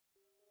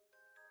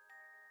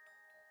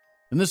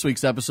In this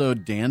week's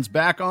episode, Dan's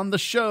back on the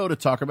show to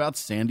talk about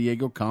San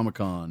Diego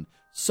Comic-Con.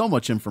 So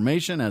much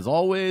information, as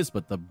always,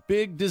 but the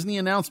big Disney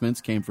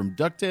announcements came from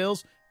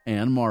DuckTales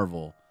and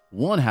Marvel.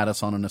 One had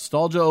us on a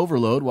nostalgia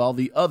overload, while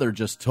the other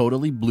just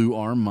totally blew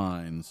our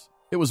minds.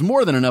 It was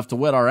more than enough to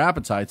whet our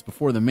appetites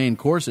before the main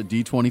course at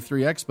D23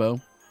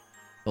 Expo.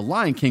 The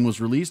Lion King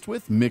was released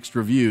with mixed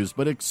reviews,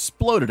 but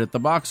exploded at the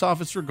box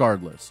office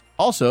regardless.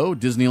 Also,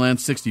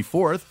 Disneyland's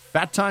 64th,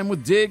 Fat Time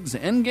with Diggs,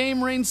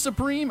 Endgame reigns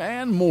supreme,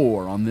 and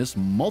more on this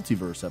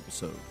multiverse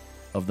episode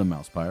of the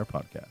Mousepire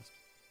Podcast.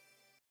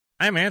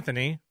 I'm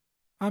Anthony.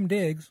 I'm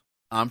Diggs.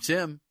 I'm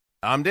Tim.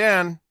 I'm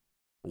Dan.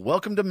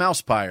 Welcome to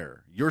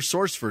Mousepire, your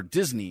source for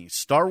Disney,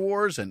 Star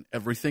Wars, and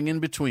everything in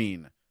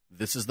between.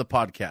 This is the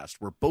podcast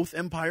where both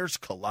empires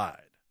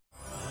collide.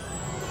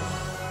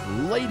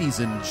 Ladies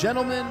and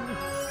gentlemen,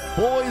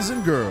 boys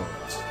and girls,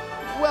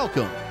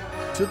 welcome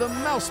to the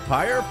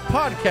Mousepire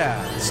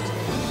Podcast.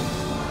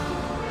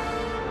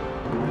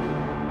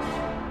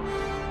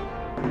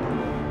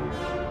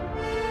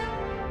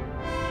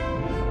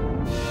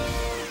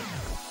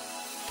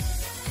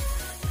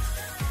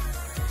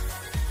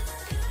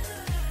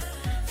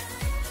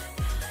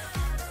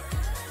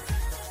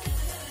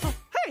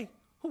 Hey,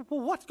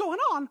 what's going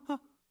on?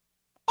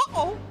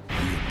 Uh-oh. The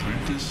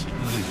Apprentice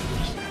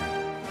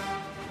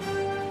Leaders.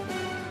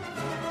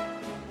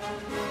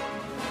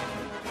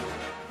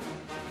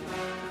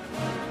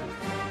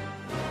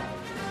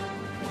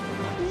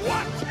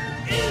 What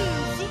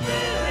is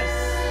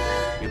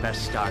this? You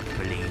best start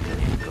believing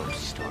in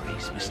ghost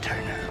stories, Miss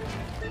Turner.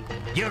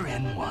 You're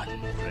in one.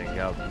 Think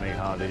help me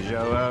hardly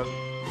show up.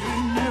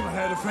 You never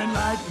had a friend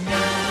like me.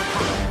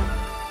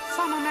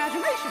 Some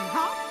imagination,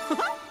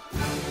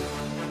 huh?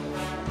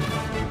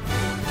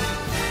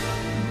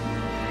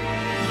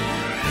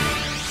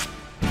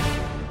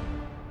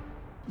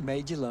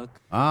 Made you look.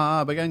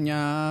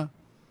 Baganya.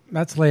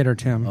 That's later,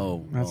 Tim.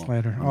 Oh, That's well,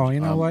 later. I'm- Oh, you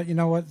know I'm- what? You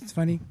know what's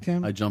funny,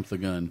 Tim? I jumped the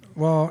gun.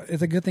 Well,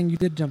 it's a good thing you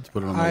did jump.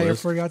 Put it on the I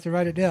list. forgot to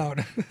write it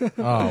down.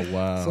 Oh,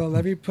 wow. So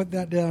let me put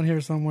that down here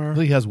somewhere.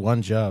 He has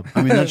one job.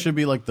 I mean, that should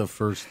be like the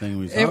first thing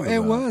we talk about.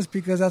 It was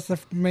because that's the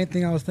main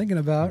thing I was thinking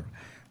about,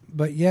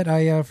 but yet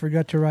I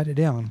forgot to write it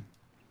down.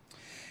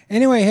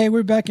 Anyway, hey,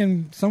 we're back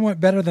in somewhat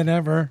better than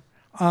ever.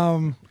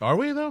 Are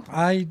we though?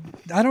 I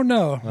don't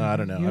know. I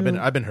don't know. You-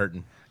 I've been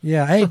hurting.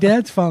 Yeah. Hey,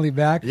 Dan's finally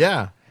back.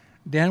 Yeah,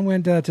 Dan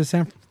went to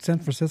San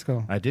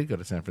Francisco. I did go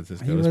to San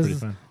Francisco. He It was pretty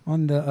fun.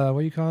 on the what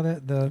do you call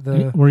that?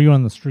 The Were you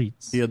on the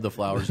streets? He had the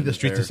flowers in The his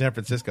streets hair. of San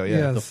Francisco. Yeah.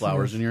 Yes. The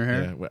flowers in your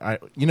hair. Yeah. Well,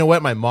 you know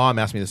what? My mom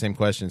asked me the same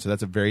question, so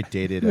that's a very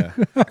dated.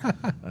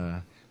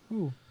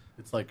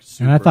 It's like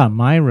super. And I thought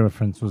my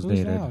reference was Who's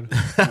dated. loud?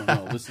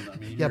 No, listen, I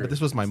mean, Yeah, but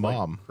this was my it's like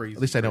mom. crazy,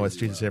 At least I know what crazy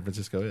streets of loud. San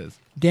Francisco is.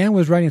 Dan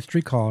was riding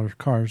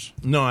cars.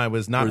 No, I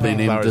was not. Were they putting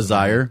named flowers in my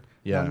Desire? hair.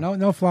 Yeah.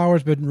 No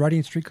flowers, but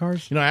riding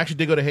streetcars. You know, I actually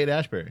did go to Haight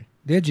Ashbury.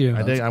 Did you?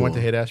 I did. I went cool.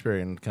 to Haight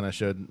Ashbury and kind of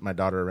showed my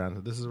daughter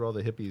around. This is where all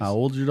the hippies. How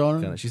old's your daughter?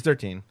 Kinda, she's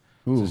 13.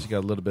 Ooh. So she got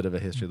a little bit of a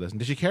history lesson.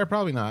 Did she care?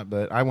 Probably not.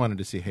 But I wanted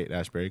to see Haight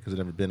Ashbury because I'd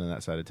never been in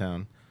that side of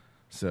town.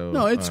 So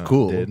No, it's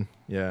cool. Did.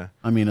 Yeah.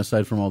 I mean,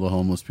 aside from all the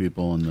homeless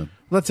people and the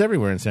Well, that's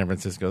everywhere in San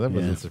Francisco. That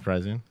wasn't Yeah.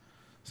 surprising.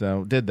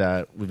 So did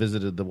that. We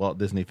visited the Walt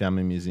Disney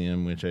Family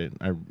Museum, which I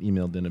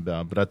emailed in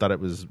about, but I thought it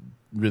was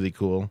really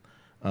cool.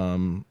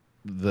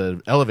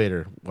 The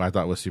elevator I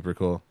thought was super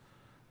cool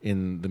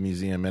in the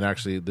museum, and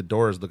actually the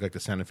doors look like the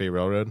Santa Fe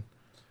Railroad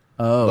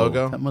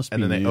logo. that must be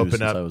and then they new open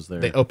since up. I was there.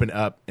 They open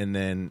up, and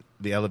then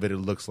the elevator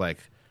looks like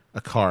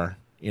a car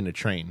in a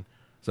train.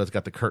 So it's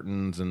got the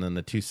curtains, and then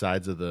the two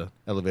sides of the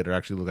elevator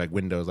actually look like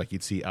windows, like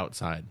you'd see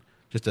outside.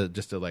 Just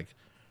a like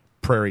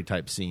prairie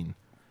type scene.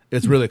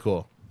 It's really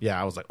cool. Yeah,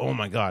 I was like, oh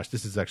my gosh,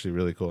 this is actually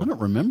really cool. I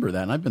don't remember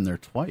that, and I've been there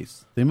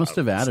twice. They must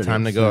have added It's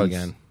time it to go since-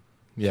 again.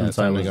 Yeah, since it's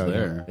time I to was go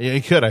there. again. Yeah,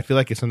 you could. I feel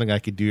like it's something I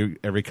could do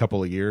every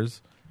couple of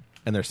years,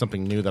 and there's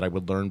something new that I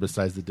would learn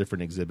besides the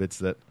different exhibits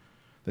that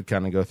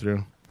kind of go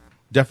through.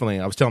 Definitely,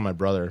 I was telling my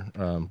brother,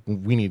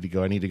 we need to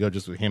go. I need to go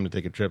just with him to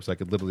take a trip, so I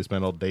could literally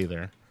spend all day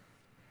there.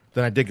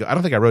 Then I did go. I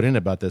don't think I wrote in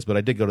about this, but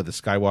I did go to the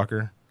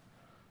Skywalker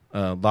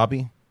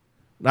lobby,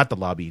 not the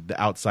lobby, the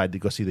outside to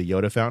go see the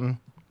Yoda fountain,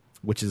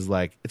 which is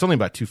like, it's only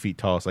about 2 feet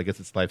tall, so I guess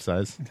it's life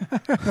size,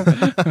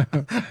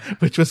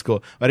 which was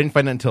cool. I didn't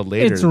find out until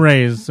later. It's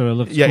raised, so it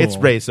looks Yeah, cool. it's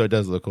raised, so it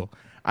does look cool.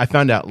 I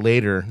found out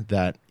later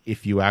that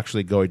if you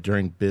actually go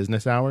during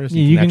business hours,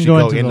 Yeah, you you can can actually go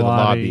go into into the the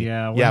lobby, lobby.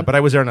 yeah. Yeah, When- but I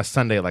was there on a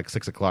Sunday at like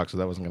 6 o'clock, so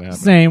that wasn't going to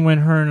happen. Same when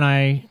her and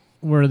I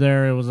were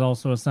there. It was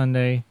also a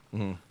Sunday,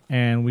 Mm-hmm.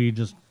 and we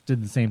just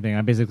did the same thing.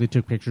 I basically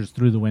took pictures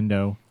through the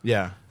window.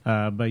 Yeah.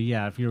 But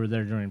yeah, if you were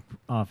there during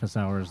office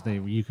hours,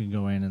 you could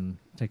go in and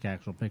take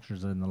actual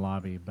pictures in the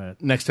lobby.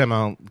 But Next time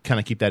I'll kind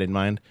of keep that in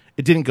mind.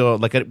 It didn't go,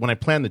 like when I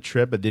planned the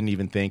trip, I didn't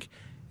even think,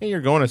 hey,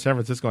 you're going to San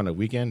Francisco on a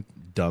weekend?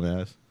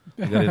 Dumbass.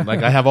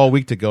 I have all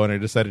week to go, and I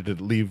decided to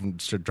leave and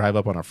to drive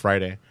up on a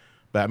Friday.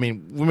 But I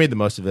mean, we made the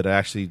most of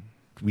it.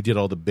 We did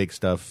all the big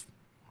stuff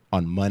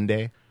on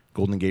Monday.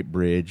 Golden Gate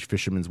Bridge,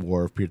 Fisherman's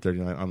Wharf, Pier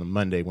 39 on the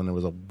Monday when there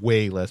was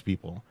way less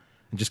people.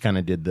 And just kind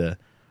of did the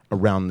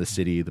around the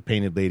city, the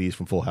painted ladies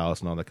from Full House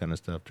and all that kind of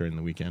stuff during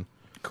the weekend.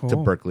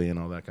 Cool. Berkeley and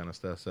all that kind of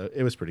stuff. So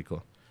it was pretty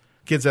cool.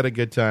 Kids had a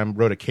good time.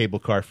 Rode a cable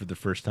car for the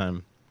first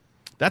time.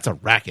 That's a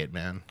racket,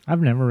 man.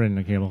 I've never ridden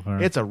a cable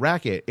car. It's a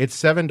racket. It's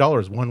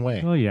 $7 one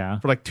way. Oh yeah.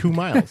 For like 2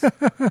 miles.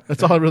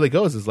 That's all it really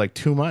goes is like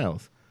 2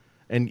 miles.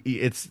 And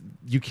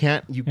you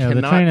cannot.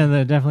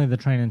 The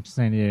train in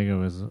San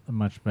Diego is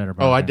much better.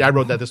 Oh, I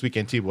rode that this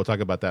weekend too. We'll talk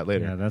about that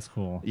later. Yeah, that's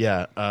cool.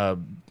 Yeah,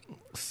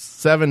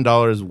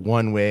 $7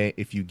 one way.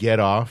 If you get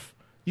off,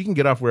 you can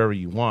get off wherever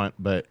you want,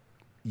 but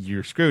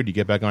you're screwed. You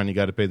get back on, you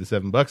got to pay the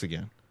 $7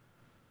 again.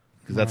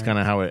 Because that's kind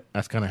of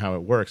how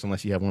it works.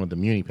 Unless you have one of the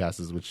Muni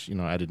passes, which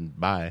I didn't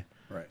buy.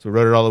 Right. So we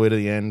rode it all the way to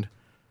the end.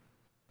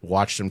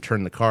 Watched them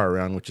turn the car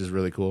around, which is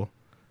really cool.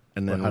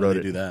 And then How do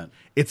they do that?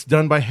 It's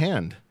done by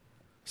hand.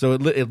 So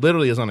it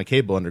literally is on a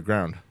cable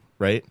underground,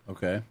 right?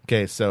 Okay.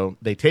 Okay, so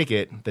they take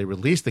it, they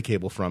release the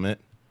cable from it,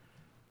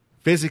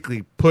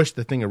 physically push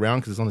the thing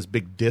around because it's on this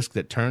big disc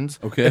that turns.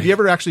 Okay. Have you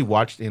ever actually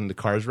watched in the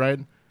Cars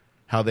ride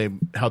how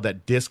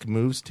that disc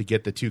moves to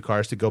get the two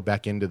cars to go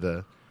back into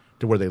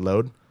to where they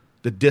load?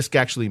 The disc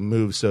actually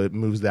moves, so it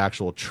moves the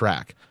actual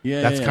track.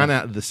 Yeah, that's kind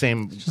of the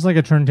same. It's just like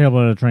a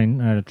turntable at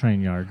a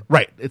train yard.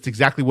 Right. It's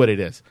exactly what it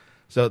is.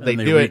 So they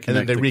do it, and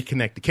then they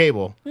reconnect reconnect the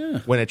cable Yeah.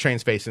 when a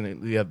train's facing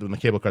when the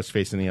cable car's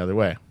facing the other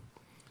way.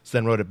 So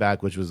then rode it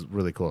back, which was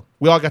really cool.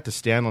 We all got to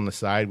stand on the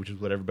side, which is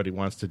what everybody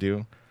wants to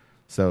do.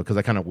 So because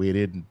I kind of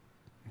waited,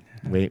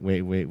 wait.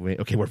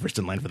 Okay, we're first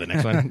in line for the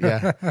next one.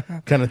 Yeah,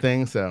 kind of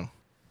thing. So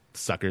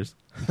suckers,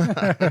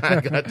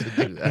 I got to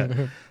do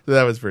that. So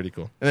that was pretty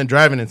cool. And then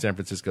driving in San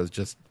Francisco is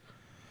just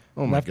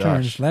Left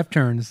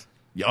turns.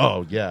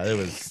 Oh yeah, it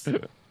was.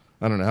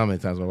 I don't know how many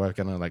times my wife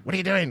kind of like, "What are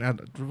you doing?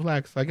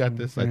 Relax, I got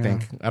this." I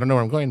think I don't know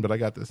where I'm going, but I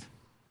got this.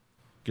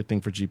 Good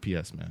thing for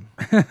GPS,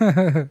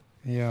 man.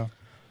 Yeah.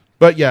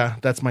 But yeah,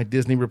 that's my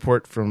Disney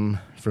report from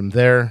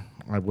there.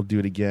 I will do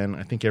it again.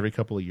 I think every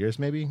couple of years,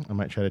 maybe. I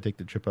might try to take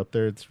the trip up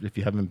there. If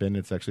you haven't been,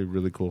 it's actually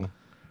really cool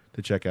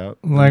to check out.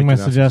 Like my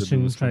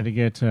suggestion, try to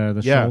get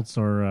the Schultz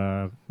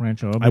or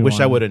Rancho Obi-Wan. I wish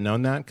I would have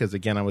known that because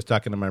again, I was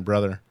talking to my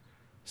brother,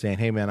 saying,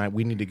 "Hey man,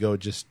 we need to go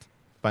just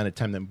find a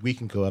time that we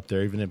can go up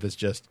there, even if it's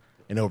just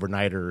an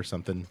overnighter or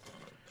something,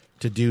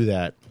 to do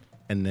that,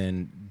 and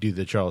then do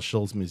the Charles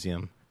Schultz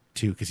Museum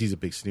too, because he's a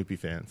big Snoopy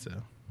fan." So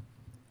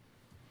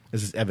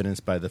this is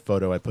evidenced by the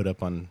photo I put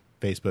up on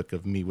Facebook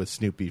of me with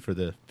Snoopy for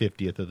the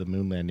 50th of the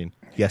moon landing.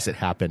 Yes, it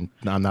happened.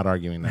 No, I'm not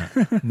arguing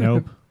that.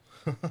 Nope.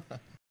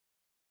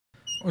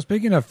 Well,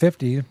 speaking of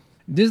 50,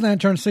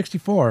 Disneyland turned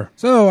 64.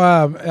 So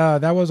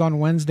that was on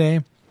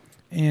Wednesday,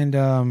 and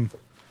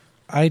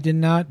I did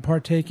not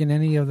partake in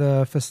any of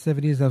the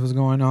festivities that was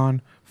going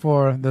on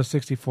for the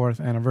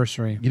 64th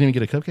anniversary. You didn't even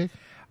get a cupcake?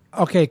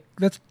 Okay,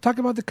 let's talk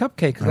about the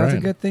cupcake, because that's right.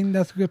 a good thing.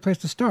 That's a good place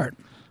to start.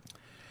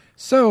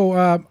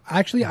 So,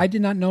 actually, I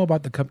did not know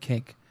about the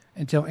cupcake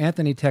until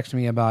Anthony texted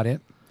me about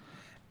it.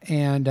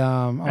 And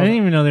I didn't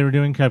even know they were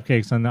doing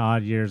cupcakes on the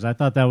odd years. I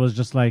thought that was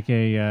just like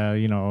I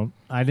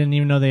didn't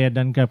even know they had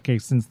done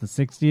cupcakes since the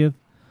 60th.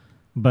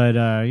 But,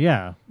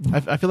 yeah.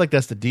 I feel like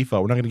that's the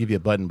default. We're not going to give you a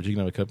button, but you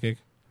can have a cupcake.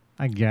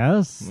 I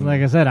guess.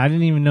 Like I said, I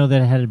didn't even know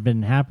that it had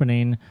been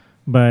happening.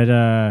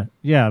 But,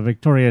 yeah,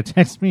 Victoria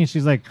texted me.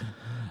 She's like,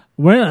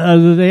 "Where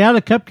are they out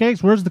of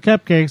cupcakes? Where's the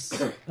cupcakes?"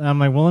 And I'm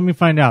like, "Well, let me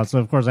find out." So,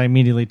 of course, I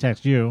immediately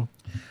text you.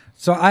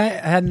 So I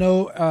had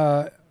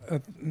no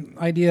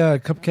idea a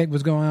cupcake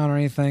was going on or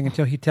anything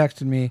until he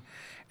texted me.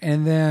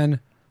 And then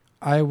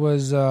I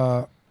was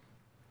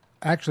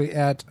actually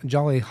at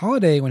Jolly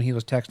Holiday when he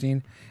was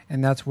texting,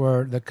 and that's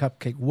where the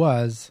cupcake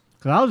was.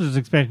 Because I was just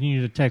expecting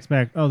you to text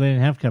back, "Oh, they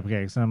didn't have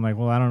cupcakes." And I'm like,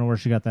 "Well, I don't know where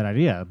she got that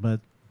idea." But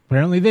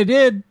apparently they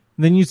did.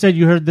 Then you said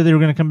you heard that they were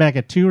going to come back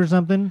at 2 or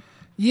something?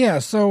 Yeah,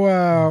 so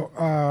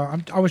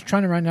I was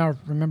trying to right now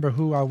remember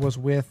who I was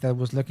with that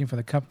was looking for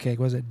the cupcake.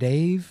 Was it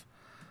Dave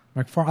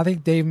McFarlane? I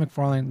think Dave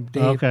McFarlane.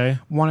 Dave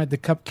wanted the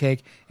cupcake,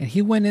 and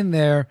he went in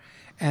there,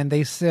 and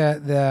they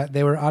said that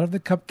they were out of the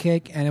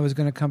cupcake, and it was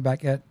going to come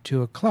back at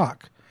 2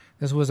 o'clock.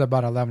 This was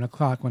about 11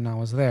 o'clock when I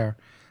was there.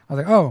 I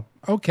was like, oh,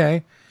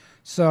 okay.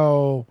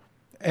 So,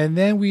 and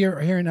then we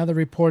are hearing other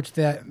reports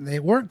that they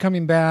weren't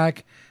coming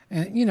back,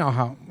 and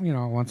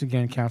once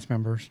again, cast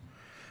members.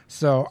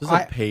 So is it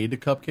a paid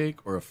cupcake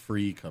or a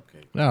free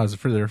cupcake? No,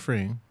 they're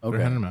free. Okay. They're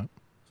handing them out.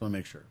 So I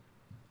make sure.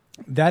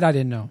 That I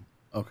didn't know.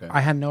 Okay.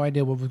 I had no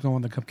idea what was going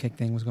on. The cupcake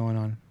thing was going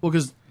on. Well,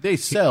 because they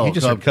sell He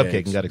just heard cupcakes,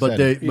 cupcake and got but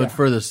excited. but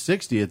for the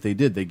 60th,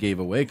 they gave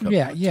away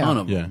cupcakes. Yeah. A ton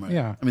of them. Right?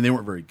 Yeah. I mean, they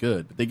weren't very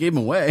good, but they gave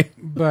them away.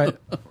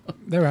 But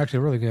they were actually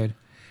really good.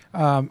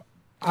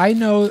 I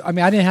know. I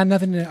mean, I didn't have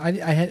nothing. I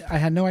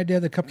had no idea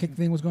the cupcake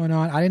thing was going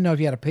on. I didn't know if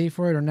you had to pay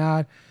for it or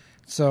not.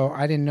 So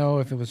I didn't know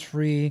if it was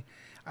free.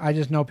 I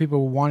just know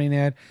people were wanting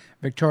it.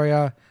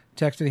 Victoria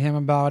texted him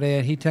about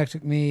it. He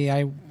texted me.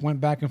 I went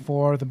back and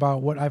forth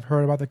about what I've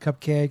heard about the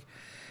cupcake.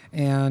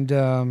 And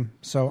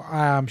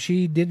so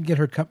she didn't get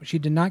her cup. She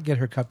did not get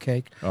her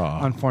cupcake,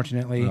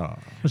 unfortunately. Well,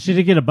 she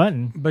did get a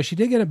button. But she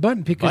did get a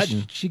button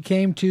because she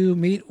came to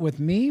meet with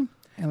me.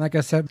 And like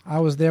I said, I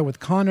was there with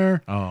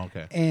Connor. Oh,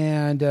 okay.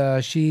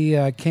 And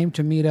she came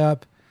to meet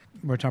up.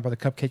 We're talking about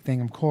the cupcake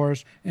thing, of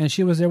course. And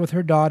she was there with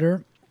her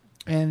daughter.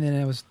 And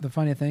then the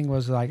funny thing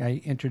was, like,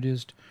 I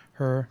introduced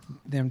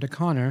them to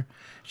Connor.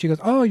 She goes,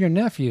 "Oh, your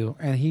nephew,"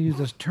 and he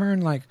just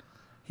turned like,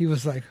 he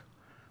was like,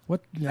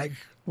 "What? Like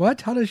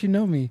what? How does she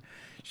know me?"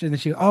 And then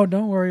she, "Oh,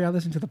 don't worry, I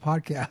listened to the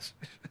podcast."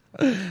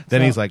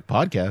 Then he's like,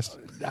 "Podcast."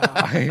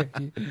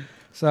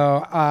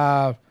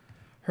 So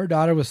her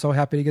daughter was so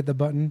happy to get the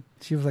button.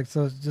 She was like,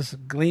 so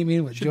just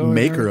gleaming with joy.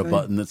 Make her a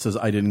button that says,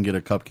 "I didn't get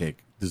a cupcake."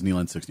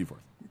 Disneyland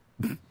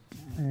 64th.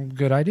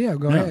 Good idea.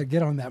 Go ahead,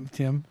 get on that,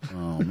 Tim.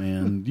 Oh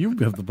man, you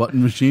have the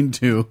button machine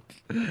too.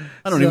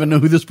 I don't even know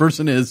who this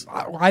person is.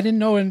 I didn't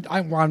know, and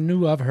I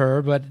knew of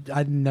her, but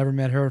I'd never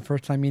met her.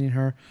 First time meeting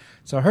her,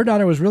 so her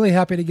daughter was really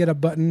happy to get a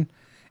button,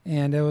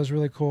 and it was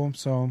really cool.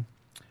 So,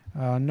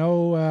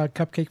 no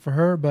cupcake for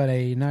her, but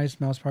a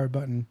nice mouse powered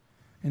button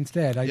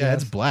instead. I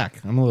guess. It's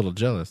black. I'm a little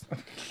jealous.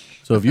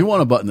 So if you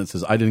want a button that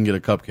says, "I didn't get a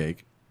cupcake,"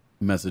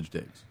 message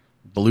Diggs.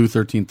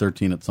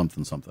 Blue1313 at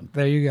something.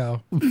 There you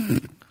go.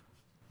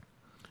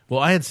 Well,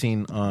 I had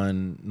seen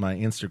on my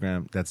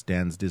Instagram, that's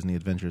Dan's Disney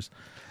Adventures,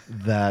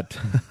 that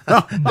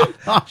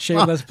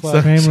shameless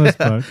plug. Shameless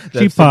plug. that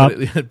Cheap pop.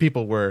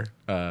 people were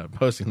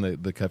posting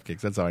the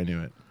cupcakes. That's how I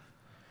knew it.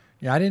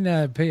 Yeah, I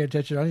didn't pay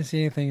attention. I didn't see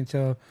anything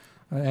until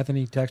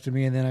Anthony texted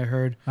me, and then I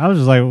heard. I was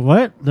just like,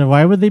 what?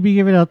 Why would they be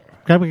giving out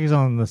cupcakes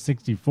on the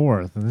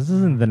 64th? This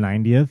isn't the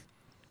 90th.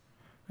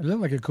 It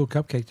looked like a cool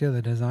cupcake too,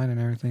 the design and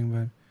everything,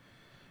 but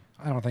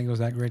I don't think it was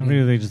that great.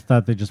 Maybe they just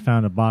thought they just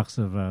found a box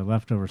of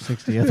leftover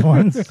 60th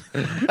ones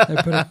They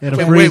put it in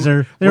a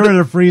freezer. They were in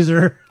a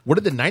freezer. Where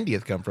did the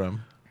 90th come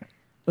from?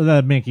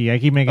 The Mickey. I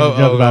keep making a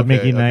joke about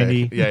Mickey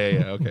 90. Yeah,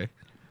 okay.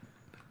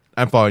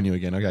 I'm following you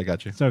again. Okay, I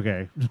got you. It's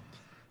okay. All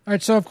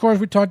right, so of course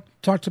we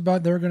talked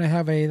about they were going to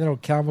have a little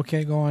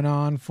cavalcade going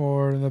on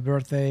for the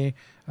birthday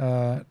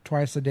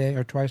twice a day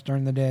or twice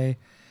during the day.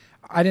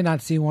 I did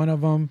not see one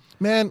of them.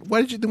 Man,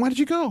 why did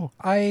you go?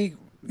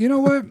 You know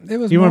what? It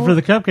was. He went for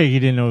the cupcake. He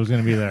didn't know it was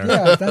going to be there.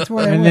 Yeah, that's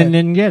why. And then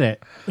didn't get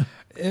it.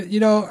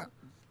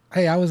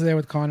 Hey, I was there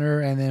with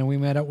Connor, and then we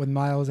met up with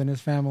Miles and his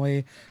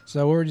family.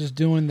 So we were just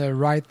doing the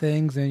right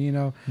things, and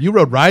you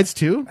rode rides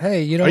too.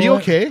 Hey, are you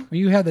okay?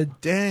 You had the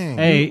dang.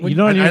 Hey, I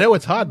know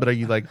it's hot, but are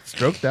you like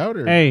stroked out?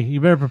 Or? Hey,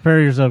 you better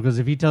prepare yourself because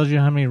if he tells you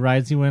how many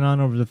rides he went on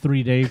over the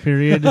 3-day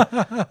period,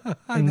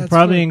 and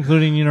probably true.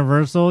 including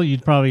Universal,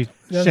 you'd probably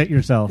shit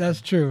yourself.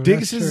 That's true.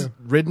 Diggs That's has true.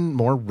 ridden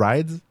more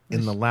rides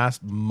in the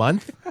last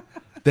month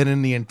than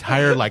in the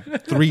entire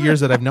 3 years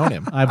that I've known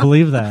him. I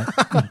believe that.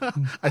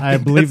 I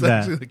believe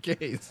that's that. actually the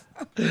case.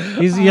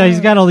 He's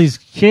got all these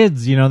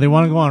kids. They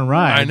want to go on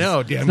rides. I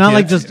know. Damn it's not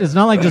kids. it's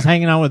not like just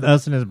hanging out with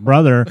us and his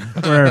brother,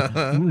 where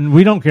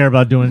we don't care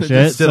about doing shit.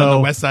 Just sit on the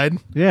west side.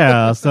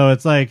 Yeah, so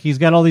it's like he's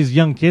got all these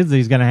young kids that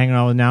he's gonna hang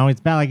out with now.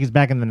 It's about like he's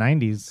back in the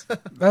 90s.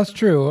 That's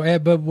true.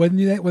 But when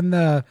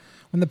the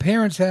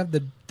parents have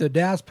the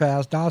DAS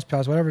pass,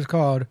 whatever it's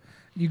called,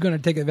 you're going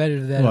to take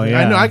advantage of that. Well,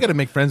 yeah. I know. I got to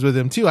make friends with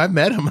him too. I've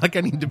met him.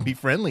 I need to be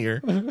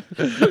friendlier.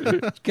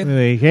 Like,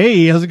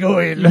 hey, how's it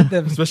going?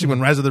 Especially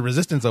when Rise of the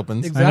Resistance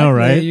opens. Exactly. I know,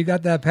 right? You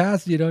got that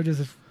pass.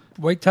 Just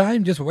wait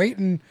time. Just wait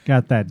and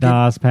got that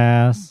DOS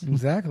pass.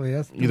 Exactly.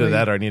 That's Either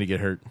that or I need to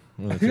get hurt.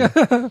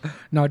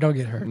 No, don't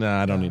get hurt. No,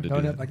 I don't need to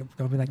do that.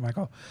 Don't be like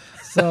Michael.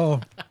 So,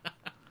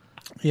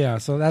 yeah.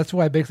 So that's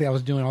why basically I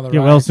was doing all the Get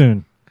rides. well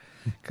soon.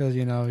 Because,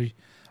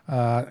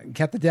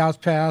 get the Dallas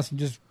pass and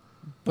just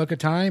book a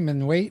time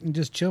and wait and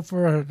just chill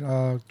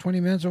for 20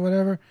 minutes or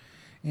whatever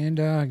and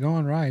go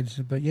on rides.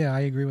 But, yeah,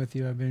 I agree with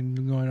you. I've been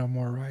going on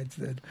more rides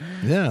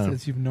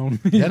since you've known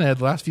me. Yeah, and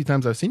the last few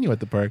times I've seen you at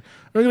the park,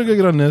 we're going to go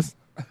get on this.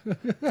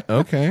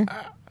 Okay.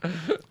 I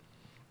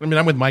mean,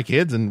 I'm with my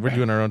kids and we're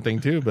doing our own thing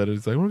too, but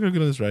it's like, we're going to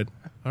go on this ride.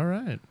 All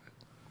right.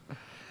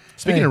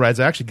 Speaking of rides,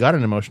 I actually got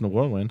an emotional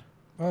whirlwind.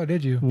 Oh,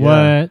 did you? What?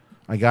 Yeah,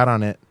 I got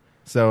on it.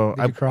 So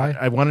Did you cry?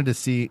 I wanted to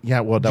see.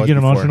 Yeah, well, that Did was you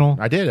get before. emotional?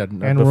 I did. And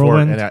before,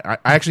 whirlwind? and I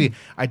actually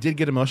did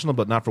get emotional,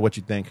 but not for what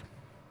you'd think.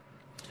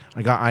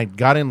 I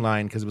got in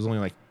line because it was only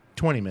like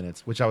 20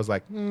 minutes, which I was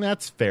like,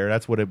 that's fair.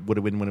 That's what it would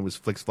have been when it was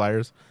Flix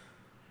Flyers,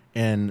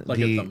 and At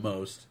the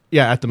most.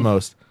 Yeah, at the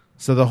most.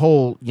 So the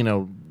whole,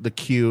 the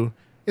queue.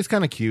 It's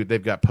kind of cute.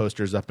 They've got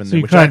posters up in So there.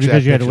 you which cried actually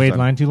because you had to pictures wait in on.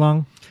 line too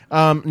long?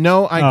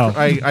 No, Oh.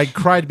 I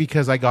cried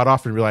because I got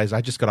off and realized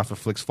I just got off of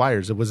Flix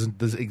Flyers. It was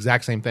the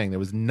exact same thing. There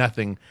was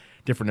nothing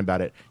different about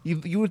it.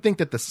 You would think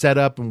that the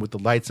setup and with the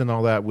lights and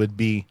all that would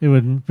be It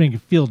would make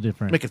it feel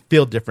different. make it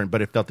feel different,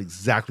 but it felt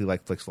exactly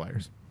like Flix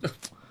Flyers.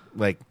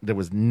 Like there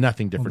was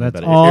nothing different that's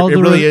about all it. It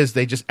the really is.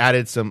 They just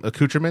added some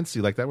accoutrements.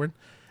 You like that word?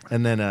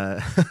 And then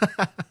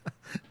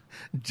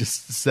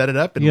just set it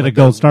up. And You get a let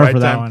gold the star ride for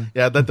that time- one.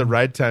 Yeah, let the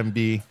ride time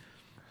be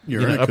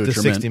You're an up to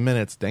accoutrement. 60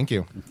 minutes. Thank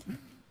you.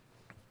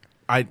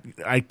 I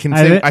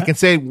can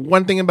say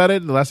one thing about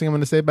it. The last thing I'm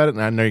going to say about it,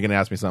 and I know you're going to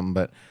ask me something,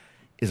 but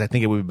is I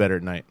think it would be better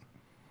at night,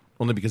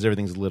 only because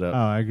everything's lit up. Oh,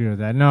 I agree with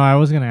that. No, I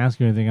wasn't going to ask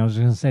you anything. I was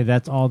just going to say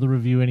that's all the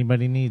review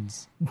anybody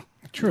needs.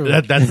 True.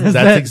 That's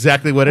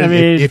exactly what it is. I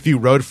mean- if you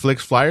rode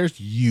Flix Flyers,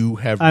 you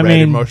have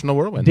read Emotional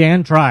Whirlwind.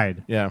 Dan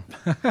tried. Yeah.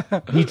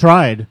 He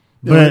tried,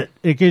 but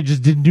it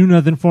just didn't do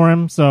nothing for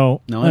him.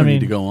 So Now I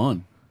need to go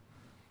on.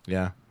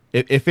 Yeah.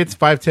 If it's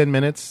 5-10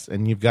 minutes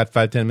and you've got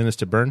 5-10 minutes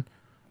to burn,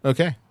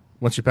 okay.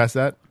 Once you pass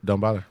that, don't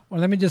bother.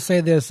 Well, let me just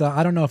say this.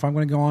 I don't know if I'm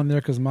going to go on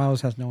there because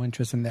Miles has no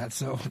interest in that.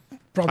 So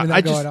probably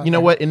not going on you know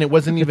there. what? And it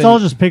wasn't even. It's all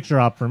just picture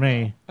op for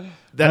me.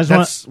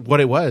 That's what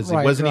it was.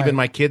 Right, it wasn't right. even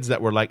my kids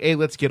that were like, "Hey,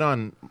 let's get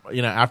on."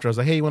 You know, after I was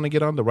like, "Hey, you want to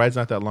get on? The ride's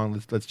not that long.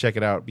 Let's check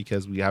it out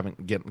because we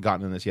haven't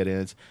gotten in this yet."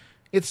 And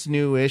it's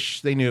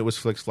newish. They knew it was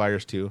Flix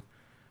Flyers too,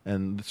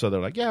 and so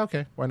they're like, "Yeah,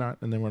 okay, why not?"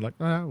 And then we're like,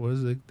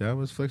 "Oh, that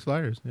was Flix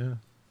Flyers." Yeah.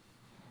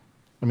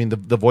 I mean,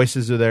 the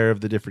voices are there of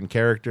the different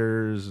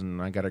characters,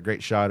 and I got a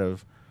great shot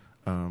of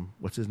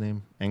what's his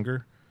name,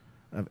 Anger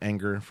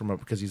from up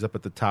because he's up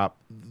at the top.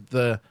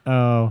 The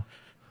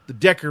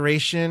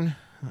decoration.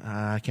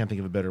 I can't think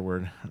of a better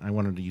word. I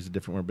wanted to use a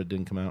different word, but it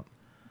didn't come out.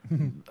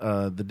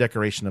 The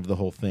decoration of the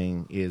whole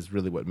thing is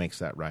really what makes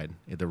that ride.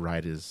 The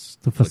ride is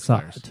the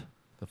facade.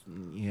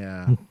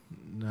 No,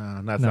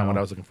 that's not what I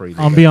was looking for either.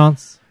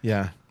 Ambiance.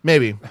 Yeah,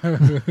 maybe.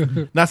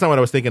 That's not what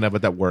I was thinking of,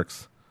 but that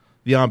works.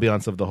 The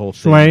ambiance of the whole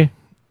thing. Shui.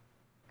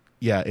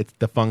 Yeah, it's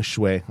the feng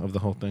shui of the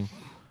whole thing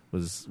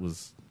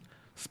was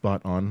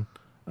spot on.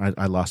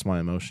 I lost my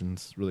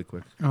emotions really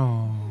quick.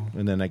 Oh.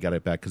 And then I got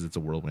it back because it's a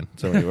whirlwind.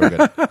 So anyway, we're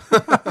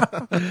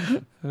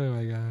good. Oh,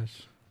 my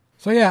gosh.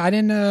 So, yeah, I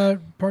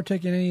didn't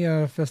partake in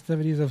any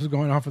festivities that was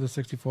going on for the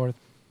 64th.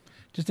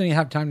 Just didn't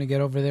have time to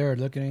get over there or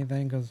look at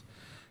anything because,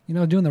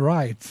 doing the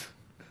rides.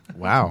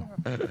 Wow.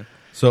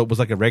 So it was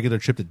like a regular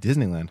trip to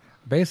Disneyland.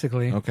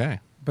 Basically.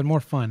 Okay. But more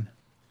fun.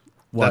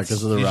 Why?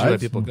 Because of the usually where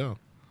rides? people go.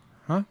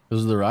 Huh?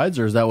 Because of the rides,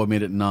 or is that what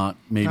made it not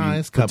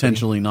it's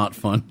potentially not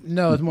fun?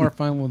 No, it's more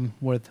fun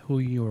with who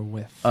you were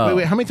with.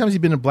 Wait, how many times have you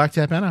been to Black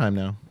Tap Anaheim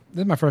now?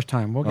 This is my first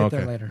time. We'll get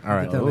there later. All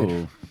right. We'll get there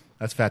later.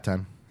 That's fat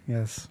time.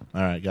 Yes.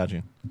 All right, got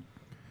you.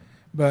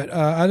 But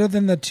other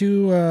than the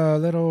two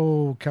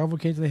little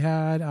cavalcades they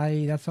had,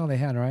 that's all they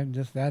had, right?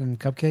 Just that and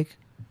cupcake?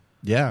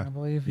 Yeah. I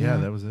believe. Yeah,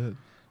 that was it.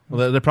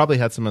 Well, they probably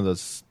had some of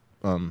those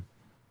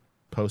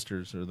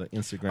posters or the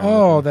Instagram.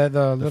 Oh, the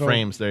little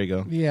frames. There you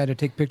go. Yeah, to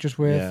take pictures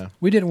with. Yeah.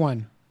 We did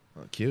one.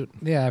 Oh, cute.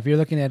 Yeah, if you're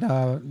looking at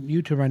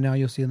YouTube right now,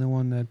 you'll see the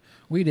one that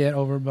we did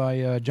over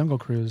by Jungle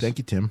Cruise. Thank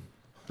you, Tim.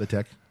 The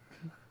tech.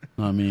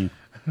 I mean,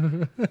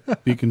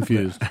 be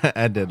confused.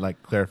 I did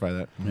clarify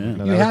that. Yeah.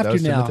 No, You that have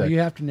was to Tim the now. Tech. You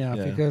have to now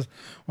Yeah. because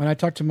when I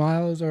talk to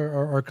Miles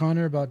or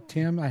Connor about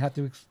Tim, I have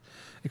to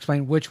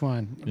explain which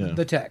one. Yeah.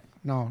 The tech.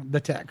 No, the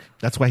tech.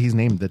 That's why he's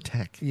named the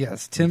Tech.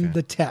 Yes, Tim Okay.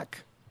 the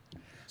Tech.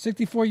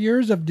 64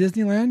 years of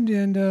Disneyland,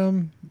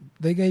 and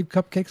they gave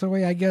cupcakes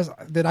away, I guess,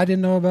 that I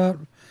didn't know about.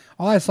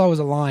 All I saw was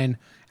a line,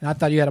 and I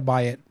thought you had to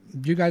buy it.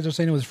 You guys are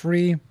saying it was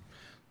free.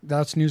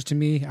 That's news to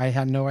me. I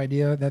had no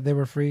idea that they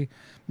were free.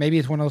 Maybe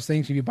it's one of those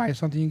things, if you buy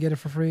something, you get it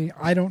for free.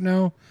 I don't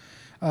know.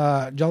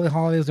 Jolly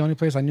Holiday is the only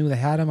place I knew that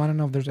had them. I don't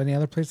know if there's any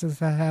other places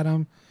that had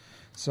them.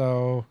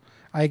 So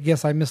I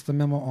guess I missed the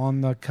memo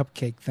on the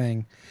cupcake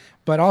thing.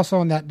 But also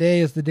on that day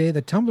is the day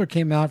the tumbler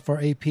came out for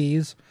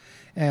APs.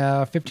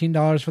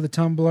 $15 for the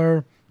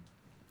tumbler,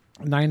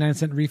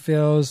 99-cent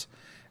refills.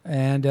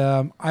 And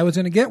I was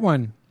going to get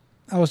one.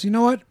 I was, you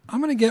know what?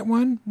 I'm going to get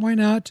one. Why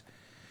not?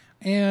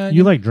 And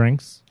You like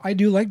drinks? I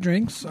do like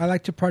drinks. I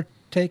like to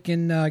partake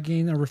in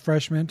getting a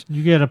refreshment.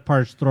 You get a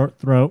parched throat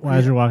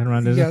as you're walking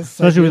around Disney, Yes,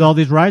 I especially do. with all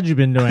these rides you've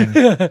been doing.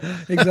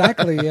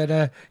 Exactly.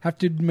 And have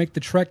to make the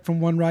trek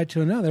from one ride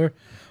to another.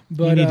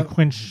 But you need to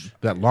quench.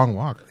 That long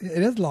walk.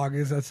 it is long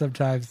as that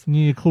sometimes. You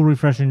need a cool,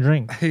 refreshing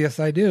drink.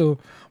 Yes, I do.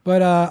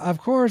 But of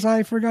course,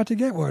 I forgot to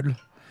get one.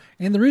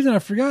 And the reason I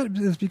forgot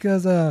is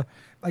because,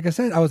 like I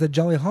said, I was at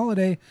Jolly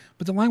Holiday,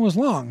 but the line was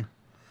long.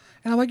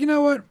 And I'm like, you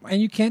know what?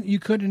 And you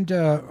couldn't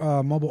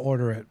mobile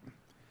order it.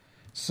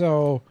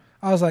 So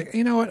I was like,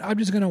 you know what? I'm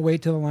just going to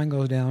wait till the line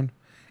goes down.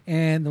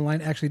 And the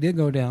line actually did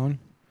go down.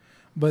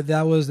 But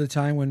that was the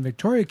time when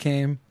Victoria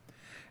came.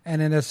 And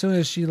then as soon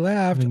as she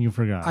left, Then you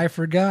forgot. I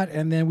forgot.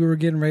 And then we were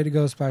getting ready to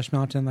go to Splash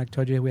Mountain. Like I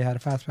told you, we had a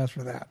fast pass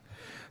for that.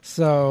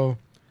 So,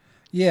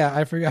 yeah,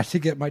 I forgot to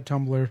get my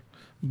tumbler.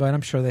 But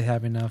I'm sure they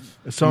have enough.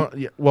 So,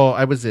 well,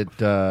 I was at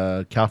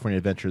California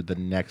Adventure the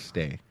next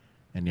day,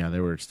 and yeah,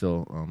 there were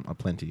still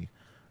aplenty.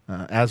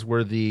 As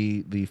were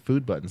the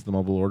food buttons, the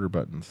mobile order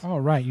buttons. Oh,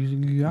 right.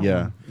 You got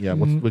one. Yeah.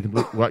 We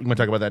can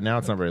talk about that now.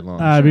 It's not very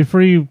long.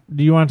 Before do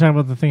you want to talk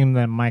about the thing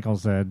that Michael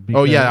said?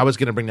 Oh yeah, I was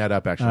going to bring that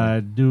up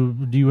actually.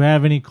 Do you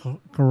have any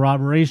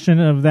corroboration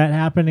of that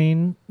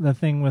happening? The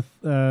thing with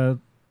the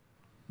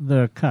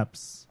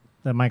cups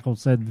that Michael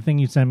said. The thing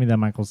you sent me that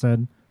Michael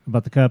said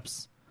about the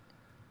cups.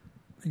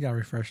 You got to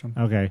refresh them.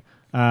 Okay.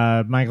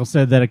 Michael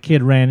said that a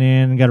kid ran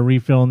in and got a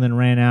refill and then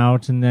ran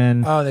out, and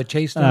then they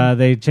chased him.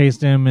 They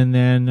chased him, and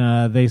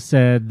then they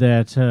said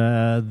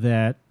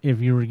that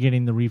if you were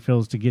getting the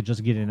refills to get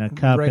in a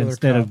cup Regular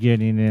instead cup. of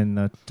getting in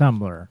the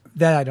tumbler.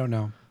 That I don't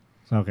know.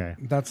 Okay.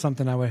 That's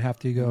something I would have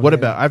to go. What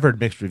ahead. about? I've heard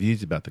mixed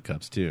reviews about the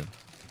cups too.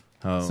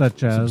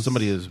 Such as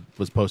somebody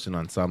was posting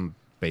on some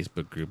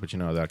Facebook group, but you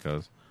know how that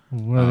goes.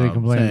 What are they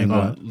complaining saying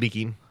about?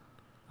 Leaking.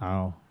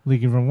 Oh,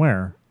 leaking from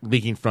where?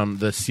 leaking from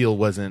the seal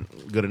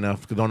wasn't good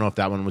enough. Don't know if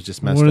that one was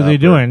just messed up. What are they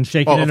doing?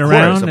 Shaking it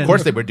around? Of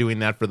course they were doing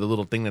that for the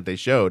little thing that they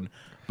showed.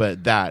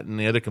 But that, and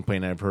the other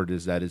complaint I've heard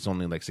is that it's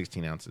only like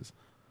 16 ounces.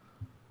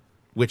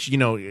 Which,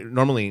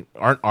 normally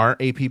aren't our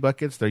AP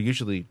buckets. They're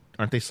usually,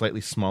 aren't they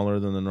slightly smaller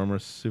than the normal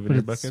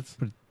souvenir buckets?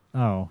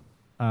 I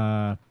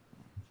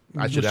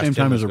should the ask same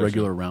time Tim as a this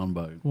regular round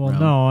bucket. Well,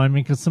 no, I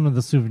mean, because some of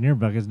the souvenir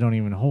buckets don't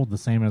even hold the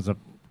same as a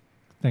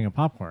thing of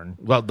popcorn.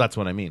 Well, that's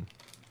what I mean.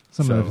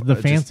 Some of the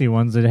fancy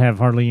ones that have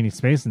hardly any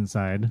space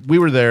inside. We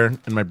were there,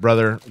 and my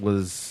brother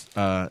was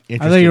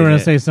interested. I thought you were going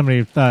to say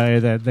somebody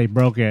thought that they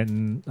broke it,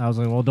 and I was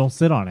like, well, don't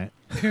sit on it.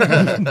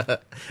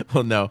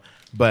 Well, no,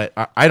 but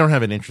I don't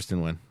have an interest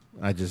in one.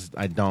 I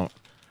don't.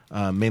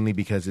 Mainly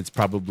because it's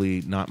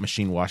probably not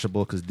machine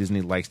washable, because Disney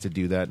likes to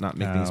do that, not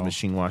make things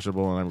machine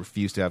washable, and I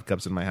refuse to have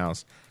cups in my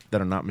house that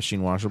are not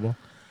machine washable.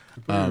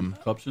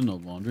 Cups in the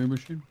laundry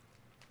machine?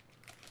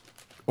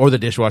 Or the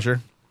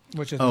dishwasher.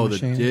 Which is the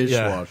machine. The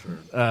dishwasher.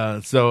 Yeah.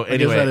 So I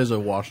anyway, guess that is a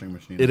washing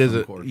machine. It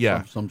is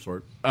some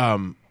sort.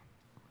 I'm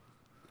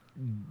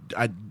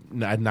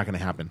not going to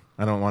happen.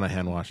 I don't want to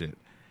hand wash it.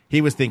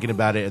 He was thinking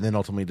about it, and then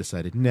ultimately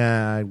decided,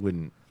 nah, I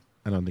wouldn't.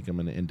 I don't think I'm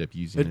going to end up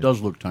using it. It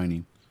does look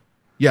tiny.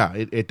 Yeah,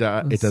 it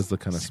does look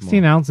kind of small.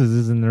 16 ounces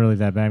isn't really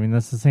that bad. I mean,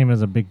 that's the same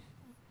as a big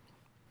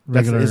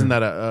regular. Isn't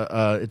that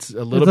it's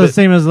a little it's bit the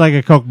same as like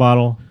a Coke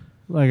bottle,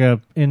 like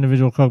a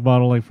individual Coke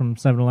bottle, like from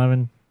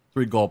 7-Eleven.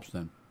 3 gulps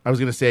then. I was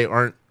going to say,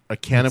 aren't a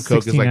can of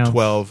Coke is like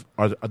 12.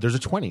 There's a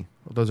 20.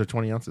 Those are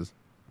 20 ounces.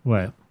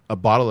 What? A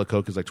bottle of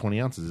Coke is like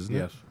 20 ounces, isn't it?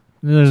 Yes.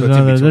 There's So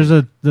another. There's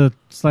the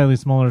slightly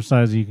smaller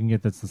size you can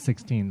get. That's the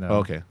 16 though. Oh,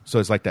 okay, so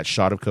it's like that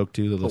shot of Coke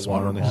too, the little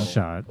smaller one.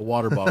 Shot. A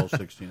water bottle,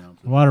 16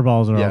 ounces. Water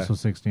bottles are also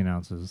 16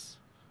 ounces.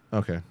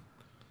 Okay,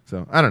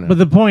 so I don't know. But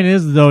the point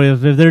is, though, if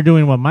they're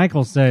doing what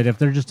Michael said, if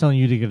they're just telling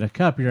you to get a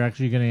cup, you're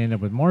actually going to end up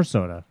with more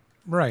soda.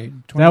 Right.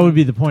 20, that would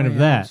be the point of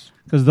that,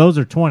 because those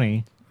are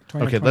 20.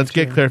 Okay, let's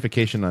get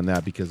clarification on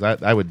that, because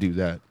I would do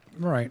that.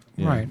 Right.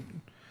 Yeah. Right.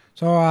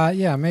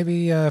 So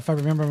maybe if I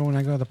remember when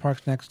I go to the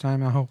parks next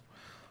time,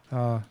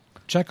 I'll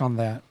check on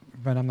that,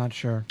 but I'm not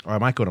sure. Or I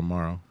might go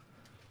tomorrow.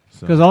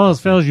 Because all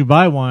else fails, you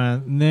buy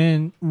one, and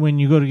then when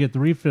you go to get the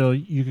refill,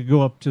 you could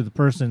go up to the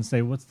person and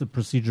say, what's the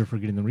procedure for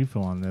getting the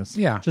refill on this?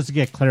 Yeah. Just to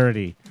get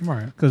clarity.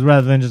 Right. Because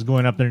rather than just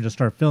going up there and just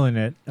start filling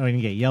it, or you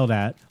can get yelled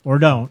at, or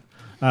don't.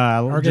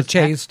 Or get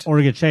chased. Or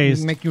get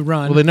chased. Make you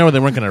run. Well, they know they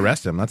weren't going to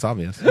arrest him. That's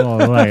obvious. Well,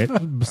 right.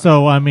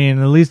 So, I mean,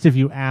 at least if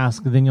you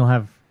ask, then you'll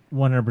have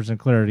 100%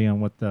 clarity on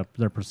what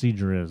their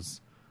procedure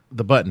is.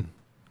 The button.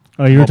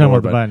 Oh, you were talking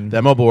about the button.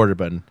 That mobile order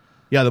button.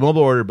 Yeah, the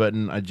mobile order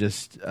button.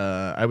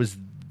 I was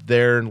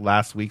there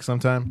last week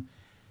sometime.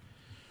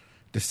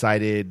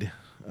 Decided,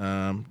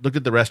 looked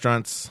at the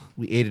restaurants.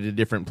 We ate at a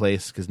different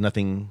place because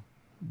nothing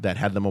that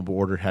had the mobile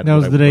order had. That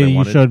was the day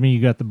you showed me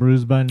you got the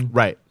bruise button,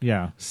 right?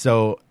 Yeah.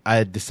 So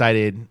I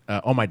decided.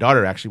 My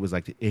daughter actually was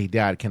like, "Hey,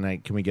 Dad,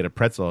 can we get a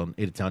pretzel?" And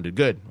it sounded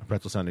good. A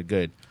pretzel sounded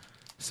good.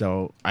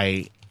 So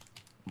I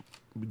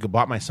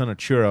bought my son a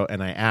churro,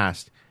 and I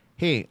asked,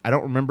 "Hey, I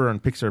don't remember on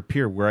Pixar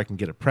Pier where I can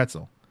get a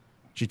pretzel."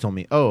 She told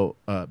me,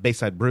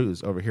 Bayside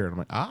Brews over here. And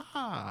I'm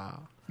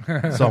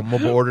like, So I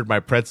mobile ordered my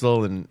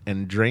pretzel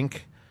and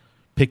drink,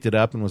 picked it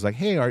up, and was like,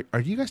 hey, are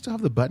you guys still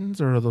have the buttons,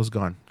 or are those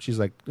gone? She's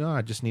like, no,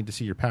 I just need to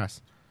see your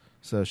pass.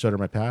 So I showed her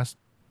my pass,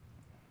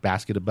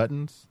 basket of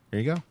buttons. There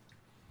you go.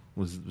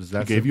 Was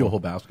that She gave you a whole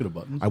basket of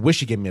buttons? I wish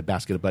she gave me a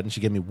basket of buttons. She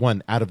gave me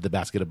one out of the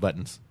basket of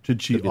buttons.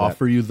 Did she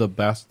offer you the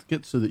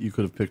basket so that you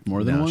could have picked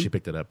more than No, one? she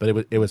picked it up,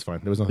 but it was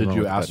fine. There was nothing Did wrong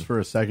you with the ask button. for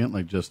a second,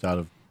 like just out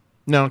of...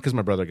 No, because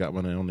my brother got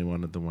one and I only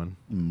wanted the one.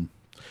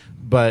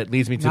 But it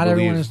leads me to Not believe...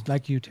 everyone is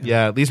like you, Tim.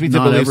 Yeah, it leads me to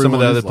Not believe some of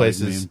the everyone other is like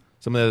places... me.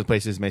 Some of the other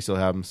places may still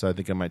have them, so I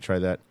think I might try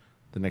that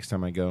the next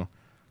time I go.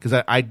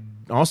 Because I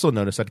also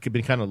noticed I'd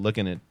been kind of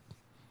looking at,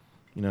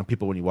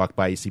 people when you walk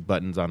by, you see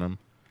buttons on them.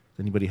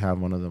 Does anybody have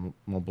one of the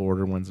mobile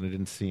order ones? And I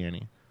didn't see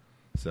any.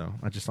 So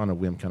I just on a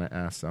whim kind of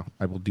asked. So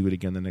I will do it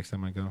again the next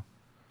time I go.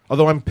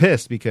 Although I'm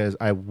pissed because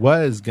I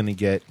was going to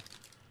get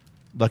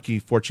Lucky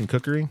Fortune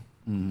Cookery.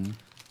 Mm-hmm.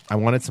 I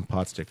wanted some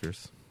pot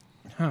stickers.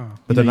 Huh.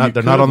 But they're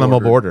not on the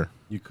mobile order.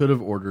 You could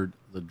have ordered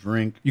the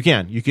drink. You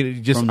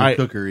could just from the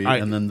cookery,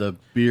 and then the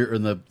beer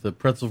and the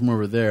pretzel from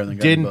over there. And then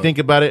didn't think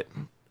about it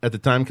at the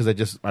time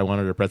because I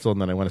wanted a pretzel and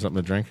then I wanted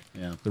something to drink.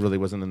 Yeah, I really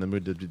wasn't in the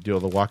mood to do all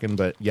the walking.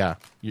 But yeah,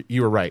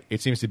 you were right.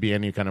 It seems to be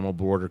any kind of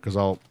mobile order because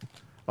all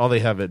they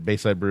have at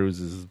Bayside Brews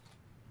is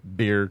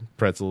beer,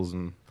 pretzels,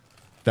 and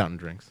fountain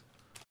drinks.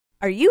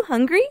 Are you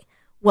hungry?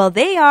 Well,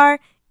 they are.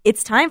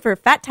 It's time for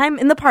Fat Time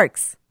in the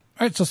Parks.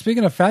 All right, so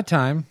speaking of Fat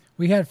Time,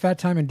 we had Fat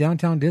Time in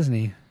downtown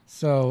Disney.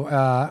 So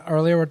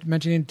earlier we were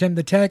mentioning Tim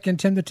the Tech, and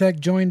Tim the Tech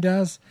joined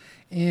us,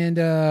 and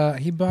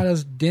he bought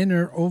us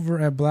dinner over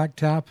at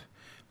Blacktop,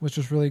 which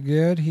was really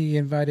good. He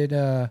invited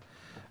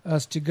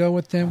us to go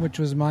with him, which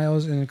was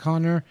Miles and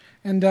Connor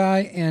and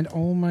I, and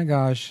oh my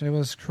gosh, it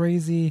was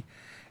crazy.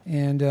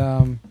 And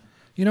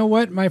you know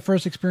what? My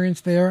first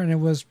experience there, and it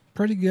was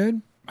pretty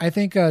good. I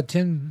think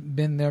Tim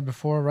been there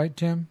before, right,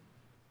 Tim?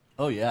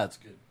 Oh, yeah, it's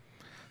good.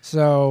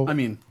 So I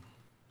mean,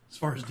 As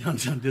far as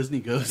Downtown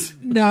Disney goes.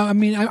 No, I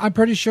mean, I'm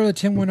pretty sure that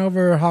Tim went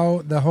over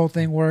how the whole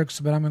thing works,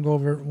 but I'm going to go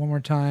over it one more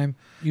time.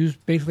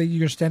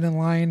 You're standing in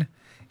line,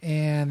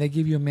 and they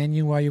give you a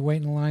menu while you're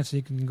waiting in line so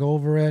you can go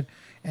over it.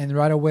 And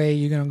right away,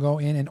 you're going to go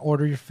in and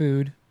order your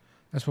food.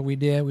 That's what we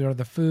did. We ordered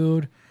the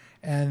food,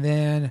 and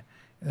then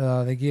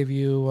they give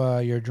you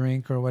your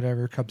drink or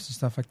whatever, cups and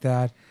stuff like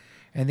that.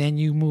 And then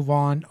you move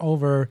on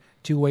over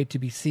to wait to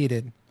be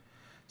seated.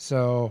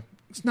 So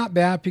it's not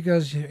bad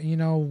because,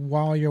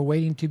 while you're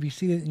waiting to be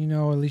seated,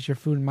 at least your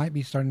food might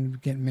be starting to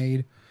get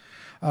made.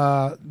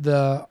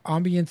 The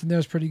ambience in there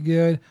is pretty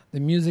good. The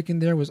music in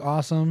there was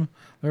awesome.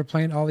 They were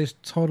playing all these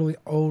totally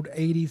old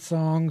 80s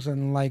songs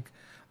and like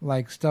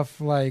stuff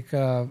like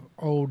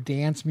old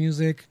dance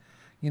music,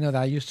 that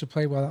I used to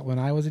play when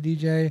I was a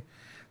DJ.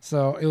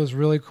 So it was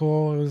really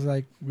cool. It was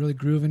like really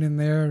grooving in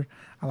there.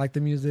 I like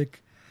the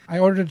music. I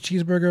ordered a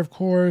cheeseburger, of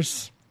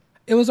course.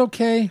 It was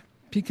okay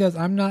because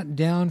I'm not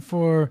down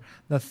for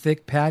the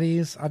thick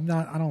patties. I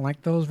don't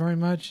like those very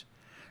much.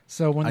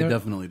 So when I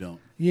definitely don't.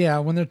 Yeah,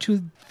 when they're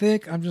too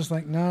thick, I'm just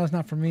like, no, it's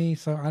not for me.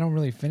 So I don't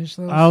really finish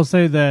those. I'll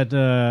say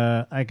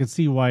that I could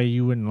see why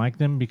you wouldn't like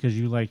them because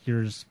you like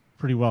yours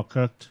pretty well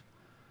cooked.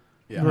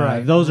 Yeah.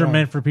 Right. Those are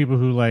meant for people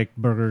who like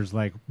burgers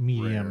like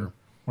medium Rare.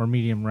 or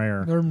medium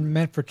rare. They're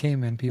meant for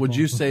caveman people. Would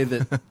you say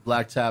that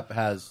Black Tap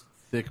has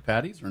thick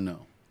patties or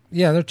no?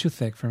 Yeah, they're too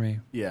thick for me.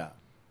 Yeah.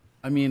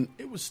 I mean,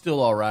 it was still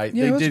all right.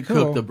 Yeah, it they was did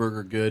cool. cook the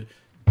burger good.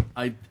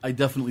 I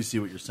definitely see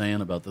what you're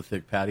saying about the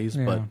thick patties,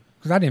 but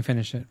because I didn't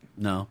finish it.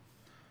 no.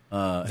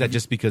 Is that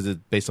just because it's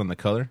based on the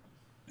color?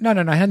 No.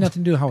 It had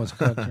nothing to do with how it's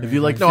cooked. If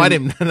you like, No, I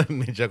didn't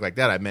mean a joke like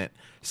that. I meant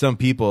some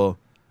people,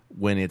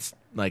 when it's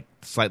like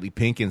slightly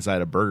pink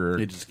inside a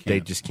burger, they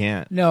just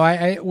can't. No,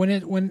 I when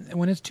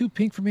it's too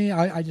pink for me,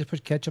 I just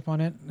put ketchup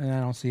on it and I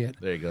don't see it.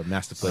 There you go,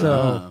 master flavor.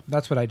 So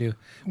that's what I do.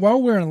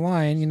 While we're in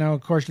line,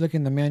 of course, you look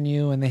in the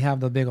menu and they have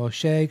the big old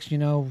shakes.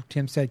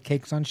 Tim said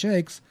cakes on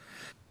shakes.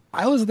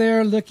 I was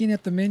there looking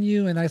at the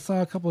menu and I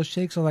saw a couple of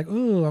shakes. I was like,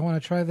 ooh, I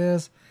want to try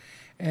this.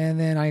 And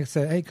then I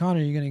said, hey, Connor,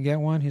 you going to get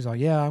one? He's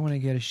like, yeah, I'm going to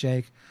get a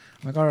shake.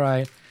 I'm like, all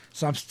right.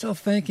 So I'm still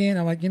thinking.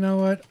 I'm like, you know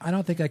what? I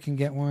don't think I can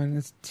get one.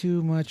 It's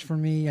too much for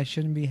me. I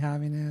shouldn't be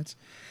having it.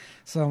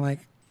 So I'm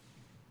like,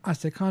 I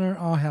said, Connor,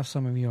 I'll have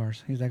some of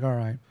yours. He's like, all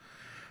right.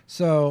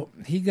 So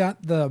he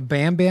got the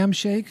Bam Bam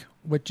shake,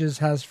 which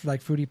has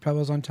like Fruity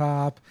Pebbles on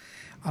top.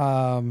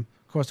 Of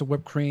course, the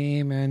whipped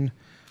cream and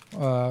had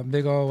a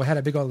big old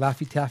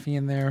Laffy Taffy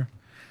in there.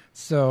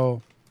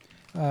 So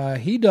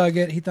he dug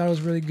it. He thought it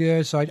was really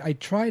good. So I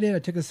tried it. I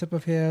took a sip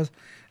of his.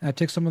 And I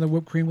took some of the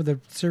whipped cream with the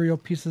cereal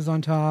pieces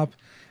on top.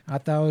 I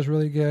thought it was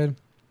really good.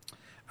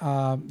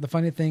 The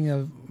funny thing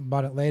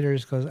about it later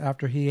is because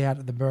after he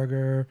had the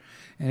burger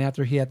and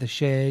after he had the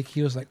shake,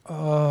 he was like,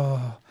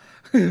 oh.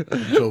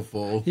 So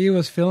full. He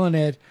was feeling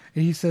it.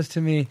 And he says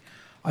to me,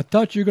 I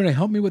thought you were going to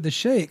help me with the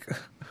shake.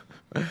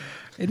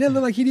 It didn't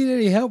look like he needed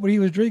any help when he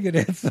was drinking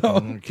it.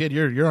 So, kid,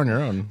 you're on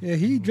your own. Yeah,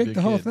 he drank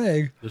the whole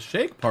thing. The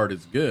shake part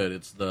is good.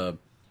 It's the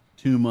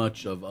too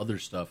much of other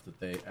stuff that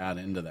they add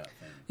into that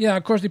thing. Yeah,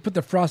 of course, they put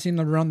the frosting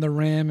around the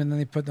rim, and then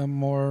they put the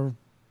more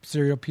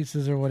cereal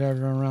pieces or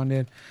whatever around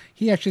it.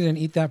 He actually didn't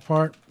eat that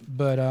part,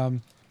 but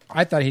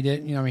I thought he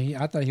did.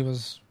 I thought he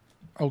was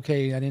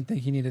okay. I didn't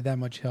think he needed that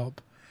much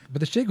help. But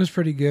the shake was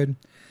pretty good.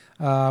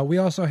 We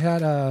also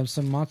had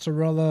some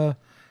mozzarella,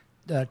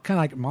 kind of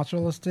like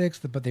mozzarella sticks,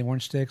 but they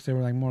weren't sticks. They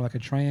were like more like a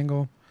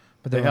triangle.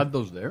 But they had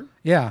those there?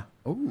 Yeah.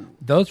 Oh,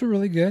 those were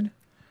really good.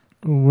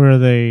 Were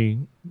they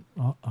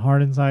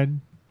hard inside?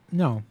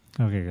 No.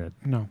 Okay, good.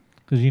 No.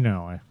 Because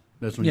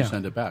that's when you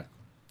send it back.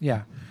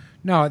 Yeah.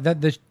 No,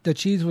 the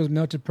cheese was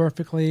melted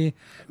perfectly.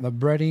 The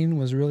breading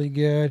was really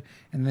good,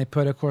 and they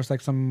put, of course,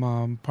 like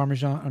some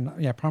Parmesan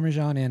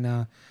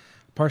and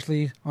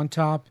parsley on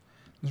top.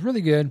 It was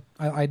really good.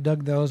 I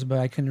dug those, but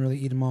I couldn't really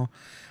eat them all.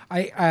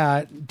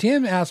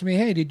 Tim asked me,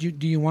 "Hey,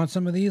 do you want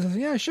some of these?" I said,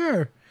 "Yeah,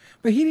 sure,"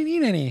 but he didn't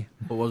eat any.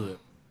 What was it?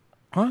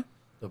 Huh?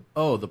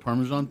 The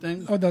Parmesan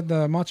thing? Oh, the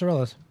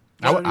mozzarellas.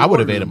 I would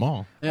have ate them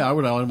all. Yeah, I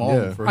would have ate them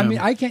all for him. I mean,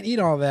 I can't eat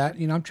all that.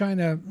 I'm trying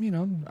to,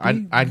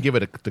 I'd give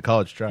it the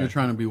college try. You're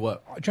trying to be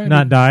what?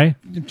 Die?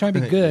 I'm trying to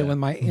be good with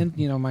my,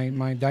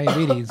 my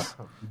diabetes,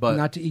 but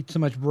not to eat too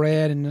much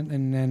bread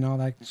and all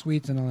that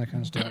sweets and all that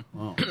kind of stuff.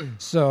 Oh.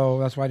 So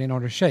that's why I didn't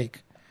order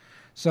shake.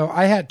 So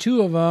I had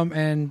two of them,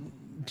 and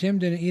Tim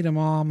didn't eat them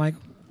all. I'm like,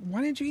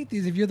 why didn't you eat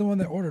these if you're the one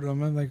that ordered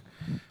them? I'm like,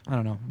 I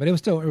don't know, but it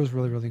was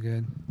really, really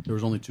good. There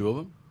was only two of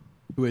them?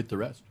 Who ate the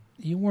rest?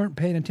 You weren't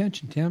paying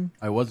attention, Tim.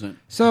 I wasn't.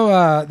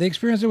 So the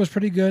experience there was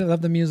pretty good. I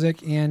love the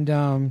music, and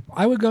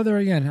I would go there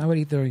again. I would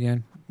eat there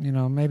again.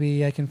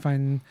 Maybe I can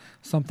find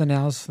something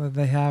else that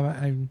they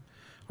have.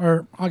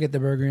 Or I'll get the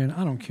burger in.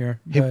 I don't care.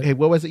 Hey,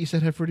 what was it you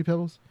said had Fruity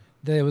Pebbles?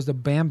 It was the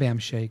Bam Bam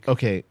shake.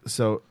 Okay,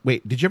 so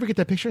wait, did you ever get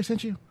that picture I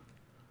sent you?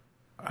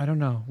 I don't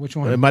know. Which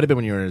one? It might have been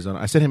when you were in Arizona.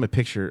 I sent him a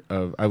picture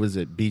of, I was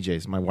at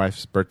BJ's, my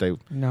wife's birthday.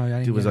 No, I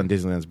didn't. It was on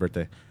Disneyland's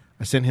birthday.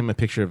 I sent him a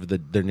picture of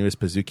their newest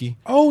Pizookie.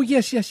 Oh,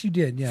 yes, you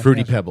did. Yes,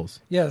 Fruity yes. Pebbles.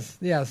 Yes.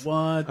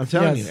 What? I'm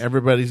telling you,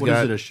 everybody's What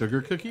got. is it, a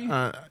sugar cookie?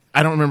 I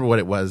don't remember what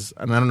it was,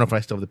 and I don't know if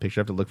I still have the picture.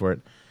 I have to look for it.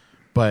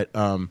 But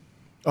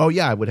oh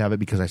yeah, I would have it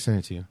because I sent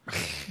it to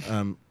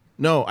you.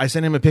 No, I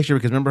sent him a picture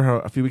because remember how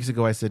a few weeks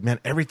ago I said, "Man,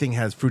 everything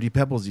has Fruity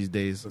Pebbles these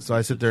days." So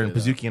I sit there in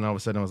Pizookie, and all of a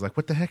sudden I was like,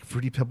 "What the heck,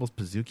 Fruity Pebbles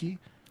Pizookie?"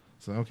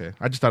 So okay,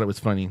 I just thought it was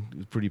funny.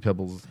 Fruity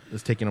Pebbles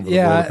is taking over the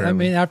world. Yeah, I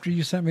apparently. mean, after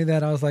you sent me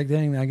that, I was like,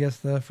 "Dang, I guess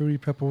the Fruity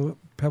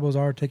Pebbles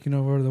are taking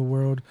over the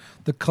world,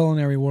 the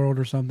culinary world,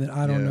 or something."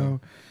 I don't know,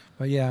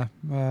 but yeah,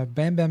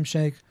 Bam Bam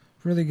Shake,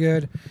 really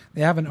good.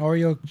 They have an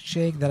Oreo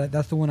shake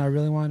that's the one I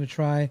really wanted to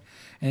try,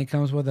 and it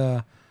comes with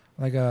it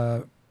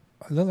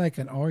looked like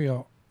an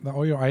Oreo. The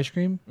Oreo ice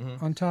cream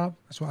on top.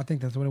 I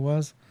think that's what it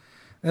was.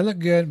 It looked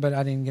good, but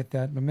I didn't get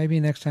that. But maybe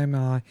next time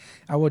I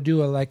will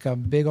do a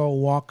big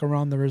old walk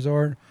around the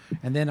resort,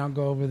 and then I'll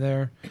go over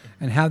there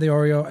and have the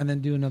Oreo, and then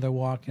do another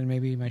walk, and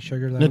maybe my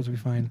sugar levels will be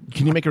fine.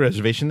 Can you make a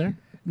reservation there?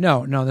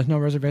 No, there's no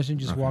reservation.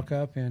 Just walk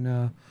up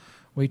and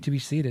wait to be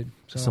seated.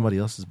 So, Somebody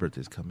else's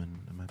birthday's coming.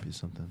 It might be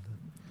something.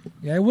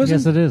 yeah, it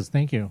wasn't. Yes, it is.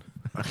 Thank you.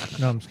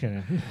 No, I'm just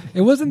kidding.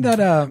 It wasn't that.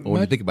 Well,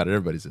 when you think about it,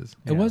 everybody's is.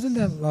 It wasn't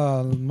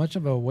that much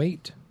of a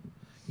wait,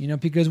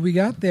 because we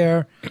got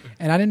there,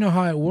 and I didn't know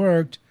how it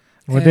worked.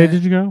 What day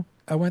did you go?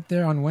 I went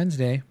there on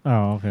Wednesday.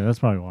 Oh, okay. That's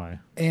probably why.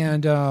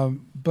 And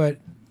but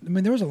I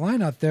mean, there was a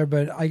line out there,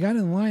 but I got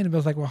in line and I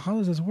was like, well, how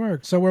does this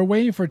work? So we're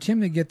waiting for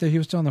Tim to get there. He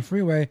was still on the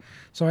freeway.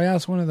 So I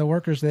asked one of the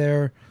workers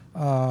there,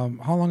 how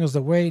long is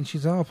the wait? And she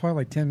said, oh,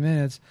 probably like 10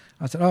 minutes.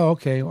 I said, oh,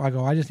 okay. I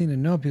go, I just need to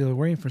know because we're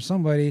waiting for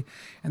somebody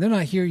and they're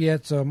not here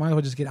yet. So I might as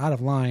well just get out of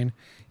line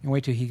and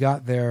wait till he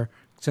got there,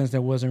 since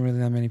there wasn't really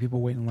that many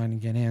people waiting in line to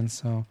get in.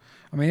 So,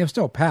 I mean, it was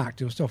still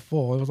packed. It was still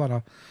full. It was a lot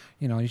of,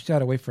 you still had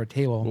to wait for a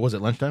table. What was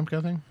it, lunchtime kind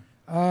of thing?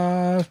 It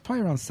was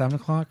probably around 7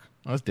 o'clock.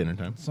 Oh, it's dinner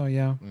time. So,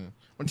 yeah.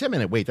 Well,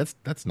 10-minute wait, that's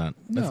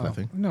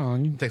nothing. No.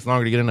 It takes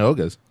longer to get into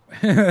Oga's.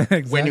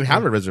 Exactly. When you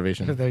have a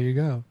reservation. There you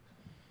go.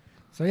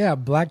 So, yeah,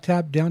 Black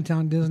Tap,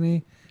 Downtown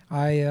Disney,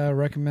 I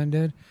recommend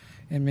it.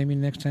 And maybe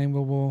next time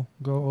we'll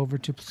go over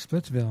to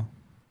Splitsville.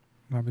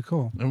 That'd be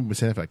cool. I've been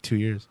saying that for like 2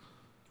 years.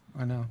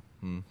 I know.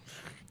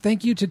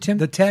 Thank you to Tim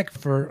the Tech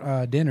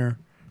for dinner,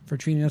 for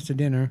treating us to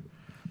dinner.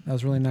 That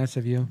was really nice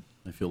of you.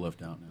 I feel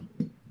left out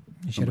now.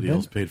 You Somebody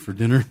else paid for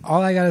dinner.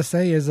 All I got to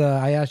say is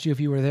I asked you if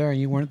you were there and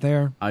you weren't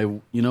there.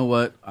 You know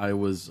what? I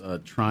was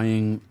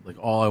trying,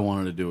 all I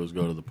wanted to do was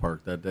go to the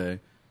park that day,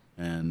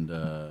 and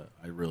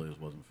I really just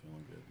wasn't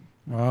feeling good.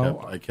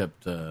 Well, I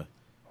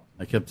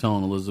kept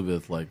telling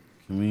Elizabeth,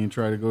 can we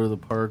try to go to the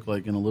park,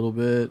 in a little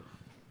bit?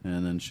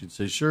 And then she'd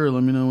say, sure,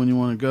 let me know when you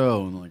want to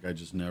go. And, I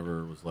just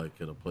never was,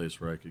 at a place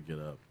where I could get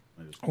up.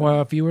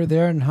 Well, if you were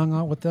there and hung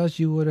out with us,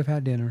 you would have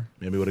had dinner.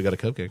 Maybe we would have got a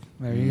cupcake.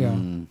 There you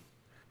go.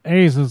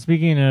 Hey, so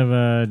speaking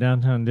of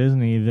Downtown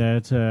Disney,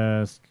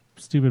 that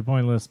stupid,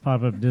 pointless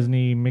pop-up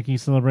Disney Mickey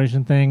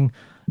celebration thing,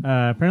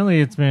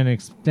 apparently it's been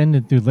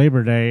extended through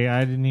Labor Day.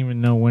 I didn't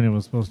even know when it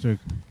was supposed to.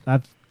 I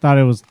thought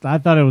it was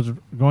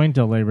going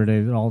till Labor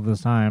Day all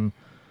this time.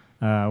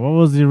 What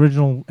was the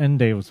original end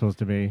date was supposed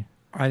to be?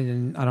 I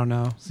don't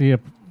know. See,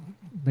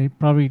 they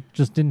probably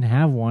just didn't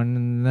have one,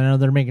 and now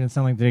they're making it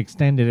sound like they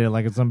extended it,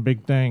 like it's some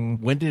big thing.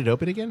 When did it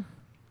open again?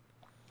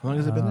 How long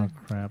has it been there?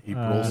 Crap.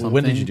 April something.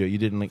 When did you do it? You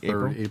did in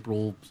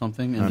April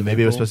something?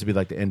 Maybe it was supposed to be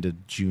the end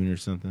of June or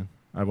something.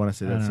 I want to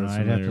say that's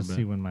I'd have to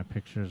see when my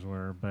pictures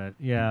were, but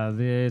yeah,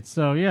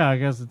 I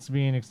guess it's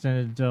being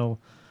extended until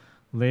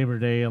Labor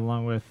Day,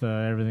 along with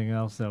everything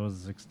else that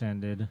was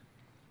extended.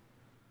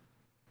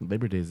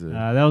 Labor Day's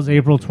that was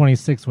April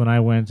 26th when I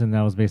went, and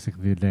that was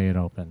basically the day it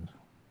opened.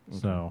 Okay.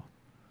 So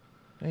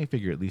I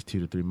figure at least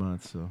 2 to 3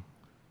 months. So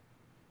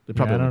they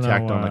probably have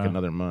tacked on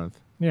another month.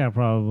 Yeah,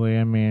 probably.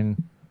 I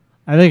mean,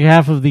 I think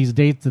half of these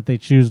dates that they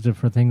choose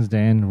for things to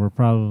end were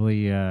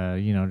probably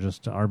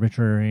just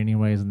arbitrary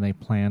anyways, and they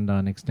planned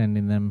on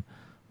extending them.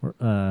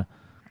 Kind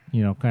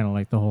of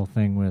like the whole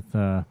thing with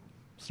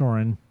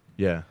Soarin'.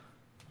 Yeah.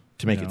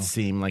 To make it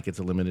seem like it's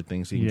a limited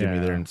thing, so you can get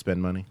me there and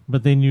spend money.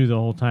 But they knew the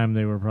whole time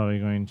they were probably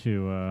going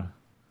to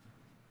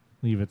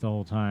leave it the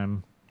whole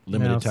time.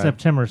 Limited time.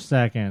 September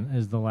 2nd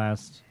is the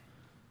last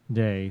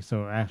day,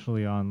 so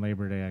actually on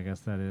Labor Day, I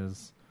guess that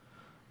is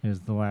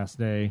the last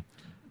day.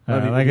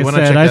 Like I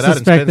said, I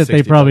suspect that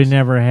they probably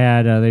never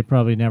had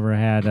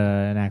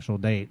an actual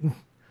date.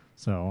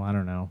 So I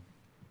don't know.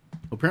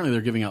 Apparently,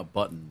 they're giving out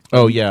buttons.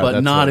 Oh yeah,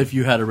 but not if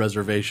you had a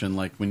reservation,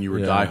 like when you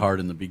were Die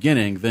Hard in the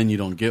beginning. Then you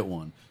don't get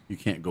one. You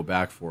can't go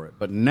back for it.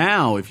 But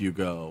now, if you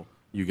go,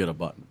 you get a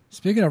button.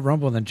 Speaking of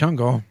Rumble in the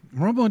Jungle,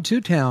 Rumble in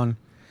Toontown,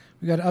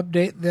 we got to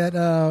update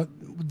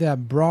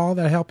that brawl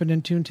that happened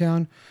in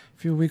Toontown a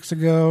few weeks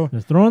ago.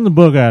 They're throwing the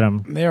book at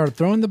them. They are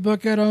throwing the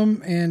book at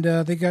them, and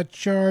they got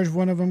charged.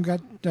 One of them got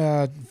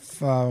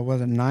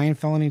 9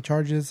 felony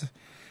charges.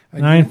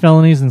 9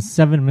 felonies and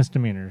 7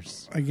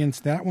 misdemeanors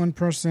against that one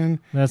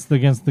person. That's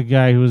against the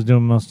guy who was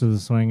doing most of the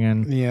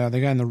swinging. Yeah, the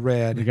guy in the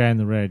red. The guy in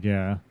the red,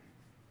 yeah.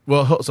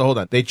 Well, so hold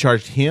on. They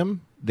charged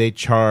him. They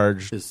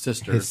charged his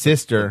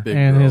sister,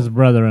 and his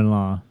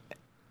brother-in-law.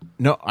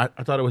 No, I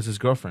thought it was his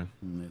girlfriend.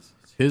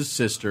 His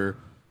sister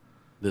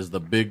is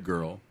the big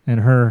girl. And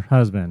her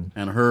husband.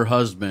 And her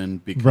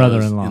husband, because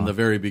Brother-in-law. in the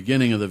very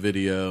beginning of the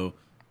video,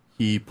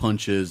 he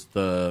punches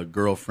the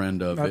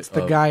girlfriend of... That's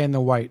the guy in the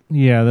white.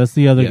 Yeah, that's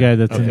the other guy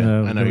that's Okay. in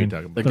the... I know who you're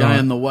talking about. The guy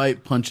in the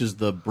white punches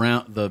the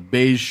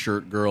beige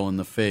shirt girl in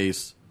the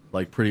face,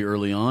 like pretty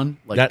early on.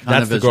 Like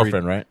That's the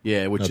girlfriend, right?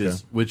 Yeah, which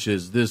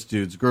is this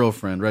dude's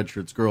girlfriend, Red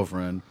Shirt's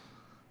girlfriend.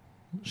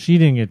 She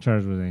didn't get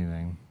charged with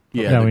anything.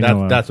 Yeah, that we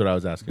know of. That's what I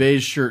was asking.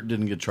 Beige shirt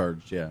didn't get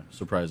charged. Yeah,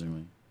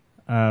 surprisingly.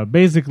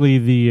 Basically,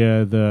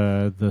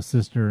 the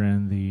sister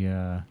and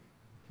the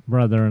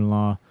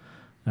brother-in-law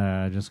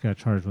just got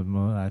charged with.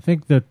 I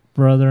think the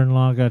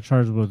brother-in-law got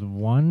charged with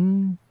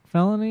one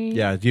felony.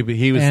 Yeah, he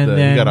was. And he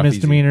then got off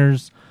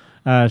misdemeanors.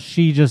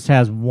 She just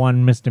has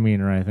one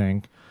misdemeanor, I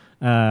think.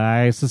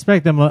 I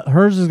suspect that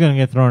hers is going to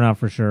get thrown out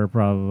for sure.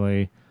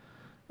 Probably.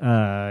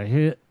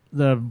 The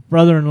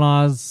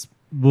brother-in-law's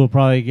will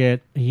probably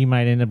get. He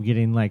might end up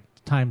getting like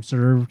time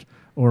served.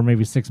 Or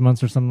maybe 6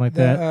 months or something like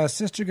that. The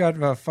sister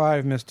got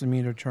 5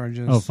 misdemeanor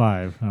charges. Oh,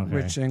 5. Okay.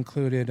 Which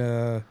included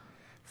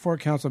 4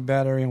 counts of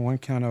battery and 1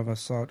 count of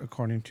assault,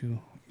 according to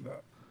the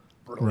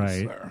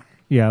right. there.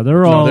 Yeah,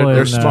 they're all they're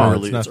in,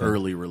 small. It's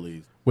early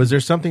release. Was there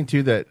something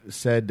too that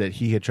said that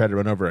he had tried to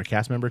run over a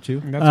cast member too?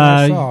 That's what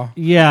I saw.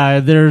 Yeah,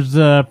 there's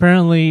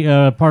apparently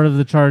part of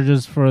the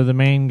charges for the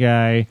main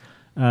guy,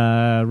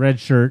 Red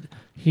Shirt.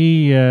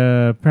 He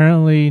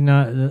apparently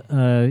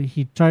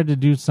he tried to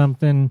do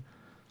something.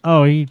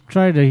 Oh, he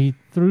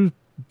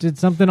did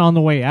something on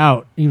the way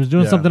out. He was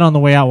doing something on the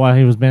way out while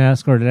he was being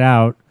escorted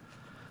out.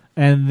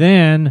 And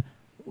then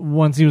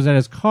once he was at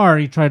his car,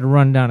 he tried to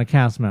run down a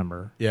cast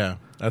member. Yeah,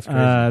 that's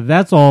crazy.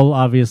 That's all,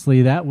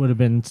 obviously. That would have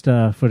been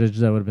footage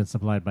that would have been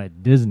supplied by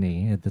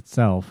Disney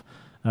itself.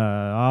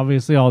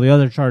 Obviously, all the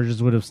other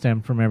charges would have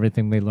stemmed from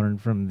everything they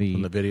learned from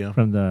the video.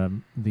 From the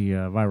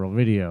viral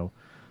video.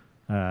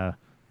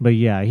 But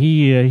yeah,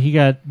 he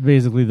got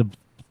basically the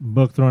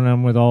book thrown at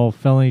him with all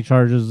felony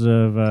charges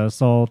of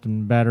assault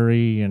and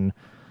battery and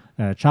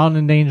child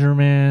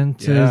endangerment.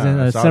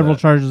 Several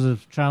charges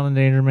of child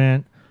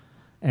endangerment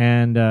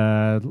and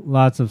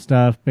lots of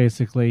stuff.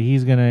 Basically,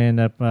 he's going to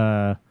end up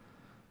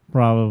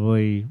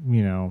probably,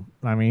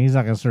 he's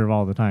not going to serve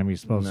all the time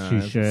he's supposed to.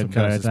 He should.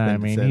 But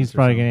he's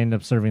probably going to end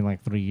up serving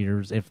like 3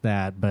 years, if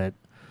that. But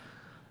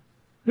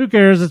who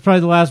cares? It's probably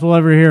the last we'll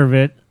ever hear of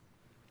it.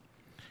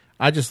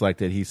 I just like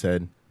that he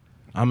said,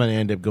 I'm going to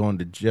end up going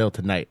to jail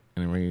tonight,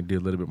 and we're going to do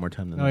a little bit more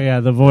time than that. Oh, yeah,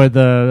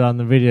 on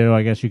the video,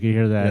 I guess you could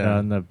hear that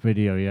on the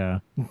video, yeah.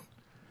 It's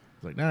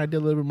like, I did a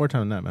little bit more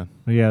time than that, man.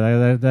 But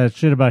yeah, that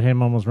shit about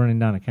him almost running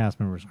down a cast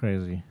member is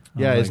crazy.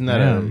 Yeah, isn't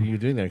that you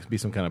doing that? It could be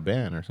some kind of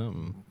ban or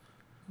something.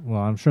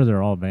 Well, I'm sure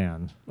they're all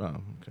banned. Oh,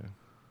 okay.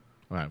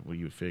 All right, well,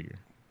 you would figure.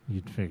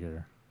 You'd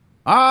figure.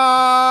 Whoa,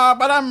 I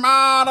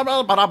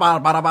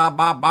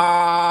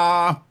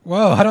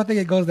don't think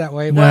it goes that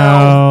way.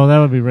 No, that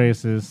would be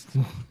racist.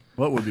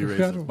 What would be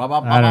racist?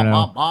 I don't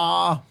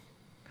know.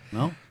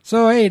 No?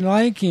 So, hey,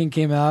 Lion King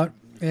came out,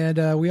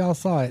 and we all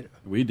saw it.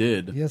 We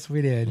did. Yes,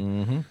 we did.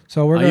 Mm-hmm.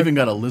 So I even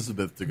got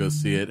Elizabeth to go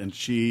see it, and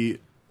she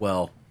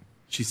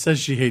says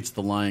she hates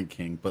The Lion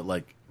King, but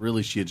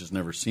really she had just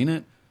never seen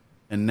it.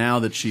 And now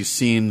that she's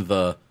seen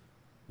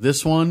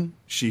this one,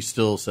 she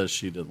still says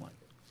she didn't like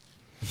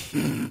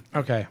it.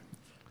 Okay.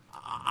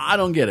 I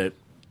don't get it.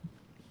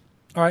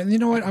 All right, you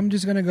know what? I'm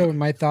just going to go with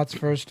my thoughts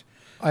first.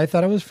 I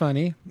thought it was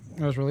funny.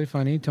 It was really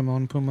funny. Timon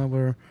and Pumbaa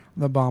were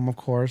the bomb, of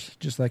course,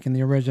 just like in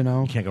the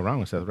original. You can't go wrong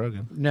with Seth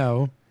Rogen.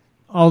 No.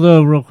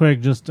 Although, real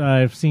quick,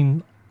 I've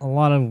seen a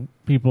lot of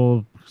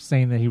people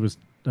saying that he was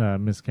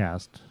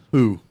miscast.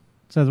 Who?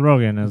 Seth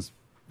Rogen as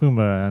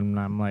Pumbaa, and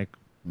I'm like...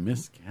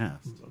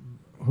 Miscast?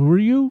 Who are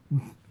you?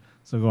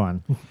 So go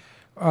on.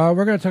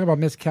 We're going to talk about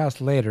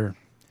miscast later.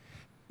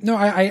 No,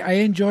 I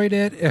enjoyed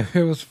it.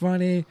 It was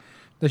funny.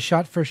 The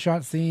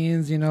shot-for-shot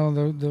scenes,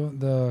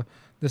 the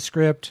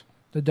script,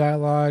 the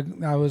dialogue,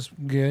 that was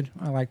good.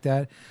 I like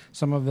that.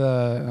 Some of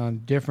the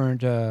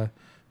different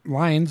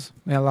lines,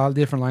 they had a lot of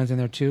different lines in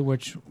there too,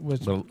 which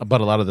was...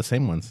 But a lot of the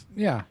same ones.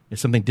 Yeah.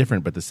 It's something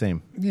different, but the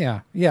same.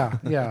 Yeah.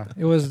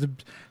 It was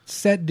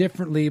set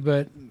differently,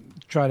 but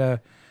try to,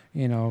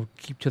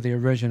 keep to the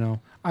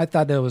original. I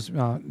thought that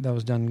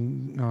was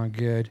done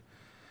good.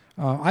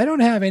 I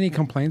don't have any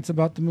complaints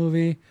about the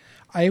movie.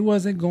 I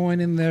wasn't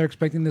going in there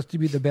expecting this to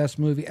be the best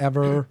movie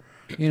ever.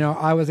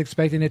 I was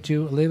expecting it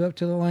to live up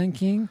to The Lion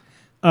King.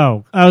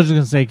 Oh, I was just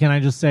going to say, can I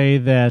just say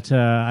that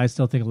I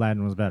still think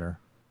Aladdin was better?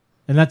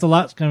 And that's a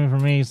lot coming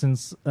from me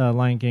since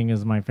Lion King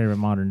is my favorite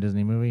modern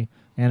Disney movie,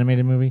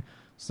 animated movie.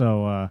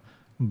 So,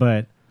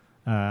 but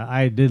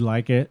I did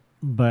like it,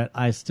 but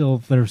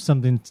there's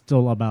something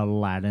still about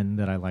Aladdin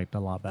that I liked a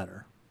lot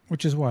better.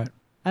 Which is what?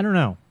 I don't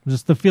know.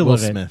 Just the feel Will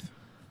of it. Smith.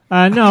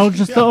 No,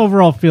 just the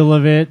overall feel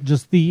of it.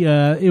 Just the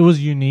it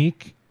was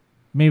unique.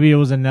 Maybe it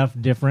was enough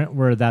different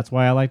where that's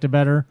why I liked it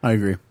better. I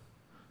agree.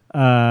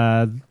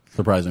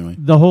 Surprisingly.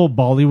 The whole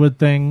Bollywood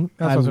thing.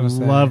 That's what I was gonna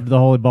say. Loved the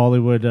whole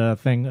Bollywood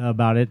thing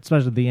about it.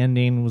 Especially the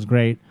ending was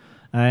great.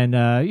 And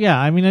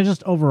I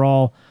just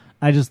overall,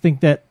 I just think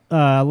that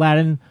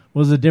Aladdin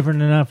was a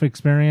different enough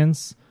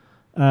experience,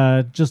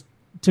 just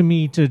to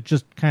me to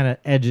just kind of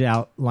edge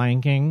out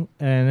Lion King,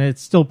 and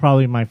it's still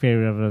probably my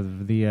favorite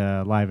of the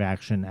live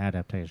action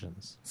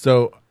adaptations.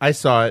 So I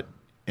saw it,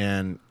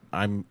 and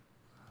I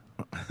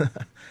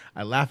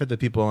laugh at the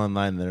people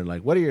online that are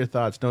like, "What are your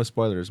thoughts?" No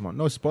spoilers. Well,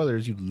 no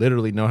spoilers. You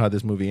literally know how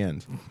this movie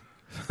ends.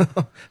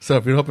 So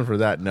if you're hoping for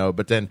that, no.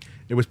 But then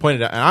it was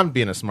pointed out, and I'm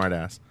being a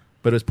smartass,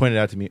 but it was pointed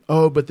out to me,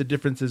 but the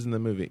differences in the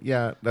movie.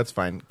 Yeah, that's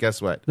fine.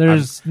 Guess what?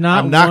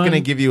 I'm not going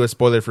to give you a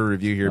spoiler for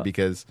review here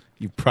because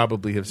you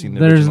probably have seen the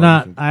There's original.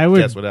 not. You can I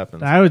would guess what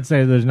happens. I would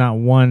say there's not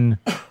one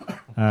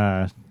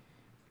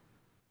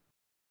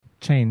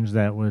change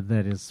that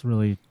is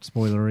really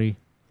spoilery.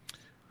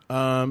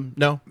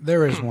 No,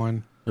 There is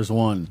one. There's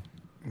one.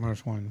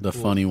 There's one. The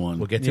funny one.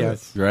 we'll get to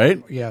Yes. it.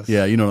 Right? Yes.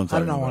 Yeah, you know what I'm I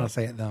talking do not about. want to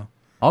say it, though.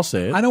 I'll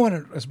say it. I don't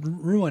want to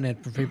ruin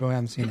it for people who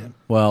haven't seen it.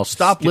 Well,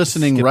 stop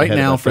listening skip right ahead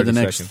now about for the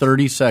 30 next seconds.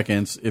 30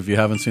 seconds if you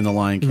haven't seen The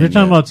Lion If King you're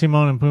talking yet. about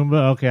Timon and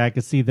Pumbaa, okay, I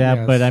could see that,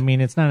 Yes. but I mean,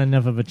 it's not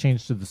enough of a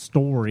change to the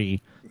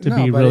story to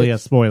No, be but really a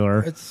it's-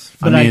 spoiler. It's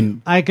But I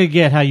mean- I could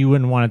get how you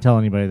wouldn't want to tell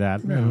anybody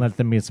that Yeah. and let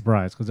them be a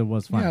surprise because it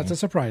was funny. Yeah, it's a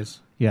surprise.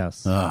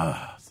 Yes.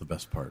 It's the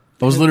best part.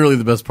 That was literally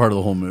the best part of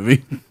the whole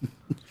movie.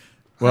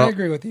 Well, I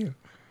agree with you.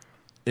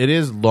 It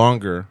is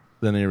longer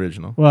than the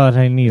original. Well,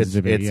 it needs It's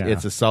to be.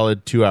 it's a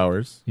solid 2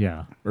 hours,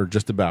 yeah. or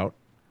just about.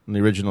 And the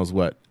original's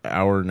what,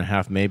 hour and a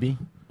half, maybe.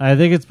 I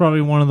think it's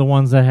probably one of the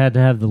ones that had to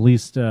have the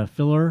least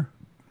filler.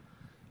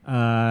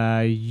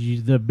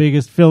 The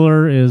biggest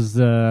filler is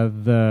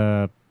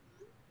the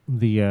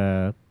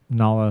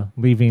Nala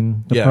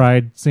leaving the Yeah.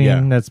 Pride scene.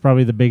 Yeah. That's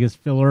probably the biggest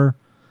filler,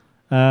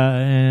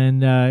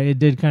 and it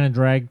did kind of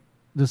drag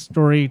the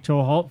story to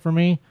a halt for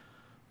me.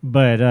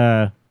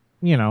 But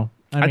you know,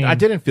 I mean, I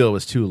didn't feel it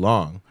was too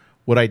long.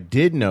 What I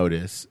did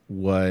notice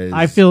was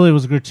I feel it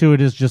was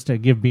gratuitous just to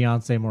give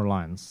Beyonce more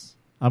lines.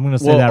 I'm going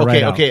to say that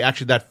right out. Okay,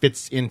 actually, that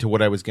fits into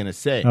what I was going to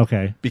say.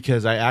 Okay.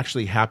 Because I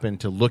actually happened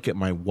to look at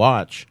my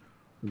watch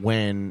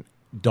when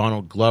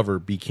Donald Glover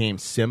became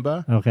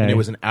Simba. Okay. And it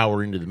was an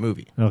hour into the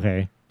movie.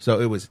 Okay. So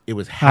it was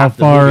How half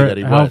the far? movie that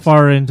he How was.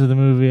 far into the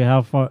movie?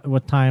 How far?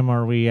 What time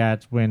are we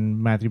at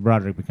when Matthew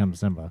Broderick becomes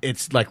Simba?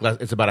 It's like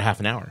it's about a half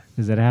an hour.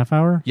 Is it a half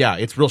hour? Yeah,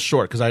 it's real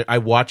short because I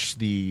watched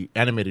the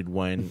animated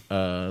one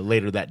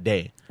later that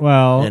day.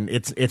 Well, And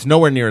it's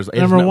nowhere near as it's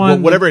number not-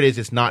 one, whatever it is,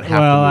 it's not half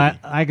well, the movie.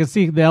 I could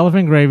see the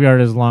Elephant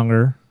Graveyard is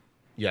longer.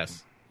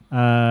 Yes.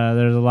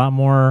 There's a lot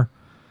more,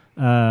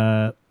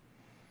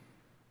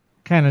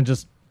 kind of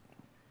just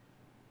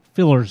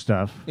filler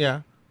stuff.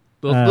 Yeah.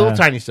 Little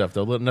tiny stuff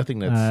though. Nothing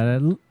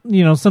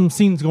that's Some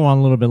scenes go on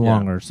a little bit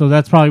longer, so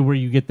that's probably where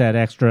you get that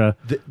extra.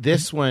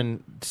 This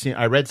one,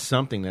 I read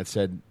something that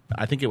said,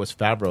 I think it was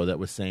Favreau that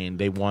was saying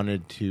they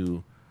wanted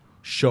to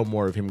show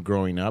more of him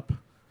growing up,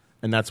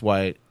 and that's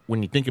why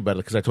when you think about it,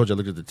 because I told you I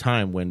looked at the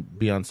time when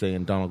Beyonce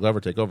and Donald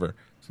Glover take over,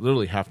 it's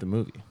literally half the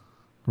movie.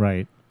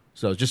 Right.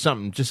 So just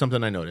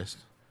something I noticed.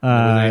 It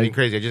wasn't anything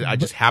crazy. I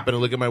just happened to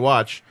look at my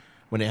watch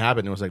when it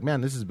happened and was like,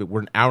 man,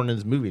 we're an hour into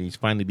this movie and he's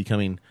finally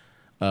becoming.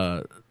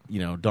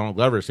 Donald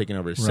Glover is taking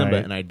over as Simba,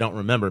 Right. and I don't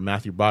remember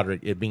Matthew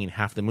Broderick it being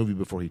half the movie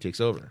before he takes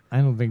over. I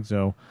don't think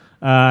so.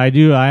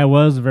 I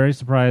was very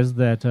surprised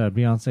that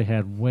Beyonce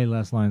had way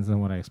less lines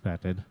than what I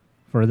expected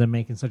for them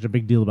making such a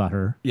big deal about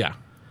her. Yeah.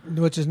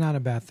 Which is not a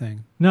bad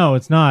thing. No,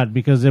 it's not,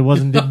 because it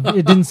wasn't.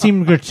 It didn't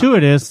seem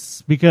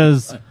gratuitous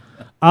because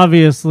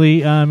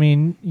obviously, I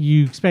mean,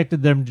 you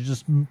expected them to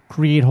just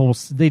create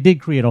They did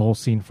create a whole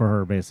scene for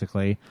her,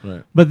 basically.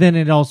 Right. But then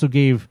it also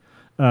gave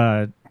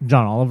John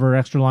Oliver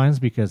extra lines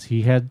because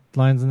he had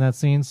lines in that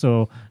scene.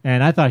 So,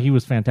 and I thought he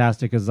was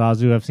fantastic as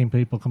Zazu. I've seen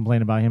people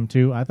complain about him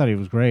too. I thought he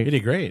was great. He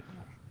did great.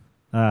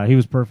 He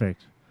was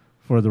perfect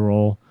for the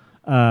role.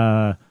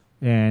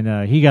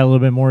 And he got a little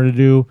bit more to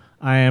do.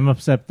 I am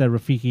upset that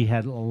Rafiki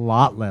had a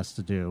lot less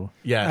to do.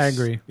 Yes. I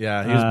agree.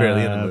 Yeah, he was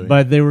barely in the movie.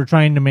 But they were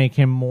trying to make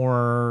him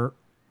more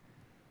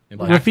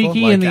Impactful,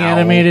 Rafiki like in the Owl.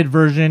 animated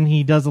version.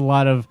 He does a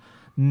lot of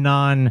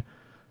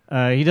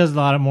he does a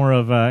lot of more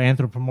of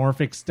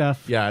anthropomorphic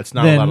stuff. Yeah, it's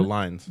not a lot of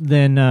lines.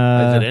 Then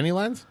Is it any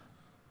lines?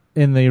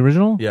 in the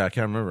original? Yeah, I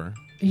can't remember.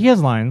 He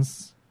has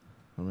lines.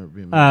 I remember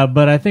being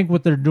But I think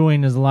what they're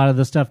doing is a lot of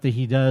the stuff that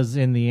he does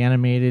in the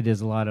animated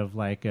is a lot of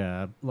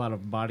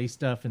body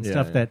stuff and Yeah,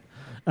 stuff yeah. that.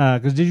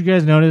 Because did you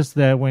guys notice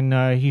that when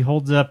he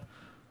holds up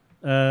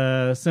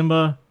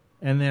Simba,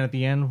 and then at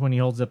the end when he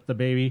holds up the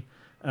baby,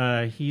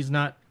 he's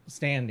not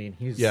standing.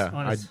 He's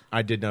on his,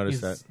 I did notice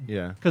he's- that.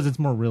 Yeah, because it's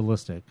more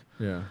realistic.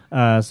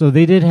 yeah. So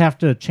they did have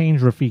to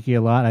change Rafiki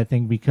a lot, I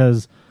think,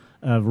 because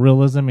of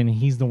realism, and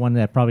he's the one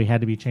that probably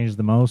had to be changed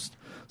the most.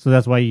 So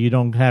that's why you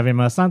don't have him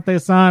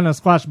Asante-san, a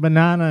squash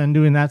banana, and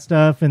doing that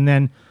stuff, and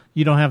then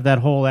you don't have that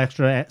whole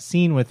extra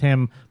scene with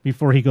him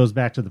before he goes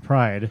back to the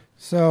Pride.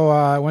 So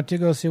I went to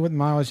go see with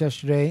Miles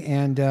yesterday,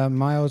 and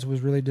Miles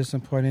was really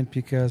disappointed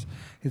because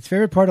his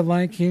favorite part of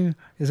Lion King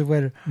is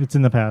when It's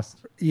in the past.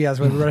 when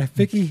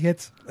Rafiki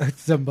hits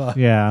Simba.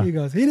 Yeah. He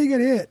goes, he didn't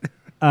get hit.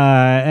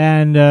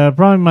 And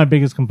probably my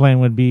biggest complaint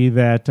would be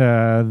that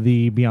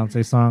the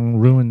Beyonce song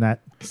ruined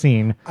that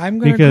scene. I'm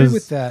going to agree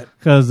with that.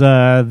 Because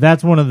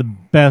that's one of the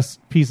best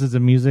pieces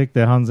of music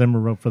that Hans Zimmer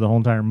wrote for the whole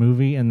entire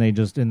movie, and they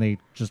just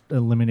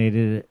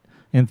eliminated it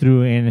and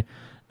threw in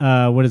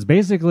what is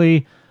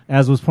basically,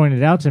 as was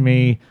pointed out to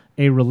me,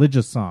 a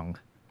religious song.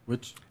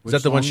 Which is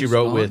that the one she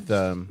wrote song? with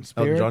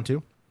Elton John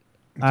too?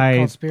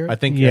 Called Spirit? I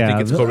think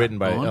it's co-written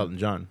by Elton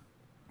John.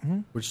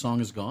 Which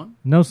song is gone?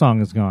 No song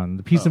is gone.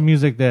 The piece of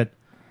music that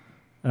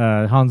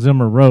Hans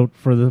Zimmer wrote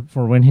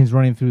for when he's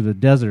running through the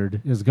desert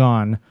is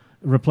gone,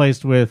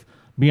 replaced with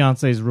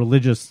Beyonce's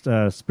religious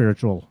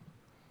spiritual.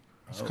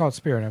 It's called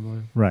Spirit, I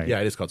believe. Right. Yeah,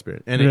 it is called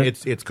Spirit, and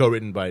it's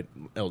co-written by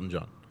Elton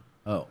John.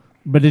 Oh,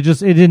 but it just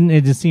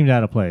seemed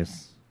out of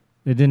place.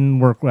 It didn't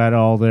work at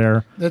all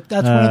there. That's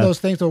one of those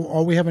things.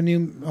 Or we have a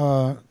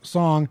new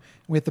song,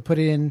 we have to put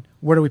it in.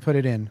 Where do we put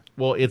it in?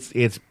 Well,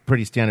 it's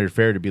pretty standard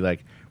fare to be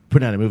like,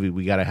 putting out a movie,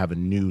 we got to have a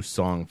new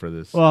song for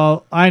this.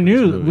 Well, we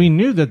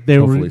knew that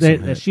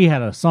that she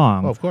had a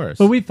song, of course,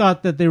 but we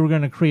thought that they were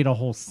going to create a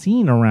whole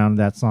scene around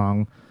that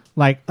song,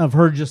 like of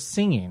her just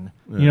singing.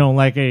 Yeah.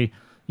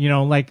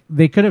 Like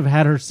they could have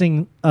had her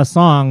sing a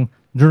song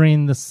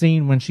during the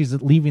scene when she's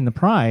leaving the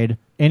Pride,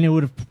 and it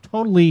would have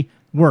totally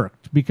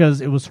worked because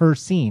it was her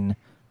scene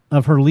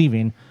of her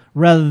leaving,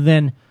 rather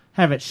than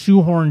have it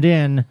shoehorned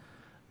in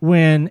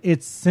when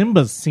it's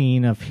Simba's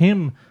scene of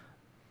him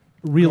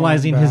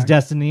realizing his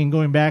destiny and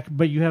going back.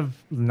 But you have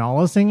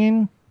Nala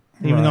singing,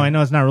 even though I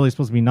know it's not really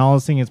supposed to be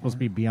Nala singing, it's supposed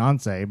to be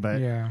Beyonce.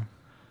 But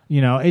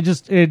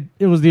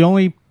it was the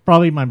only,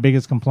 probably my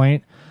biggest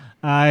complaint.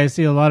 I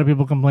see a lot of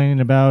people complaining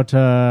about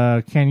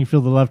Can You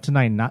Feel the Love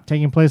Tonight not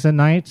taking place at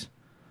night.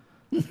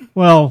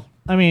 Well,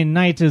 I mean,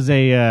 night is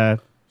a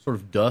sort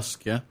of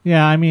dusk, yeah.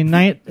 Yeah, I mean,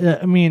 night.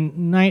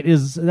 Night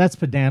is, that's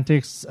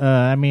pedantics.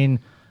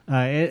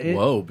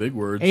 Whoa, big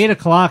words. 8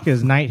 o'clock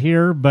is night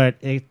here, but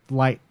it's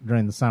light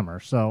during the summer.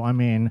 So I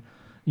mean,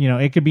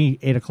 it could be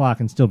 8 o'clock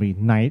and still be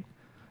night,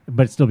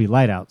 but it still be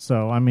light out.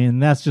 So I mean,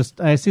 that's just,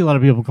 I see a lot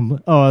of people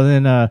complain. Oh,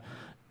 and then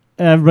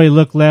everybody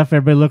look left,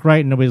 everybody look right,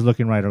 and nobody's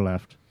looking right or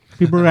left.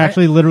 People are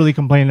actually literally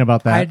complaining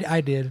about that.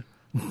 I did.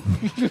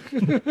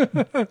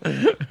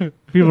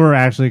 People were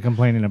actually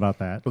complaining about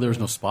that. Well, there was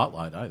no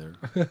spotlight either.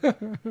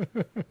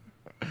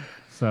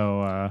 So,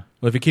 well,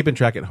 if you're keeping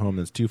track at home,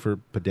 there's 2 for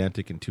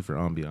pedantic and 2 for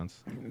ambiance.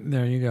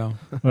 There you go.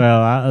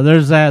 Well,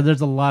 there's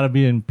a lot of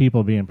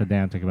people being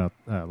pedantic about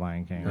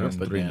Lion King. That's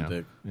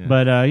pedantic. Yeah.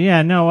 But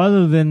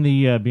other than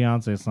the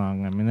Beyonce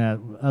song, I mean,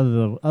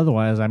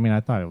 otherwise, I mean, I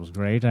thought it was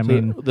great. I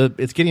mean,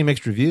 it's getting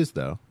mixed reviews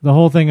though. The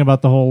whole thing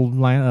about the whole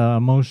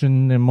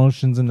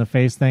emotions in the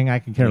face thing, I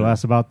could care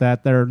less about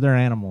that. They're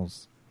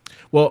animals.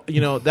 Well,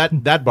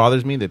 that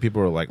bothers me that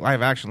people are like,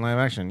 live action.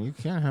 You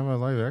can't have a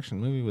live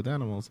action movie with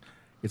animals.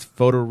 It's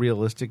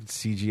photorealistic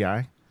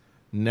CGI.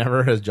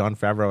 Never has Jon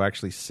Favreau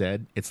actually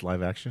said it's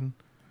live action.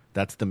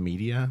 That's the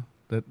media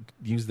that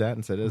used that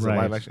and said it's a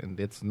live action. And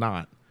it's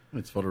not.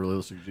 It's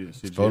photorealistic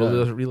CGI. It's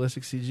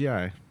photorealistic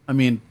CGI. I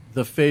mean,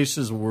 the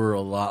faces were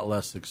a lot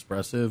less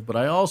expressive, but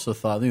I also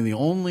thought the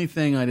only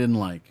thing I didn't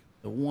like,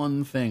 the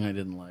one thing I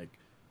didn't like,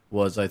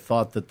 was I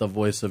thought that the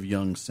voice of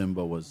young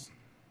Simba was...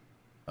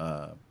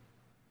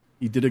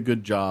 he did a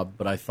good job,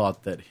 but I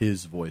thought that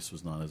his voice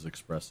was not as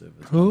expressive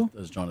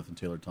as Jonathan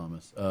Taylor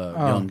Thomas.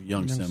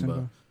 Young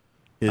Simba.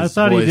 I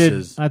thought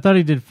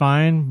he did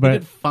fine,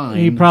 but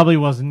he probably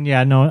wasn't.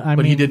 Yeah, no,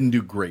 but he didn't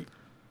do great.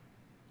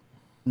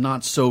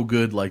 Not so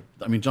good.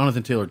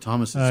 Jonathan Taylor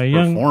Thomas's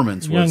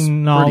performance was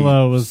young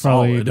Nala was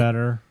solid. Probably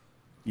better.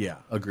 Yeah,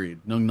 agreed.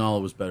 Young Nala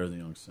was better than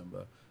young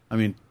Simba. I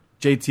mean,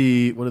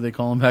 JT. What did they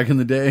call him back in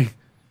the day?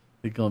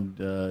 They called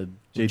him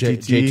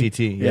JTT.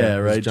 JTT. Yeah,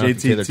 right.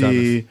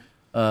 JTT.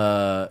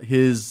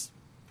 His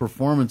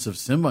performance of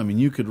Simba, I mean,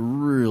 you could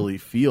really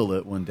feel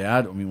it when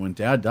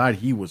Dad died,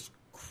 he was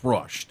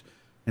crushed.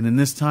 And then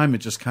this time, it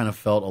just kind of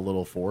felt a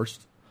little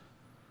forced.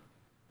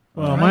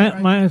 Well,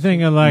 my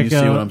thing, like, you see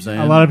what I'm saying?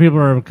 A lot of people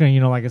are,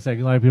 like I said,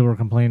 a lot of people are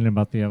complaining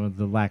about the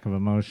lack of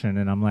emotion,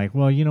 and I'm like,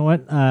 well, you know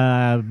what?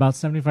 About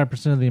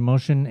 75% of the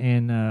emotion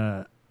in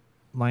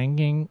Lion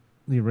King,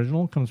 the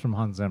original, comes from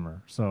Hans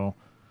Zimmer. So.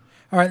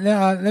 All right,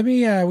 let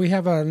me. We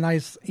have a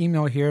nice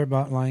email here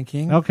about Lion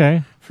King.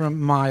 Okay.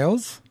 From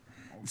Miles.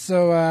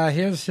 So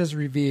here's his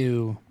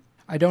review.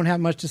 I don't have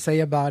much to say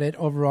about it.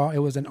 Overall, it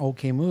was an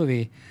okay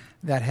movie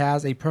that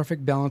has a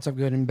perfect balance of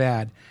good and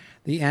bad.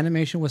 The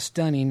animation was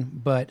stunning,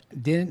 but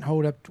didn't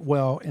hold up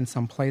well in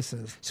some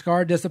places.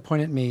 Scar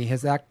disappointed me.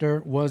 His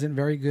actor wasn't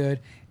very good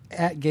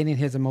at getting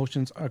his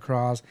emotions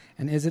across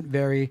and isn't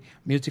very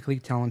musically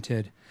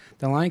talented.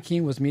 The Lion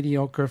King was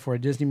mediocre for a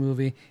Disney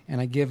movie, and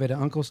I give it an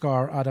Uncle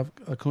Scar out of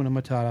Hakuna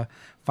Matata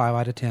 5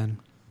 out of 10.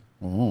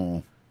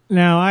 Oh.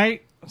 Now, I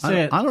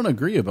don't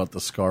agree about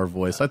the Scar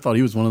voice. I thought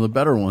he was one of the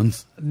better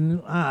ones.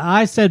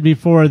 I said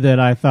before that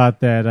I thought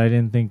that I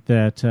didn't think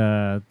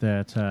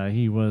that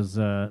he was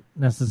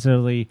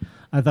necessarily.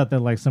 I thought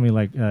that somebody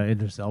like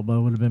Idris Elba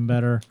would have been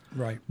better,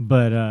 right?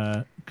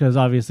 But because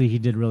obviously he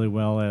did really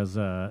well as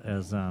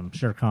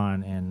Shere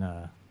Khan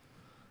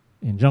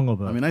in Jungle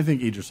Book. I mean, I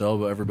think Idris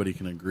Elba. Everybody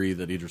can agree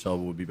that Idris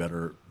Elba would be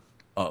better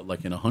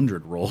like in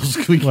 100 roles.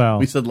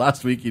 We said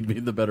last week he'd be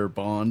the better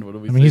Bond. What do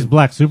we say? He's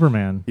Black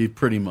Superman. He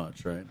pretty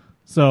much, right?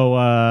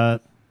 So,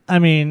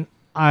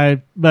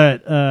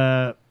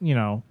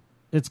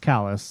 it's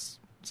Callus.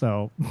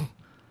 So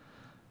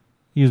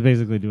he was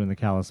basically doing the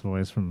Callus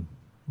voice from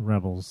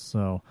Rebels.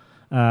 So,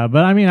 I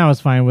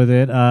was fine with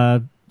it.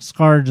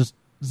 Scar just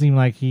seemed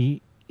like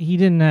he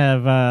didn't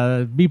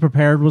have Be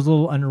Prepared was a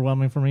little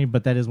underwhelming for me,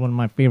 but that is one of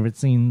my favorite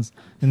scenes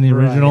in the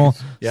original.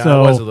 Right. Yeah,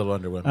 so, it was a little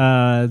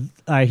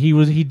underwhelming.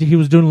 He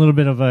was doing a little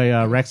bit of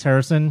a Rex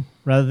Harrison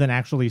rather than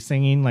actually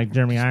singing like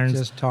Jeremy Irons.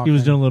 Just talking. He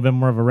was doing a little bit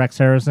more of a Rex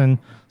Harrison.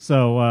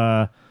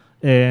 So,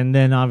 and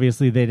then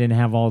obviously they didn't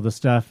have all the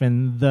stuff,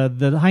 and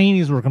the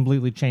hyenas were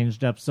completely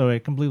changed up. So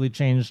it completely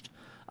changed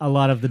a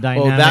lot of the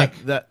dynamic. I'm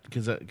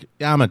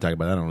not talking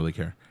about that. I don't really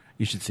care.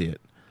 You should see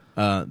it.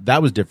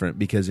 That was different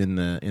because in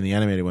the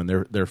animated one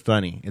they're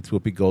funny. It's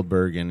Whoopi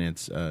Goldberg and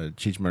it's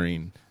Cheech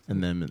Marin,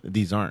 and then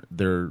these aren't.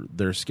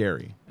 They're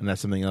scary, and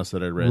that's something else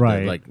that I read.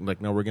 Right. That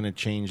like no, we're going to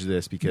change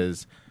this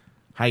because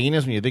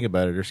hyenas, when you think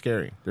about it, are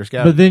scary. They're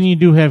scary. But then you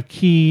do have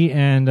Key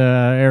and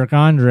Eric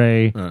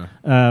Andre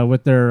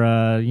with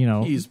their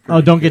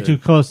don't get too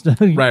close.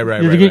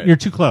 Right. You're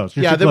too close.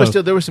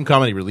 There was some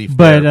comedy relief,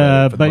 but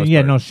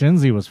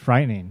Shinzi was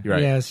frightening.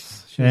 Right. Yes.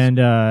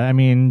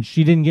 And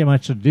she didn't get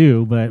much to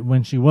do, but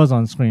when she was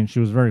on screen, she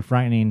was very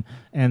frightening,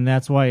 and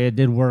that's why it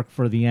did work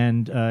for the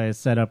end. It's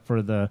set up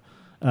for the.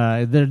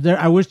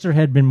 I wish there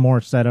had been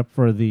more set up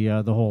for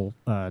the whole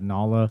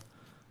Nala.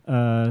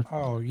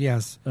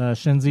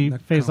 Shinzi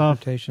face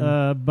off.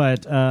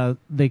 But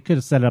they could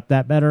have set up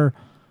that better.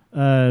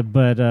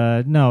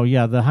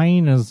 The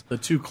hyenas. The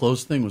too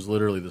close thing was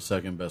literally the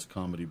second best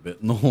comedy bit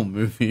in the whole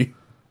movie.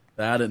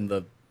 That and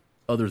the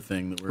other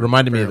thing that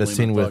reminded me of the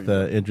scene with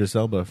Idris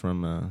Elba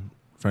from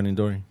Finding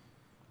Dory.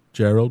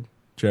 Gerald.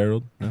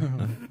 But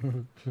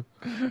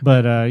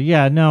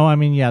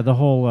the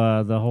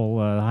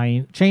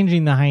whole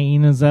changing the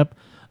hyenas up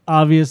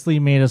obviously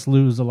made us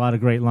lose a lot of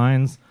great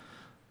lines.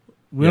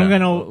 We don't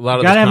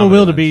gotta have a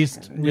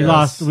wildebeest. We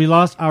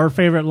lost our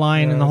favorite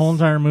line in the whole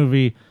entire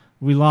movie.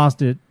 We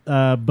lost it,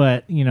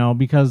 but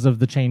because of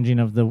the changing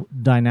of the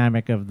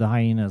dynamic of the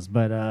hyenas.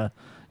 But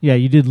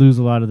you did lose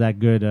a lot of that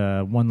good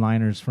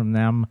one-liners from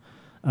them,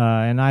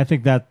 and I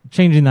think that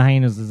changing the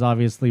hyenas is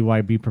obviously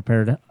why Be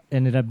Prepared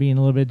ended up being a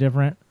little bit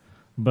different.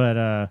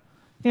 But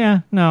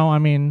if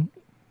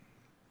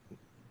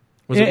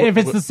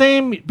it's the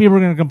same, people are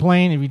going to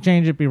complain. If you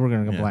change it, people are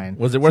going to complain.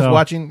 Was it worth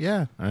watching?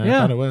 Yeah, I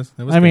thought it was.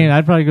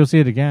 I'd probably go see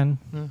it again.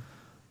 Yeah.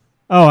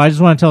 Oh, I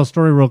just want to tell a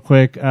story real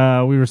quick. We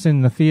were sitting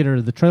in the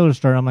theater. The trailer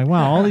started. I'm like,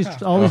 wow, all these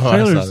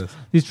trailers.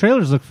 These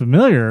trailers look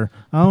familiar.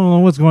 I don't know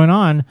what's going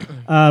on.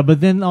 But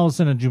then all of a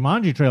sudden, a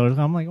Jumanji trailer.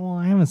 I'm like, well,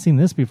 I haven't seen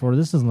this before.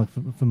 This doesn't look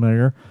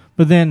familiar.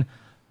 But then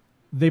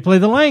they play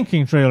the Lion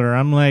King trailer.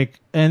 I'm like,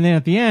 and then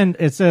at the end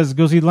it says,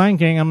 "Go see Lion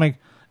King." I'm like.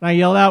 And I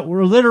yelled out,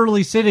 "We're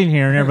literally sitting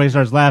here," and everybody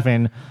starts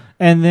laughing.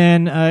 And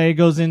then it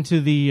goes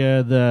into the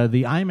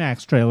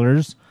IMAX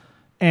trailers,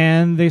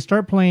 and they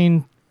start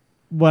playing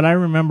what I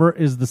remember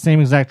is the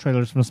same exact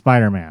trailers from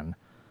Spider-Man,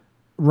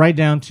 right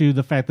down to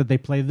the fact that they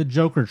play the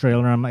Joker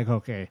trailer. I'm like,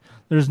 okay,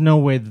 there's no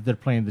way that they're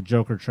playing the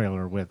Joker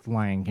trailer with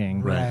Lion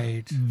King.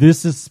 Right.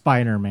 This is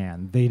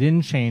Spider-Man. They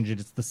didn't change it.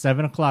 It's the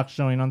 7:00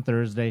 showing on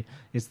Thursday.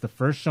 It's the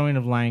first showing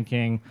of Lion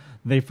King.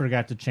 They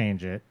forgot to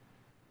change it.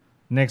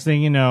 Next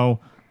thing you know,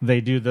 they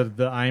do the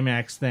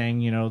IMAX thing,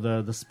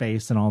 the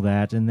space and all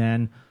that, and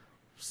then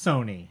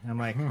Sony. I'm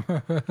like,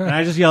 and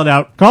I just yelled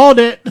out, "Called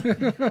it!"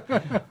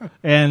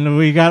 And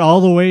we got all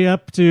the way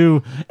up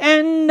to,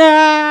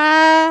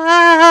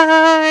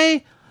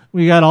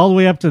 we got all the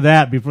way up to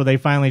that before they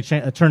finally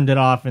turned it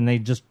off, and they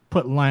just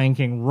put Lion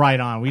King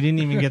right on. We didn't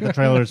even get the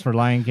trailers for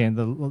Lion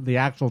King, the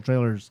actual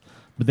trailers,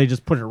 but they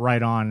just put it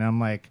right on. And I'm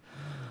like,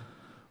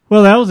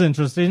 well, that was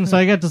interesting. So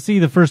I got to see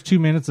the first 2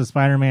 minutes of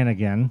Spider-Man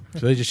again.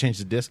 So they just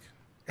changed the disc?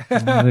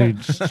 They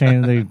just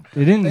changed.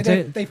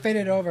 They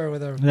faded over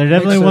with a. There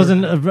definitely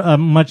wasn't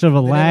much of a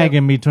lag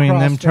in between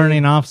them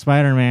turning off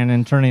Spider-Man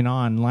and turning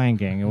on Lion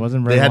King. It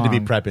wasn't very. They had long. to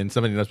be prepping.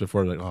 Somebody knows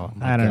before, like, oh,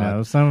 my I don't God.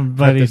 know.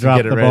 Somebody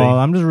dropped the ball.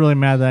 I'm just really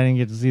mad that I didn't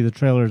get to see the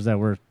trailers that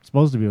were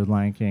supposed to be with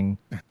Lion King.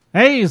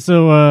 Hey,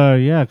 so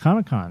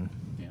Comic-Con.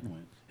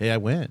 Hey, I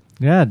went.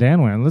 Yeah,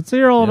 Dan went. Let's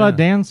hear all about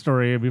Dan's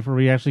story before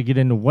we actually get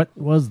into what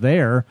was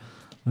there.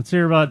 Let's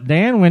hear about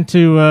Dan went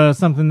to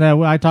something that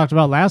I talked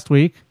about last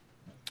week.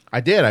 I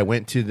did. I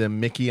went to the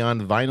Mickey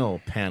on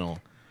Vinyl panel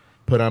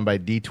put on by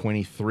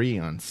D23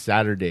 on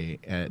Saturday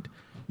at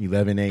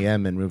 11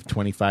 a.m. in room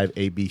 25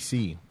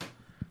 ABC.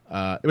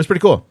 It was pretty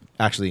cool,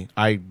 actually.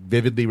 I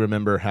vividly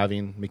remember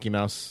having Mickey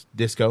Mouse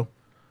Disco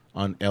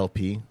on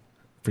LP.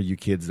 For you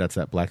kids, that's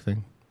that black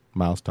thing.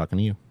 Miles, talking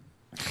to you.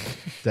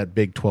 That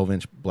big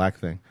 12-inch black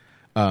thing.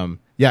 I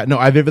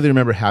vividly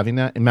remember having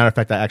that. As a matter of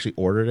fact, I actually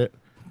ordered it.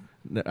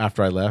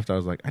 After I left, I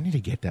was like, I need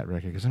to get that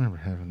record because I remember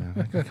having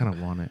that. I kind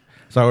of want it.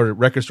 So I ordered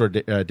Record Store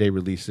Day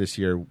release this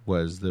year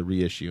was the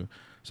reissue.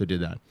 So I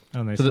did that.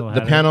 Oh, so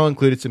the panel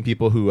included some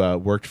people who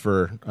worked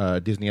for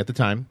Disney at the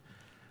time.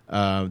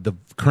 The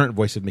current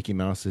voice of Mickey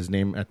Mouse, his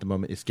name at the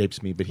moment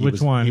escapes me, but he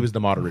Which one? He was the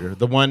moderator,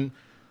 the one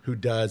who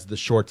does the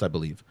shorts, I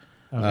believe.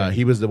 Okay.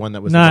 He was the one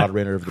that was Not the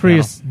moderator of the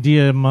Chris panel.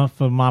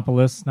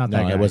 Diamopoulos, not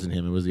that No, guy. it wasn't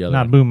him. It was the other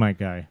Not one. Boom Mike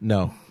guy.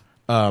 No.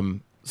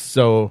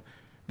 So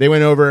they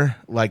went over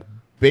like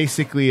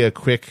basically a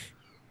quick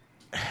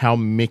how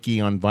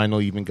Mickey on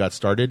vinyl even got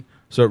started.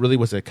 So it really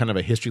was a kind of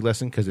a history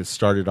lesson because it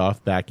started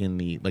off back in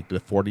the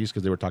 40s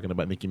because they were talking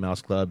about Mickey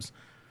Mouse clubs.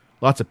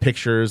 Lots of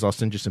pictures. I'll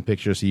send you some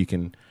pictures so you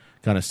can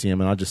kind of see them,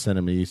 and I'll just send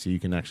them to you so you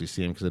can actually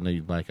see them because I know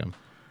you'd like them.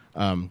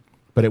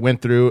 But it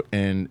went through,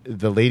 and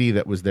the lady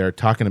that was there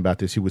talking about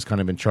this, who was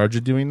kind of in charge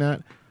of doing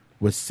that,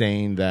 was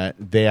saying that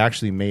they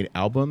actually made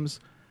albums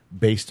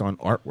based on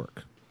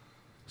artwork.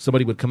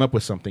 Somebody would come up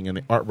with something, and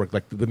the artwork,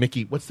 like the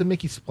Mickey, what's the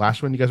Mickey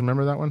Splash one? You guys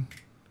remember that one?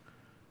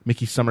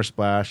 Mickey Summer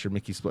Splash or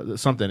Mickey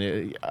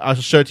something. I'll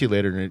show it to you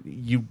later, and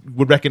you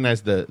would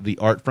recognize the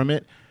art from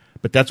it.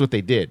 But that's what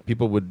they did.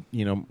 People would,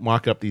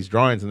 mock up these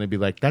drawings, and they'd be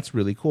like, "That's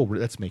really cool.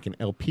 Let's make an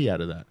LP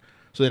out of that."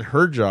 So then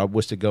her job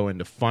was to go in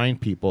to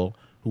find people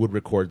who would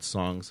record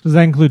songs. Does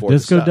that include for the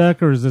Disco stuff.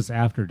 Duck, or is this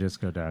after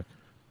Disco Duck?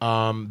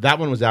 That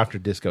one was after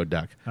Disco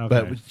Duck. Okay.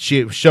 But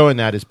she was showing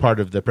that as part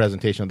of the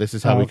presentation. This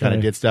is how we kind of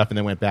okay. did stuff, and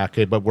then went back.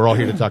 Okay, but we're all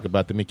here to talk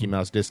about the Mickey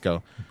Mouse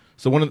Disco.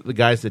 So one of the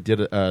guys that did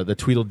the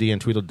Tweedledee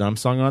and Tweedledum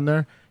song on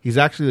there, he's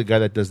actually the guy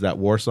that does that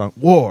war song.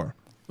 War.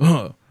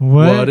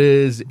 What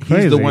is...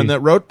 Crazy. He's the one that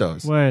wrote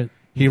those. What?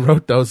 He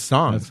wrote those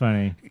songs. That's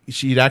funny.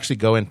 She'd actually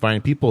go and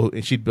find people,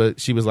 and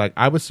she was like,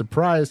 I was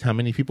surprised how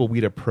many people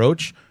we'd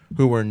approach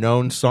who were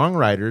known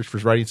songwriters for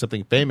writing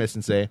something famous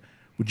and say,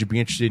 would you be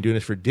interested in doing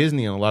this for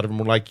Disney? And a lot of them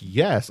were like,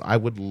 yes, I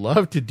would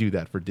love to do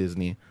that for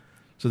Disney.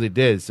 So they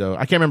did. So I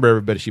can't remember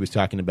everybody she was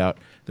talking about.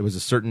 There was a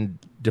certain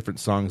different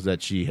songs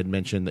that she had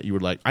mentioned that you were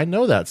like, I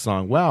know that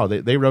song. Wow,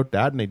 they wrote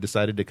that, and they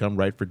decided to come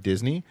write for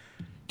Disney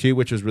too,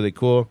 which was really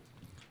cool.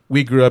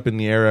 We grew up in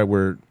the era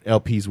where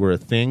LPs were a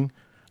thing.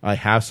 I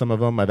have some of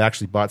them. I've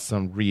actually bought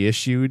some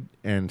reissued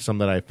and some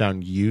that I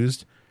found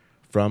used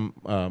from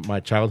my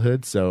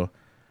childhood. So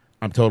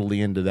I'm totally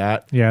into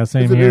that. Yeah,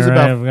 same It was here.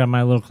 about- I've got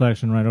my little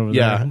collection right over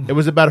Yeah, there. it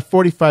was about a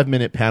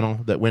 45-minute panel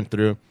that went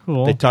through.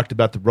 Cool. They talked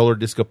about the roller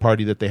disco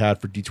party that they had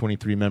for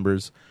D23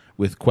 members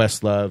with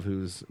Questlove,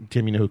 who's...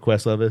 Tim, you know who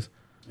Questlove is?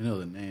 I know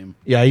the name.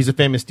 Yeah, he's a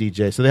famous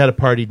DJ. So they had a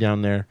party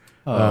down there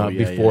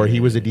before. He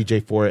was a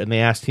DJ for it, and they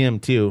asked him,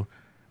 too,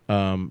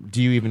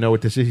 do you even know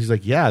what this is? He's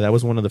like, yeah, that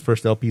was one of the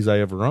first LPs I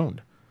ever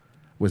owned,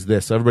 was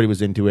this. So everybody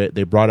was into it.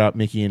 They brought out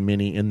Mickey and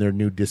Minnie in their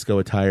new disco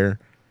attire.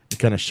 It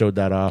kind of showed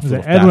that off. Is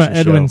it Little fashion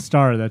Edwin show.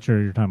 Starr? That's what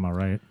you're talking about,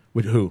 right?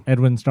 With who?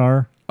 Edwin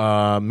Starr?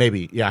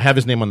 Maybe. Yeah, I have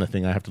his name on the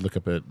thing. I have to look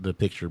up the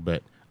picture,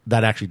 but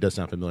that actually does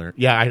sound familiar.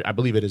 Yeah, I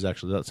believe it is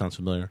actually. That sounds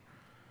familiar.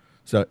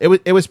 So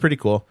it was pretty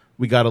cool.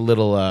 We got a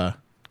little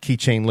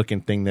keychain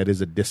looking thing that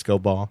is a disco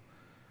ball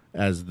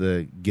as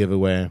the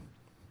giveaway.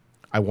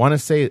 I want to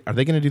say, are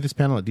they going to do this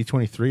panel at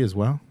D23 as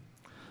well?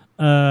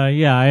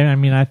 Yeah. I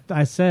mean,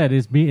 I said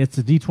it's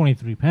a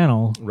D23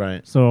 panel,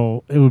 Right.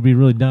 So it would be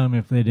really dumb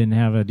if they didn't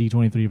have a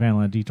D23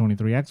 panel at D23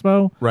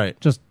 Expo, Right.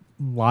 Just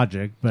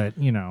logic, but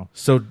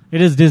So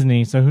it is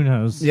Disney, so who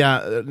knows? yeah,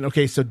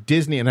 okay. So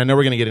Disney, and I know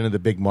we're going to get into the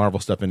big Marvel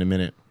stuff in a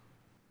minute.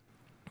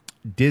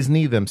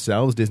 Disney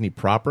themselves, Disney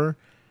proper,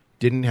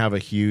 didn't have a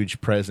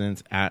huge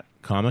presence at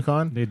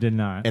Comic-Con. They did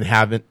not, And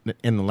haven't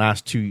in the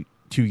last two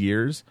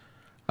years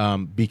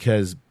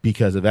because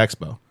of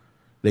Expo.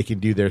 They can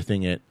do their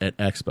thing at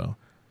Expo.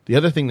 The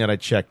other thing that I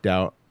checked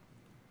out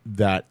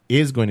that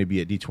is going to be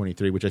at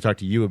D23, which I talked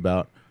to you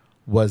about,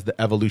 was the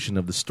evolution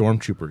of the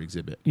Stormtrooper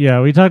exhibit. Yeah,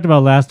 we talked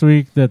about last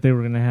week that they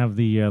were going to have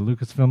the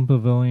Lucasfilm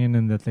Pavilion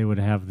and that they would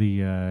have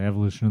the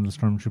evolution of the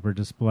Stormtrooper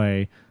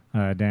display.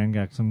 Dan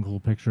got some cool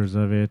pictures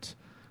of it.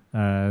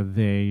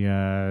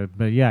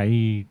 But yeah,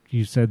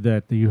 you said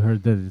that you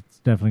heard that it's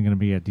definitely going to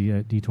be at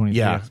D23 Expo.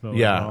 Yeah. as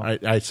well.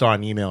 I saw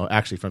an email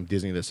actually from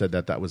Disney that said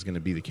that was going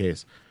to be the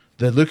case.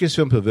 The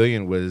Lucasfilm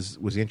Pavilion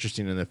was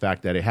interesting in the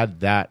fact that it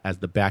had that as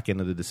the back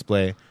end of the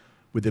display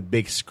with a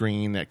big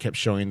screen that kept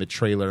showing the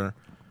trailer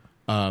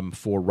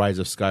for Rise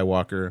of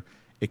Skywalker.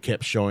 It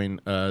kept showing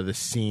the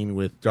scene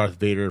with Darth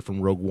Vader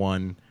from Rogue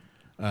One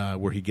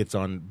where he gets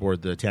on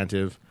board the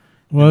Tantive.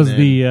 Was And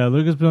then- the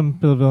Lucasfilm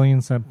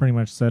Pavilion pretty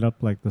much set up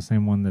like the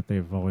same one that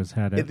they've always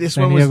had at This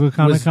San one was, Diego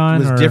Comic-Con?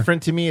 was or?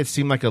 different to me. It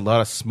seemed like a lot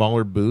of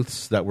smaller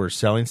booths that were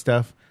selling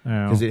stuff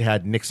because it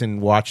had Nixon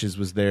watches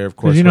was there, of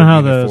course. Because you know for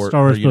how the Unifor-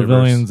 Star Wars for Universe.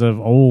 pavilions of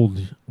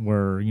old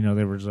were,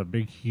 there was a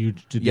big,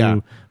 huge to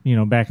do,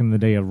 Yeah. back in the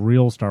day of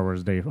real Star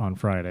Wars Day on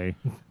Friday.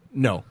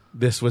 No,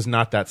 this was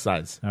not that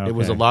size. Okay. It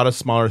was a lot of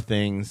smaller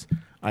things.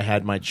 I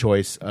had my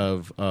choice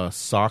of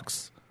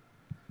socks,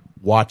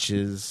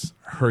 watches,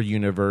 Her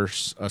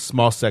Universe, a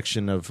small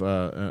section of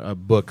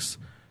books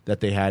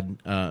that they had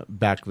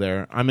back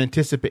there. I'm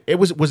anticipating.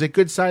 Was it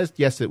good sized?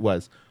 Yes, it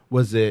was.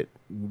 Was it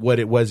what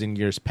it was in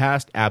years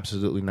past?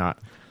 Absolutely not.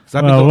 So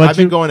I've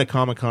been going to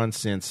Comic-Con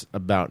since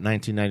about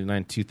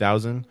 1999,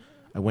 2000.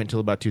 I went till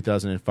about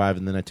 2005,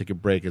 and then I took a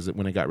break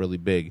when it got really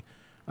big.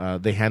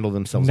 They handle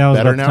themselves That was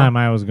better about now. the time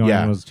I was going.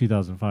 Yeah. It was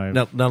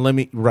 2005. Now let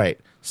me right.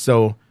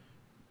 So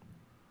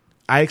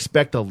I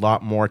expect a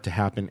lot more to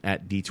happen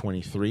at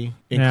D23,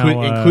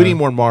 Now, including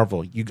more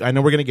Marvel. I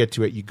know we're going to get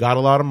to it. You got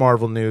a lot of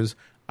Marvel news.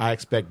 I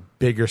expect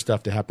bigger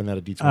stuff to happen at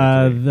a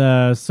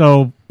D23.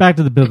 So back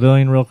to the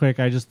pavilion real quick.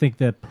 I just think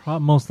that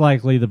most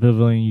likely the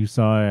pavilion you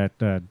saw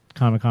at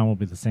Comic-Con will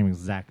be the same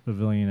exact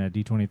pavilion at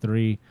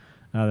D23.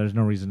 There's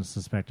no reason to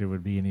suspect it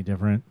would be any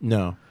different.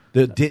 No.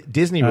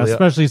 Disney really...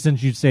 especially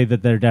since you say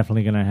that they're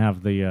definitely going to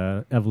have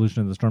the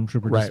evolution of the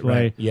Stormtrooper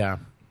display. Right, yeah.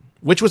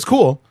 Which was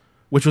cool.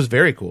 Which was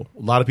very cool.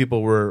 A lot of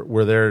people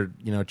were there,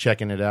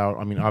 checking it out.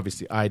 I mean,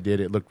 obviously, I did.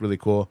 It looked really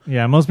cool.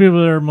 Yeah, most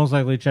people are most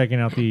likely checking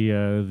out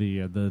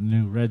the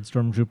new red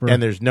Stormtrooper.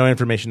 And there's no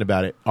information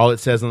about it. All it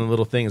says on the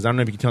little thing is, I don't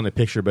know if you can tell in the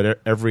picture, but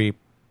every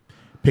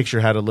picture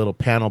had a little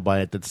panel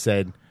by it that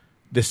said,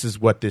 "This is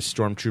what this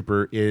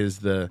Stormtrooper is."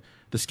 The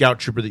Scout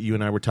Trooper that you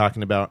and I were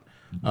talking about,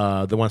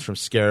 the ones from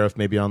Scarif,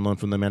 maybe on loan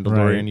from the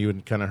Mandalorian, right. You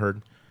had kind of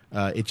heard.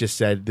 It just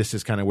said, "This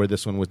is kind of where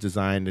this one was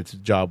designed. Its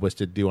job was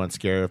to do on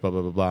Scarif." Blah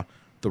blah blah blah.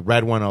 The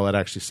red one, all it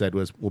actually said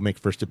was, "We'll make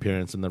first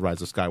appearance in The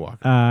Rise of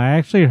Skywalker." I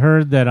actually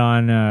heard that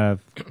on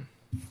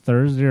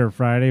Thursday or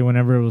Friday,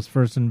 whenever it was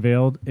first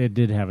unveiled, it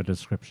did have a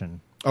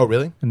description. Oh,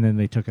 really? And then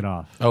they took it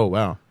off. Oh,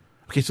 wow.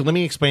 Okay, so let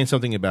me explain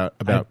something about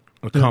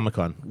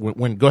Comic-Con.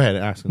 Go ahead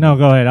and ask. No,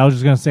 go ahead. I was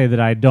just going to say that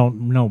I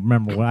don't know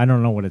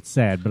what it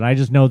said, but I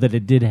just know that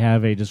it did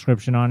have a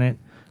description on it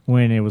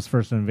when it was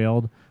first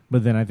unveiled.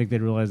 But then I think they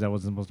realized that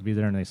wasn't supposed to be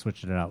there, and they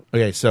switched it out.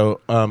 Okay,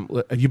 so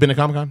have you been to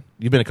Comic-Con?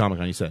 You've been to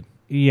Comic-Con, you said.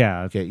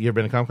 Yeah. Okay, you ever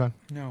been to Comic-Con?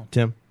 No.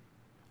 Tim?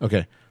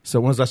 Okay, so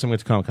when was the last time you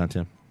went to Comic-Con,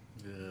 Tim?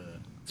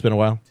 It's been a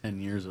while?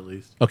 10 years at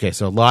least. Okay,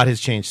 so a lot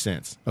has changed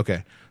since.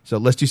 Okay, so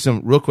let's do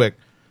some real quick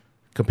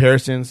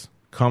comparisons.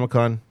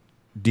 Comic-Con,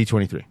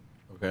 D23.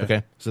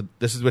 Okay, so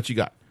this is what you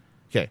got.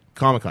 Okay,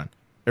 Comic-Con.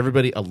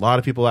 Everybody, a lot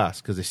of people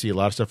ask because they see a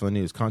lot of stuff on the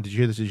news. Did you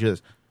hear this? Did you hear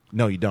this?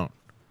 No, you don't.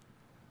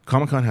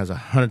 Comic-Con has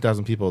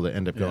 100,000 people that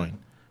end up going.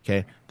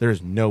 Okay, there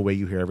is no way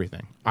you hear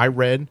everything. I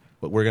read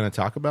what we're going to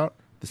talk about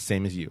the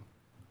same as you.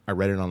 I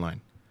read it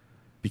online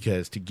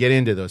because to get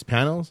into those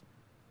panels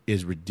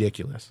is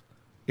ridiculous.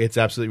 It's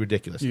absolutely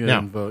ridiculous. You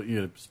now, vote.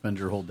 You had to spend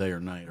your whole day or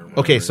night. Or whatever,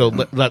 okay, so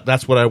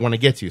that's what I want to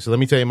get to. So let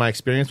me tell you my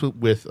experience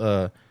with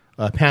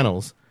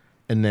panels,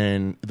 and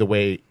then the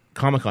way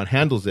Comic-Con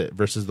handles it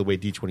versus the way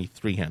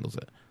D23 handles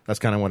it. That's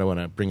kind of what I want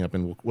to bring up,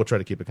 and we'll try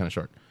to keep it kind of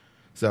short.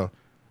 So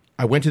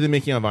I went to the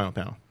Mickey on Vinyl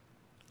panel.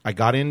 I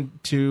got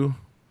into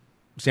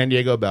San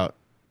Diego about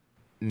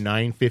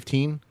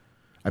 9:15.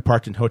 I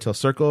parked in Hotel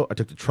Circle. I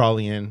took the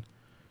trolley in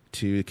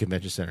to the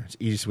convention center. It's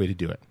the easiest way to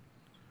do it.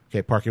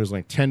 Okay, parking was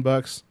like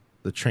 $10.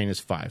 The train is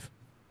 $5.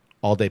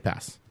 All day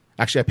pass.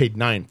 Actually, I paid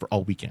 $9 for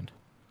all weekend.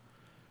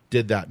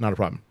 Did that, not a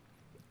problem.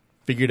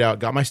 Figured out,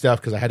 got my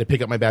stuff because I had to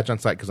pick up my badge on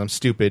site because I'm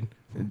stupid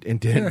and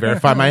didn't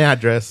verify my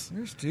address.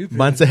 You're stupid.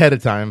 Months ahead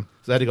of time.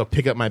 So I had to go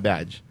pick up my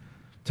badge.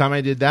 Time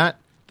I did that,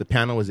 the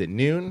panel was at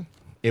noon.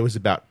 It was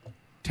about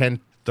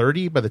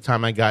 10:30 by the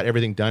time I got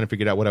everything done and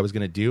figured out what I was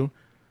going to do.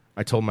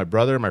 I told my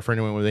brother, my friend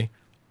who went with me,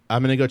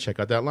 I'm going to go check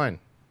out that line.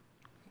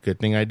 Good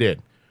thing I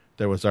did.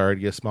 There was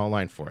already a small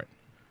line for it.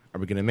 Are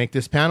we going to make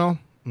this panel?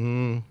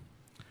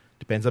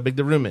 Depends how big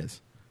the room is.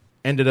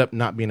 Ended up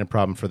not being a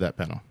problem for that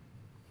panel.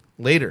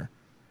 Later,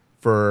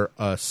 for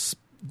a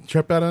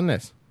trip out on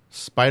this,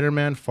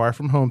 Spider-Man Far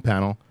From Home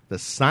panel, the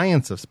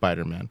science of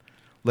Spider-Man,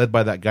 led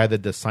by that guy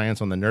that does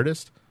science on the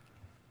Nerdist.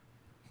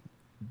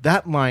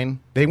 That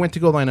line, they went to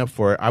go line up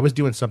for it. I was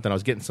doing something. I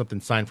was getting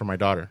something signed for my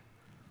daughter.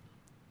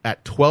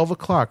 At 12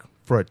 o'clock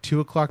for a 2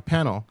 o'clock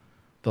panel,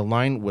 the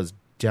line was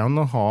down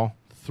the hall,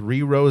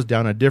 3 rows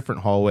down a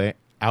different hallway,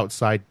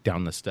 outside,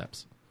 down the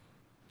steps.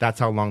 That's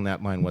how long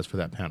that line was for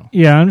that panel.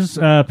 Yeah, I'm just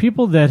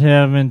people that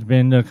haven't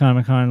been to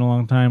Comic-Con in a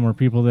long time, or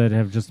people that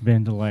have just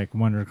been to like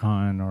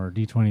WonderCon or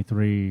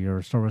D23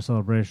 or Star Wars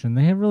Celebration,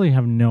 they really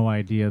have no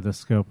idea the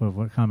scope of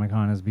what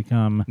Comic-Con has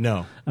become.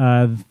 No,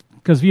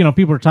 because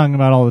people are talking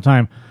about all the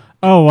time.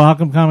 Oh, well, how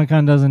come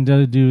Comic-Con doesn't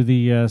do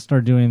the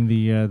start doing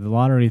the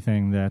lottery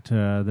thing that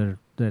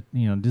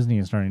Disney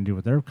is starting to do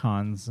with their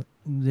cons?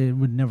 It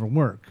would never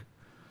work.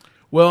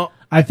 Well,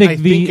 I think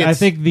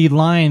the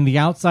line, the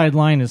outside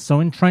line, is so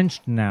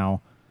entrenched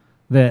now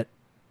that,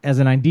 as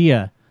an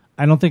idea,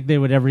 I don't think they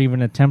would ever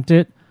even attempt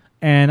it,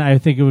 and I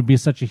think it would be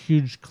such a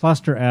huge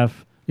cluster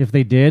F if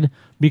they did.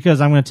 Because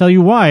I'm going to tell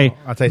you why.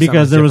 I'll tell you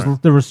because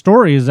different. there were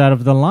stories out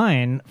of the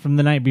line from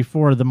the night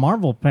before the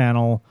Marvel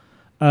panel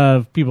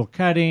of people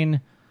cutting,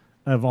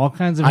 of all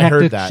kinds of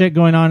hectic shit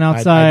going on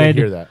outside. I did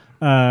hear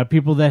that.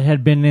 People that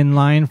had been in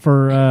line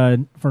for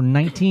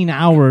 19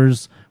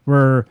 hours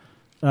were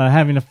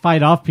having to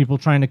fight off people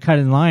trying to cut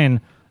in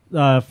line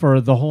for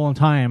the whole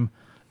time.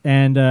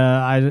 And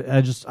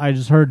I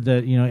just heard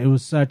that it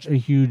was such a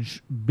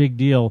huge big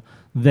deal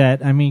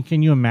that, I mean,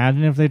 can you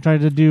imagine if they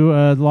tried to do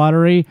a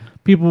lottery?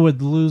 People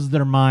would lose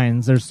their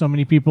minds. There's so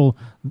many people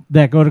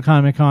that go to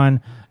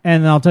Comic-Con.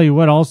 And I'll tell you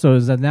what also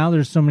is that now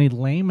there's so many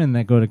laymen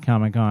that go to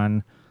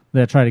Comic-Con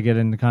that try to get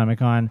into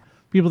Comic-Con.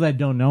 People that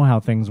don't know how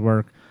things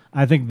work.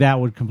 I think that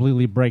would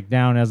completely break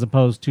down as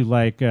opposed to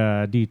like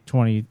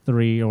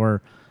D23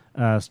 or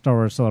Star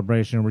Wars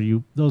Celebration,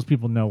 where those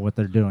people know what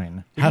they're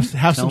doing.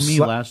 Tell me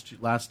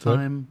last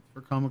time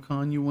for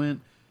Comic-Con you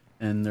went,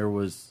 and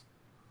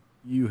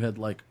you had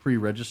like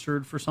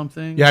pre-registered for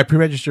something. Yeah, I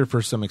pre-registered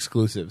for some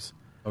exclusives.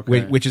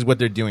 Okay. Which is what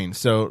they're doing.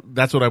 So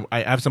that's what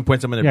I have some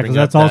points I'm going to bring up.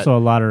 That's also a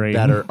lottery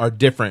that are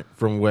different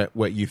from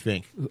what you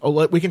think.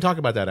 Oh, we can talk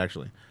about that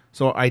actually.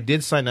 So I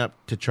did sign up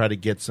to try to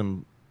get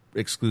some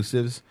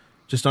exclusives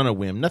just on a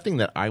whim. Nothing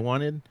that I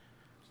wanted.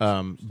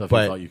 Stuff you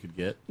thought you could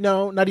get?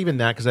 No, not even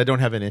that, because I don't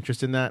have an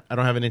interest in that. I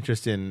don't have an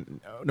interest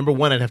in... Number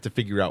one, I'd have to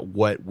figure out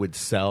what would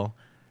sell,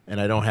 and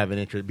I don't have an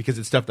interest... Because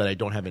it's stuff that I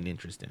don't have an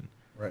interest in.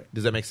 Right.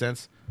 Does that make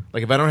sense?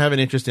 Like, if I don't have an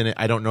interest in it,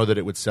 I don't know that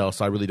it would sell,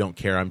 so I really don't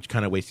care. I'm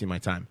kind of wasting my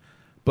time.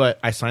 But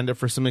I signed up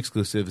for some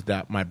exclusives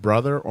that my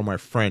brother or my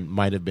friend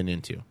might have been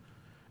into.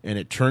 And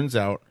it turns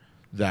out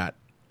that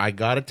I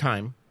got a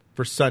time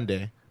for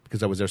Sunday,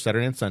 because I was there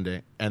Saturday and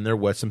Sunday, and there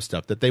was some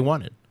stuff that they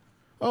wanted.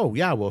 Oh,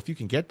 yeah, well, if you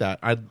can get that,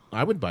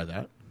 I would buy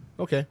that.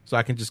 Okay, so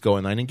I can just go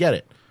in line and get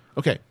it.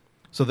 Okay,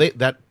 so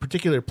that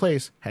particular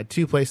place had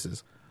two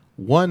places.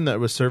 One that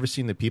was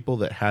servicing the people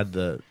that had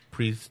the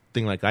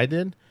pre-thing like I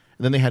did, and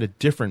then they had a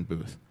different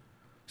booth.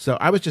 So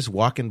I was just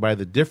walking by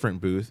the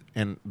different booth,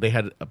 and they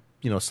had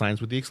signs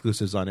with the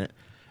exclusives on it.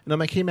 And I'm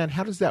like, hey, man,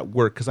 how does that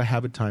work? Because I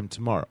have a time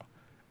tomorrow.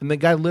 And the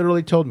guy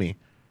literally told me,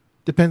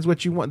 depends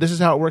what you want. This is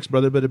how it works,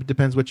 brother, but it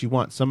depends what you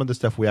want. Some of the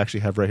stuff we actually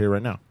have right here,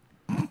 right now.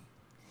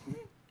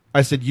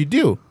 I said, you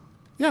do?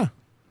 Yeah.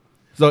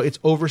 So it's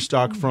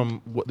overstock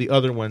from the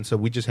other one, so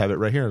we just have it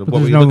right here. But what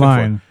there's no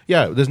line. For?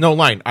 Yeah, there's no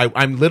line.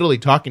 I'm literally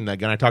talking to that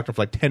guy, and I talked to him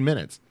for like 10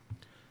 minutes.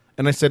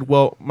 And I said,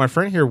 well, my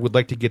friend here would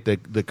like to get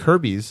the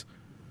Kirby's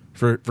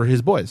for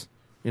his boys.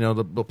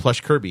 The plush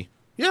Kirby.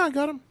 Yeah, I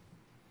got him.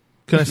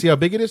 Can I see how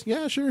big it is?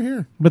 Yeah, sure,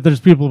 here. But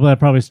there's people that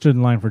probably stood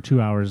in line for 2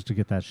 hours to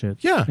get that shit.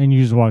 Yeah. And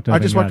you just walked up. I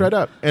just walked right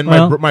up. And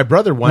my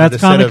brother wanted a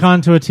set of... That's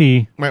Comic-Con to a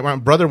T. My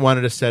brother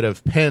wanted a set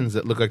of pens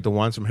that look like the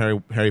ones from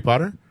Harry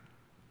Potter.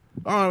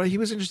 Oh, he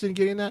was interested in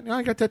getting that. Oh,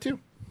 I got that too.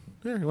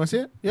 Here, you want to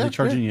see it? Yeah. Are they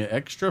charging you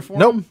extra for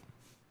Nope. them?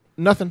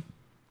 Nothing.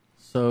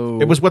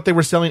 So it was what they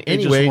were selling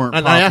anyway. And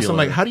popular. I asked him,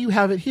 like, how do you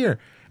have it here?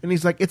 And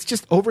he's like, it's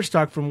just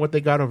overstock from what they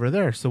got over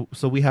there. So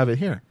we have it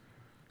here.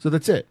 So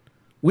that's it.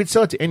 We'd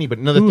sell it to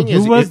anybody. Now, the thing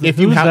is, if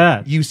you have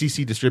that?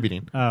 UCC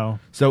Distributing. Oh.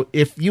 So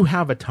if you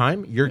have a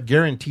time, you're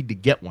guaranteed to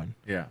get one.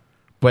 Yeah.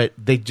 But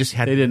they just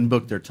had... They didn't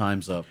book their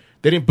times up.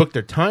 They didn't book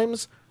their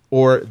times,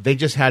 or they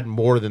just had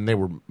more than they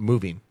were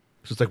moving.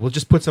 So it's like, we'll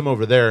just put some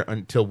over there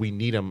until we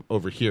need them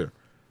over here.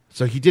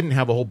 So he didn't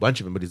have a whole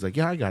bunch of them, but he's like,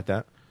 yeah, I got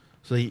that.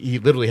 So he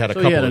literally had a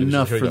couple. He had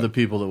enough for the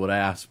people that would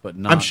ask, but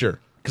not... I'm sure.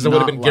 Because I would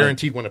have been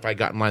guaranteed one if I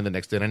got in line the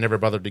next day, and I never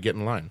bothered to get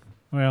in line.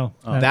 Well,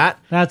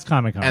 that's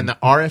Comic-Con. And the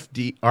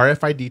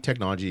RFID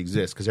technology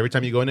exists, because every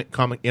time you go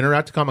in or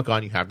out to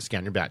Comic-Con, you have to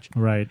scan your badge.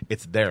 Right.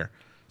 It's there.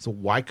 So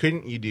why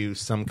couldn't you do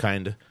some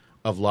kind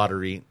of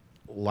lottery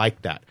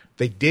like that?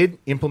 They did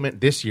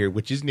implement this year,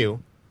 which is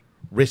new,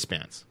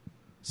 wristbands.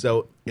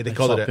 So they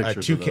called it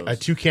a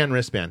toucan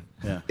wristband.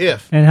 Yeah.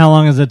 And how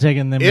long has it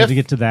taken them to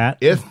get to that?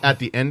 If at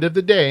the end of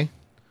the day,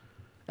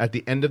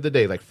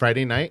 like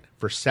Friday night,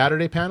 for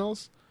Saturday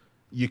panels,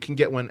 you can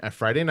get one at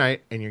Friday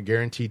night, and you're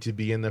guaranteed to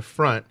be in the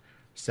front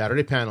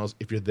Saturday panels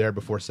if you're there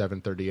before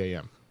 7:30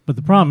 a.m. But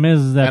the problem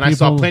is that I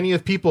saw plenty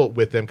of people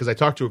with them, because I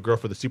talked to a girl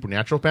for the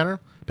Supernatural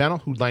panel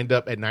who lined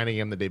up at 9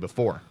 a.m. the day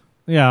before.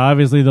 Yeah,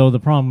 obviously, though,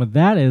 the problem with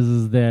that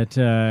is that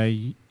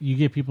you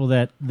get people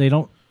that they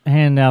don't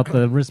hand out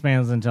the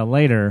wristbands until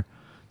later.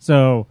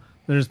 So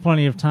there's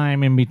plenty of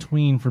time in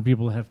between for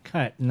people to have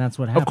cut, and that's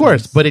what happens. Of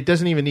course, but it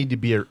doesn't even need to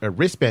be a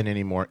wristband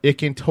anymore. It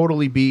can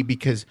totally be,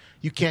 because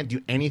you can't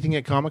do anything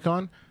at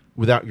Comic-Con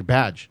without your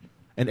badge.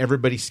 And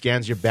everybody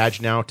scans your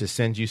badge now to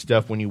send you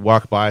stuff when you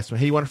walk by. So,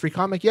 hey, you want a free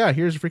comic? Yeah,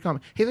 here's a free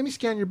comic. Hey, let me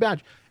scan your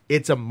badge.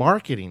 It's a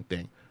marketing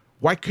thing.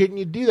 Why couldn't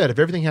you do that? If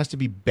everything has to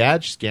be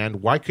badge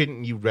scanned, why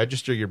couldn't you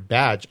register your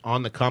badge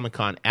on the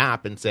Comic-Con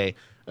app and say,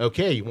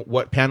 okay,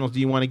 what panels do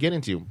you want to get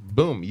into?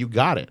 Boom, you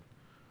got it.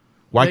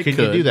 Why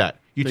couldn't you do that?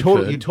 You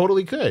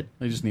totally could.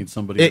 They just need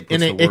somebody.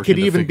 It could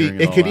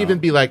even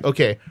be like,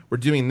 okay, we're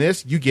doing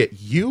this. You get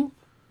you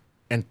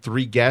and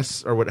 3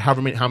 guests, or how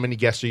many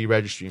guests are you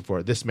registering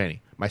for? This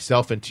many.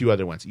 Myself and 2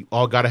 other ones. You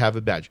all got to have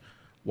a badge.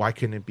 Why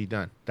couldn't it be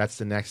done? That's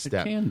the next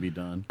step. It can be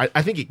done.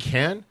 I think it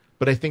can,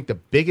 but I think the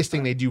biggest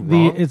thing they do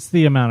wrong... It's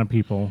the amount of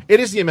people. It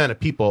is the amount of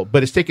people,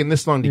 but it's taken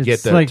this long to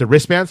get the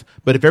wristbands.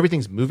 But if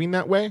everything's moving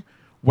that way,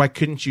 why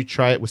couldn't you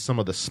try it with some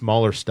of the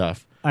smaller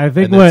stuff? I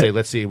think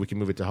let's see if we can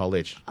move it to Hall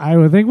H. I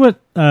would think what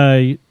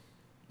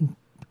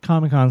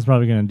Comic-Con's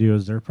probably going to do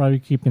is they're probably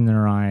keeping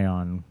their eye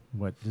on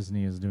what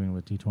Disney is doing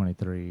with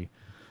D23,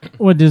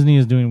 what Disney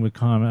is doing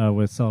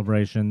with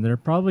Celebration. They're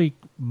probably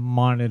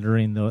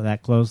monitoring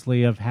that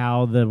closely of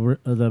how the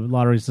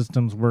lottery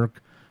systems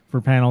work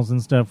for panels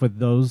and stuff with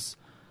those.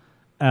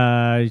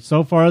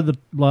 So far, the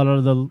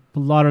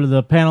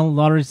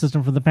lottery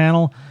system for the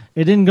panel,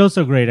 it didn't go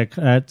so great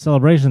at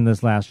Celebration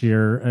this last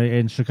year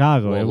in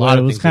Chicago. Well,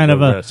 it was kind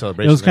of a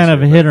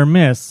hit or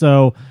miss.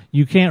 So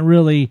you can't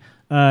really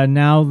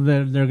now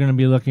they're going to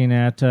be looking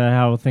at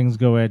how things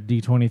go at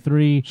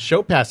D23.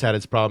 Show Pass had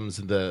its problems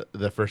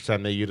the first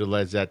time they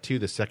utilized that too.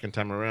 The second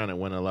time around, it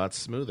went a lot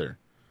smoother.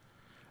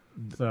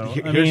 So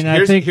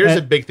Here's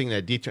a big thing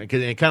that D23,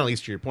 because it kind of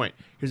leads to your point.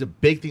 Here's a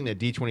big thing that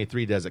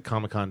D23 does that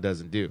Comic-Con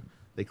doesn't do.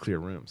 They clear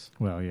rooms.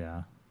 Well,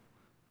 yeah.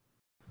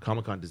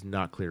 Comic-Con does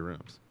not clear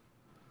rooms.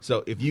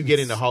 So if you get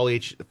into Hall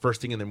H the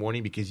first thing in the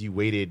morning because you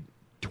waited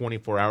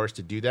 24 hours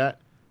to do that,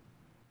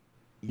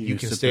 you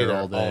can stay there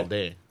all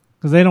day.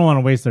 Because they don't want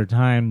to waste their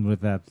time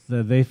with that.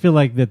 They feel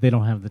like that they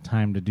don't have the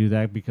time to do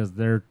that because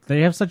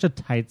they have such a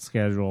tight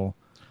schedule.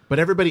 But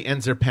everybody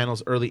ends their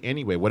panels early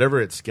anyway. Whatever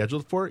it's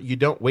scheduled for, you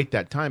don't wait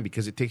that time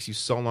because it takes you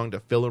so long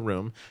to fill a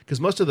room. Because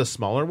most of the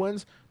smaller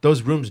ones,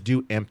 those rooms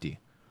do empty.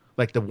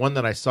 Like the one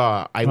that I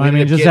saw,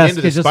 just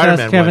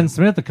ask Kevin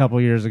Smith a couple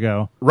years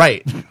ago.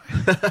 Right.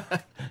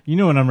 You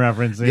know what I'm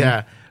referencing.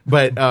 Yeah.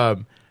 But,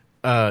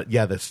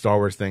 the Star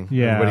Wars thing.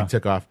 Yeah. Everybody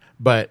took off.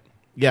 But,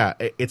 yeah,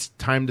 it's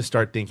time to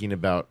start thinking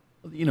about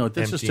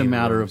it's just a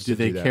matter of do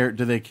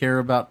they care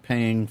about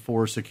paying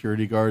 4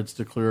 security guards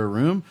to clear a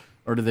room,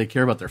 or do they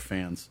care about their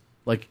fans?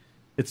 Like,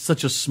 it's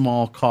such a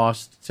small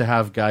cost to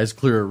have guys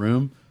clear a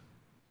room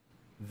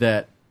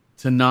that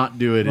to not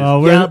do it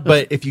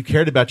but if you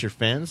cared about your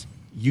fans,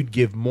 you'd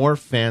give more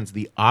fans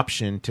the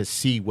option to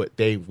see what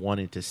they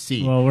wanted to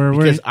see.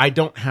 Because I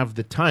don't have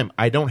the time.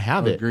 I don't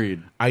have it.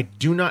 Agreed. I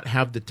do not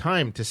have the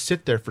time to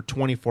sit there for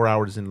 24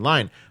 hours in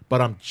line, but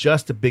I'm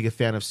just as big a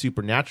fan of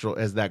Supernatural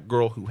as that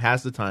girl who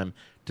has the time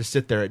to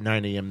sit there at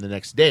 9 a.m. the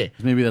next day.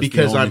 Maybe that's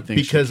the only thing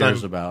she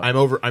cares about.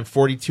 I'm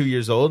 42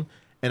 years old,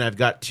 and I've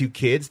got 2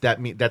 kids.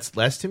 That's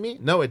less to me?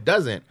 No, it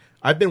doesn't.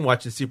 I've been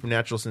watching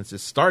Supernatural since it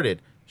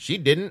started. She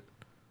didn't.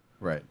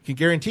 Right. I can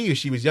guarantee you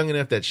she was young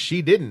enough that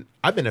she didn't.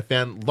 I've been a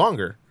fan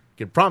longer. I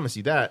can promise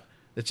you that.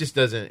 It just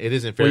doesn't. It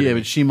isn't fair. Well, yeah,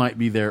 but she might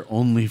be there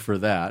only for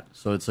that.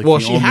 So it's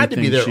like she had to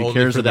be there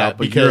only for that.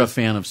 But you're a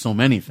fan of so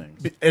many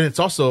things. And it's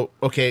also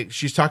okay.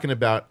 She's talking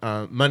about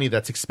money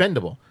that's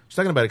expendable. She's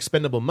talking about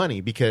expendable money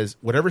because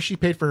whatever she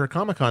paid for her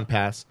Comic-Con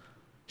pass,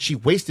 she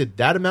wasted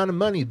that amount of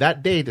money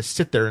that day to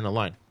sit there in a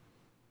line.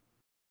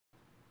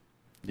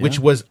 Yeah. Which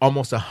was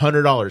almost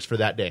 $100 for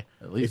that day.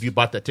 At least. If you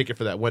bought that ticket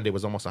for that one day, it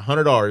was almost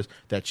 $100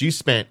 that you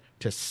spent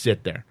to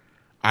sit there.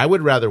 I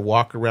would rather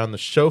walk around the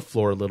show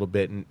floor a little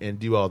bit and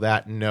do all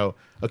that and know,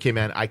 okay,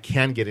 man, I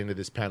can get into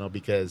this panel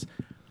because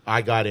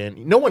I got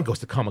in. No one goes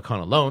to Comic-Con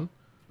alone.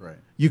 Right.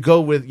 You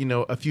go with,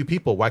 a few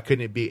people. Why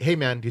couldn't it be, hey,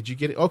 man, did you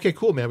get it? Okay,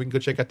 cool, man. We can go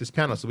check out this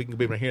panel. So we can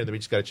be right here, and then we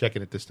just got to check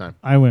in at this time.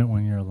 I went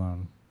 1 year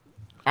alone.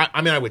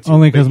 I would too.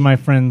 Only because my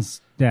friend's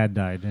dad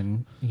died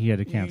and he had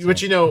to cancel.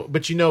 But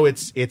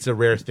it's a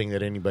rare thing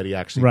that anybody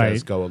actually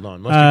does go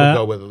alone. Most people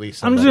go with at least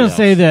somebody I'm just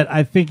going to say that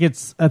I think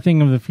it's a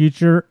thing of the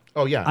future.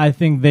 Oh, yeah. I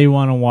think they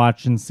want to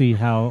watch and see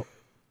how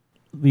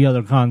the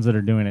other cons that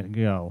are doing it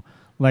go.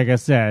 Like I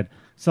said,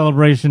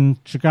 Celebration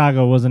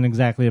Chicago wasn't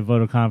exactly a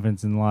vote of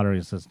confidence in the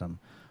lottery system.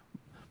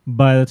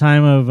 By the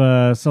time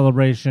of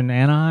Celebration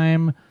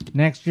Anaheim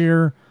next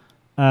year,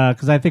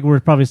 because I think we're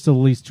probably still at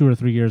least 2 or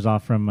 3 years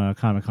off from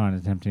Comic-Con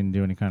attempting to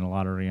do any kind of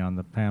lottery on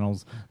the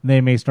panels. They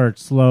may start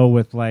slow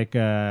with like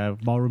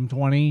Ballroom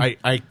 20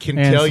 I can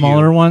and tell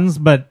smaller ones,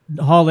 but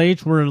Hall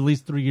H, we're at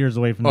least 3 years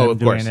away from them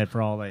doing it for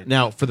Hall H.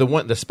 Now, for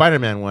the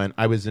Spider-Man one,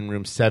 I was in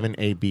room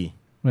 7AB.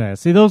 Yeah,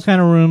 see those kind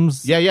of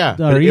rooms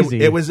are easy.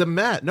 It was a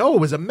mess. No,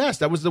 it was a mess.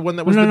 That was the one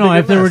that was No,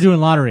 if they were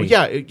doing lottery. Well,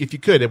 yeah, if you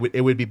could,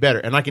 it would be better.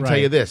 And I can tell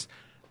you this.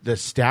 The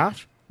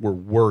staff were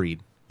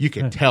worried. You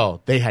could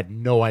tell they had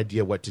no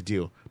idea what to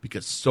do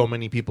because so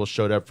many people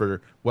showed up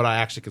for what I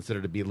actually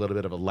consider to be a little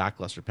bit of a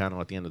lackluster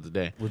panel at the end of the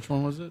day. Which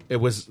one was it? It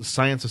was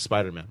Science of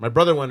Spider-Man. My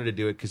brother wanted to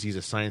do it because he's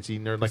a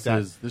sciencey nerd like that.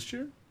 Is this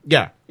year?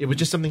 Yeah. It was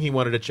just something he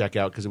wanted to check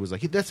out because it was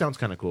like, that sounds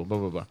kind of cool, blah,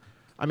 blah, blah.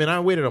 I mean,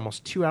 I waited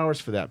almost 2 hours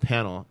for that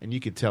panel, and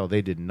you could tell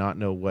they did not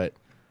know what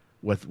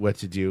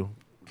to do.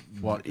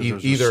 What?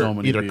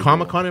 Either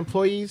Comic-Con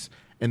employees,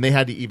 and they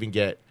had to even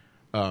get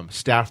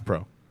Staff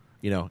Pro,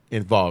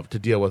 involved to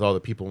deal with all the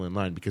people in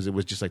line because it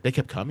was just like they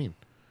kept coming.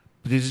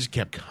 But they just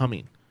kept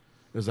coming.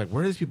 It was like,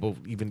 where are these people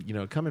even,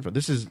 coming from?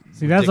 This is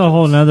ridiculous. That's a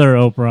whole nother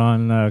Oprah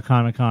on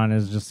Comic-Con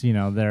is just,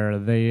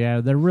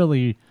 they're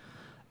really...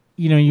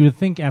 you would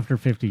think after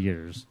 50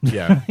 years.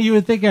 Yeah. You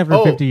would think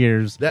after 50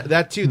 years.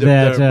 That too. The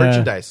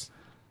merchandise.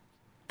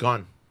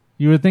 Gone.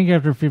 You would think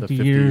after 50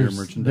 years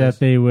merchandise. that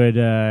they would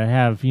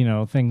have,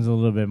 things a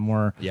little bit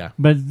more. Yeah.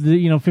 But,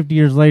 50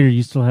 years later,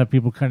 you still have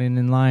people cutting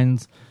in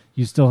lines.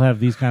 You still have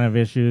these kind of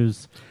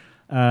issues.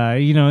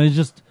 It's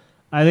just,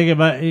 I think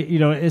about,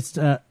 it's,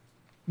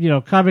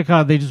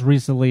 Comic-Con, they just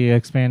recently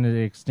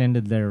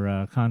extended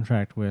their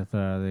contract with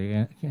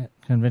the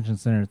Convention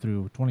Center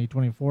through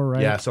 2024,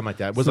 right? Yeah, something like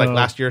that. Was it like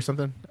last year or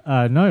something?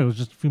 No, it was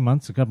just a couple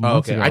months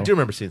ago. I do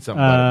remember seeing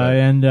something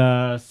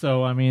about it.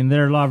 So, I mean,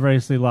 they're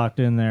obviously locked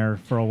in there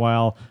for a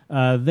while.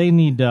 They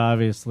need to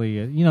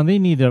obviously, they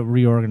need to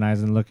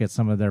reorganize and look at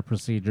some of their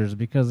procedures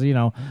because,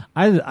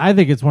 I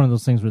think it's one of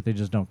those things where they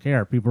just don't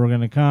care. People are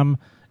going to come.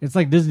 It's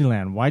like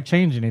Disneyland. Why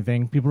change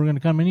anything? People are going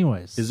to come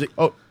anyways. Is it?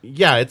 Oh,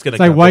 yeah, it's going to It's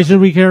like, why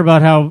should we care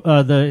about how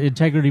the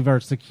integrity of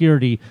our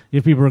security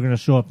if people are going to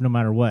show up no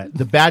matter what?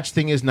 The badge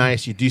thing is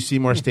nice. You do see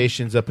more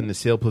stations up in the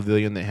Sail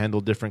Pavilion that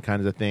handle different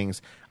kinds of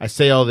things. I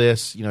say all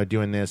this,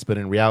 doing this, but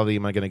in reality,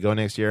 am I going to go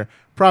next year?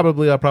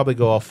 Probably. I'll probably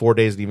go all 4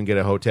 days and even get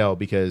a hotel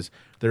because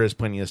there is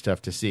plenty of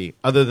stuff to see.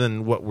 Other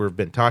than what we've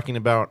been talking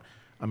about,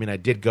 I mean, I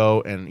did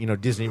go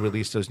and, Disney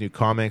released those new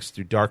comics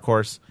through Dark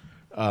Horse.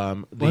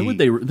 Why would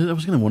they? I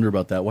was going to wonder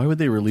about that. Why would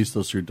they release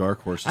those through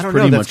Dark Horse? It's I don't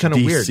pretty know. That's much kind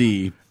of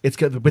DC. weird. It's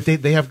good, but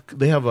they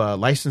have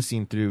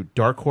licensing through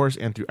Dark Horse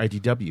and through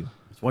IDW.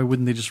 Why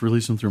wouldn't they just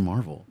release them through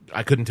Marvel?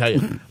 I couldn't tell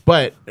you,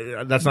 but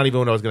that's not even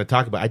what I was going to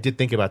talk about. I did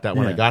think about that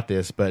when I got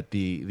this, but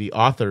the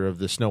author of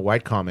the Snow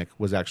White comic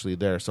was actually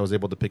there, so I was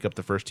able to pick up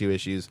the first 2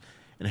 issues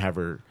and have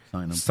her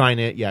sign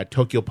it. Yeah,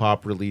 Tokyo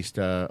Pop released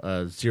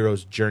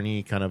Zero's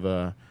Journey, kind of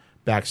a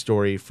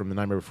backstory from The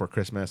Nightmare Before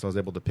Christmas. I was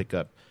able to pick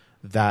up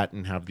that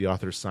and have the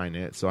author sign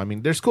it. So I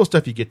mean, there's cool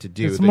stuff you get to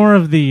do. It's more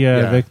of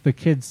the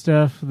kid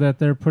stuff that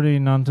they're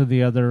putting onto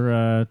the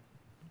other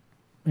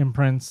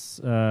imprints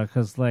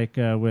because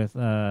with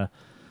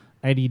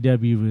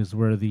IDW is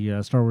where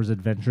the Star Wars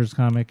Adventures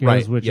comic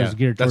is, which is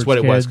geared towards That's what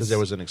kids. it was because there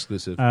was an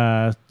exclusive.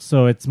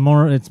 So it's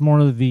more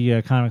of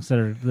the comics that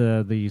are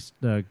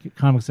the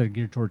comics that are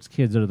geared towards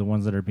kids are the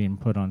ones that are being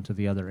put onto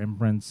the other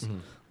imprints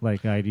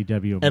like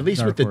IDW. At least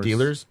Dark with the Horse.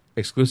 dealers,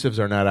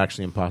 exclusives are not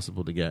actually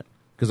impossible to get.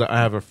 Because I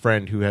have a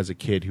friend who has a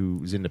kid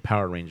who's into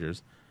Power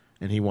Rangers,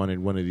 and he wanted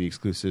one of the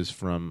exclusives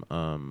from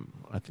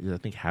I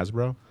think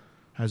Hasbro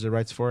has the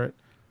rights for it.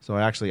 So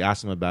I actually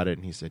asked him about it,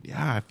 and he said,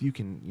 "Yeah, if you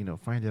can,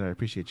 find it, I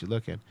appreciate you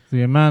looking."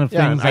 The amount of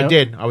things I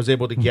did. I was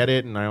able to get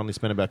it, and I only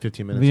spent about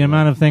 15 minutes. The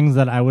amount of things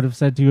that I would have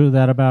said to you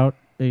that about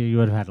you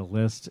would have had a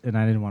list, and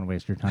I didn't want to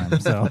waste your time.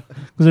 So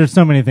because there's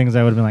so many things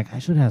I would have been like, I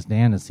should ask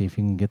Dan to see if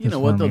he can get this. You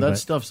know what though? me, That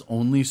stuff's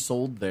only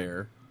sold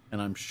there.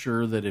 And I'm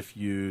sure that if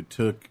you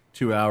took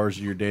 2 hours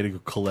of your day to go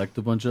collect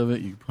a bunch of it,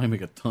 you could probably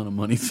make a ton of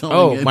money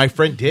selling it. My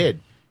friend did.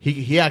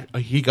 He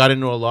got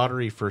into a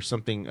lottery for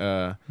something.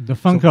 The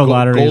Funko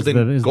lottery is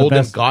the golden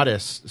best.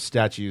 goddess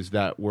statues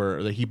that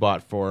he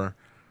bought for,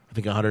 I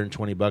think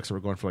 $120. That were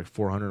going for like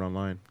 $400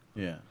 online.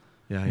 Yeah.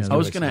 Yeah. I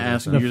was going to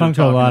ask the you.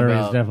 Funko lottery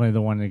is definitely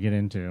the one to get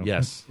into.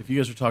 Yes. If you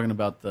guys were talking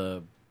about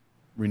the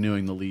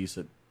renewing the lease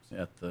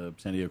at the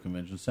San Diego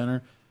Convention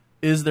Center,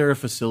 is there a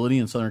facility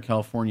in Southern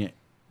California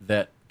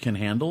that can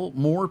handle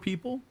more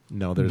people?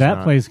 No, there's that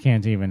not. place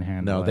can't even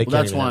handle. No, it. they Well, can't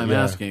that's even why I'm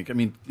yeah. asking. I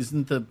mean,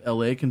 isn't the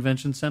LA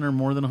Convention Center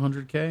more than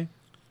 100K?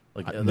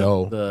 Like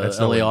no, the that's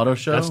LA nowhere, Auto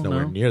Show. That's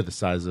nowhere No? near the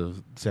size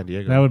of San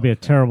Diego. That would be a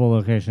terrible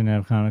location to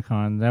have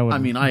Comic-Con. That would. I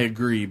mean, I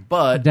agree,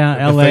 but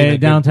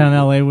downtown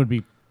LA would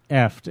be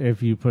effed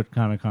if you put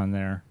Comic-Con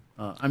there.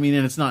 I mean,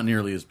 and it's not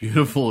nearly as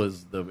beautiful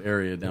as the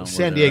area down.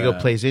 San Diego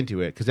plays into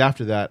it because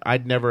after that,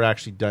 I'd never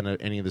actually done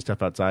any of the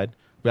stuff outside.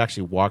 We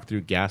actually walked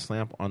through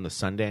Gaslamp on the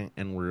Sunday,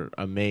 and we're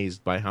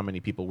amazed by how many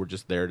people were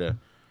just there to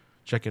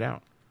check it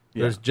out.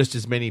 Yeah. There's just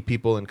as many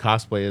people in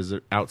cosplay as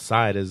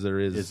outside as there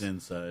is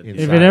inside.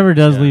 If it ever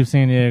does leave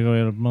San Diego,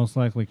 it'll most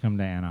likely come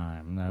to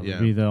Anaheim. That would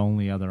be the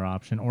only other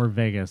option, or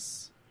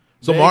Vegas.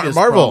 So Vegas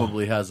Marvel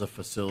probably has a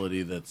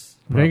facility that's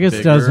Vegas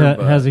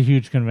bigger, has a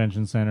huge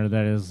convention center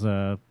that is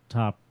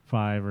top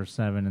 5 or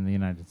 7 in the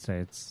United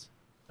States.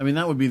 I mean,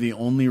 that would be the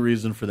only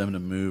reason for them to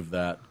move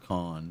that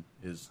con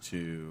is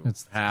to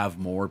have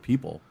more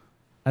people.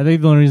 I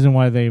think the only reason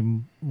why I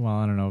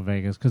don't know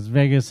Vegas, because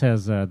Vegas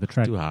has the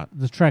Trek. Too hot.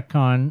 The Trek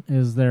Con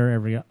is there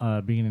every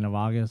beginning of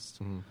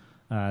August.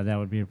 Mm-hmm. That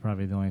would be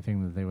probably the only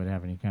thing that they would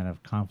have any kind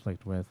of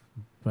conflict with,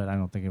 but I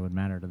don't think it would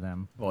matter to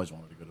them. I've always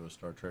wanted to go to a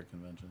Star Trek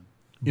convention.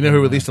 You know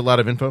who released a lot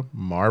of info?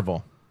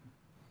 Marvel.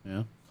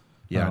 Yeah.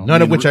 Yeah,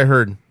 none of which I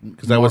heard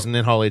because I wasn't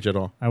in Hall H at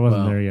all. I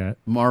wasn't there yet.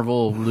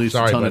 Marvel released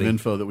a ton of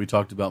info that we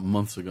talked about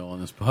months ago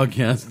on this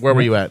podcast. Where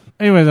were you at?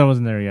 Anyways, I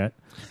wasn't there yet.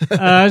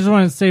 I just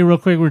wanted to say real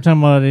quick, we were talking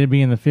about it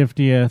being the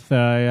 50th.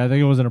 I think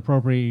it was an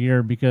appropriate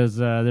year because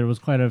there was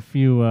quite a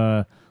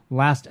few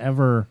last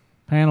ever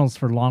panels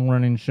for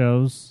long-running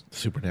shows.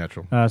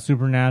 Supernatural.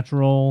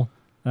 Supernatural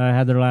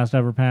had their last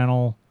ever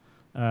panel.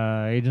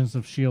 Agents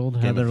of S.H.I.E.L.D.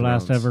 had their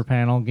last ever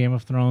panel. Game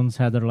of Thrones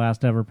had their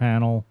last ever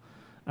panel.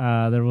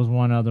 There was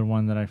one other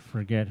one that I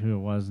forget who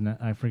it was.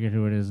 I forget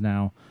who it is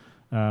now.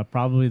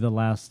 Probably the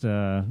last.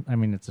 I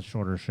mean, it's a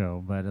shorter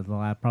show, but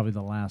probably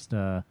the last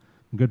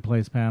Good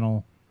Place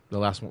panel. The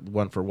last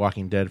one for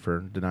Walking Dead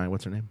for Denai.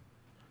 What's her name?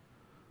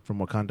 From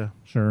Wakanda.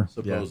 Sure.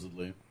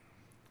 Supposedly.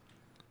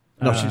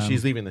 Yeah. No,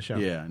 she's leaving the show.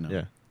 Yeah, I know.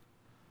 Yeah.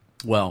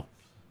 Well,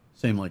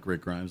 same like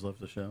Rick Grimes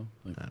left the show.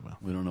 Like,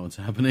 we don't know what's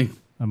happening.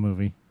 A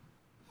movie.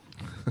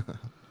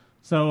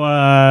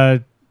 So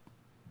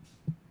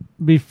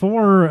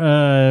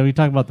before we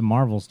talk about the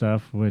Marvel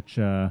stuff, which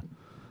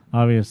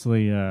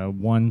obviously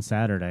won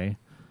Saturday.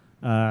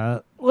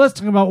 Let's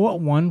talk about what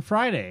won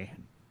Friday,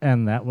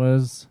 and that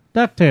was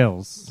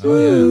DuckTales.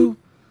 Oh, yeah.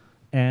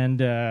 And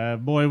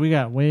boy, we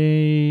got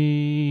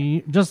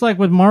just like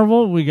with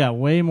Marvel, we got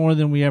way more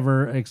than we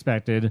ever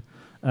expected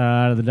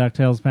out of the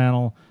DuckTales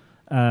panel.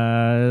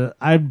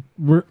 I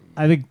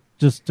think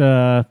just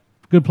a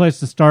good place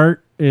to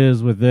start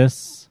is with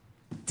this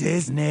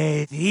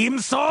Disney theme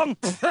song.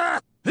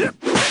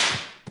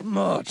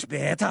 Much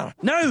better.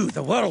 Now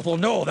the world will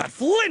know that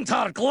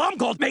Flintar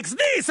Glomgold makes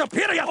the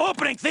superior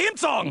opening theme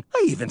song.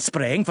 I even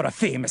sprang for a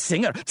famous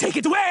singer. Take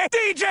it away,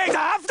 DJ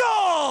Daft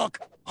Dog!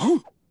 Huh?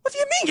 What do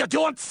you mean you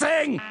don't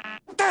sing?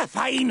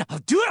 Fine, I'll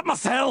do it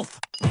myself.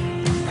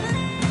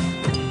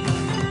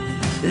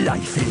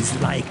 Life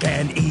is like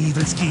an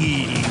evil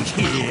scheme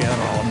here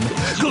on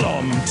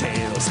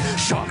Glomtales.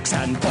 Sharks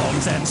and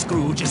bombs and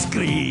Scrooge's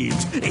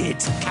screams.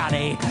 It's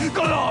canny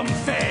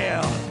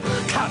Glomfair.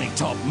 Can he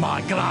top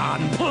my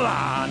grand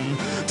plan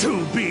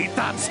to beat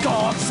that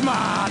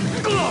Scotsman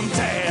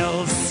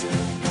Glomtales?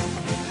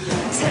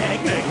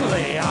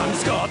 Technically, I'm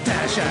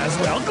Scottish as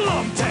well,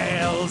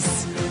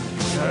 Glomtales.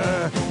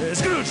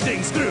 Scrooge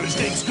ding, Scrooge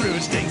ding,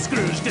 Scrooge ding,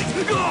 Scrooge ding,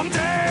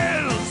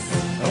 Glomtales!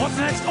 What's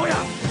next? Oh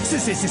yeah,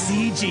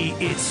 CG,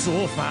 it's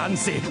so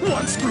fancy.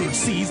 Once Scrooge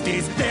sees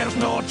this, there's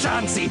no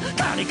chancey.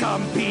 Can he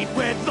compete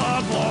with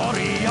the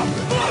glory of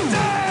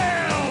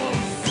Glomtales?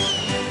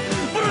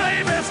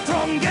 Bravest,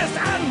 strongest,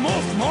 and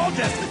most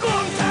modest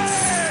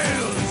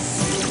Glomtales!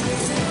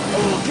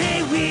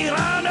 Okay, we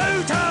ran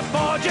out of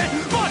budget,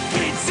 but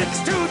kids 6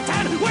 to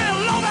 10 will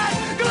love it!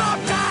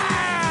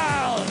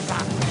 Glomtales!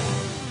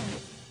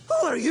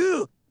 Who are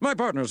you? My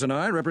partners and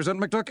I represent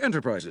McDuck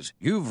Enterprises.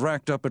 You've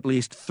racked up at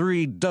least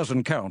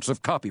 36 counts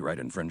of copyright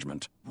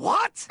infringement.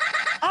 What?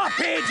 I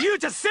paid you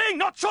to sing,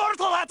 not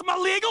chortle at my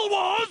legal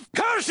woes!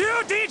 Curse you,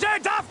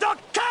 DJ Daft Duck!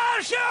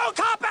 Curse you,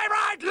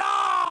 copyright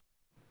law!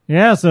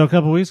 Yeah, so a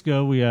couple weeks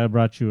ago, we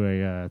brought you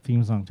a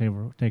theme song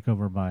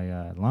takeover by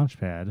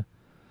Launchpad.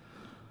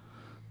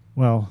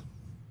 Well,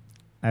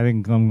 I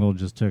think Glumgold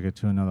just took it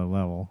to another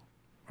level.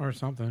 Or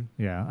something.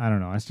 Yeah, I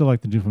don't know. I still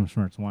like the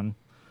Doofenshmirtz one.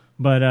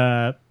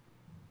 But,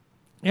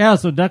 yeah,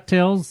 so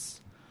DuckTales,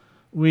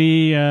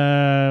 we,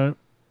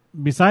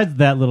 besides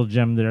that little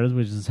gem there,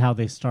 which is how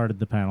they started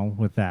the panel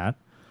with that,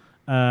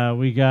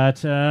 we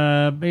got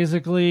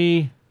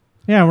basically,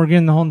 yeah, we're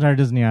getting the whole entire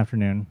Disney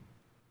afternoon.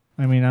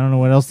 I mean, I don't know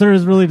what else there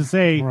is really to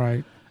say.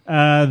 Right.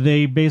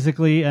 They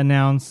basically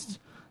announced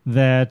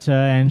that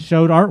and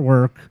showed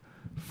artwork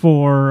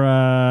for,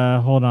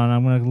 hold on,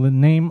 I'm going to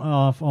name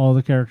off all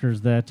the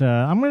characters that,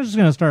 I'm just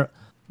going to start,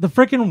 the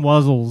frickin'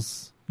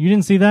 Wuzzles. You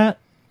didn't see that?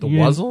 The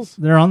Wuzzles?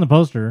 They're on the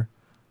poster.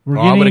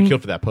 I'm going to kill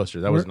for that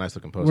poster. That was a nice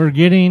looking poster. We're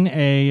getting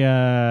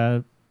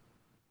a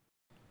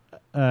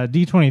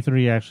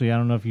D23, actually. I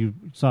don't know if you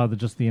saw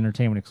just the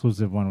entertainment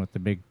exclusive one with the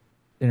big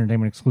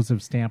entertainment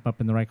exclusive stamp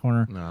up in the right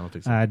corner. No, I don't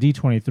think so.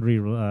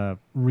 D23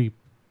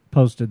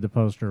 reposted the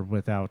poster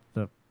without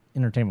the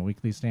Entertainment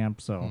Weekly stamp,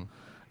 so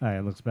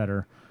it looks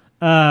better.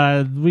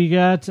 We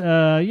got,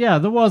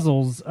 the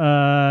Wuzzles.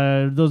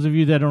 Those of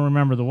you that don't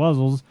remember the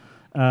Wuzzles,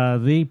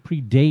 they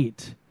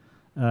predate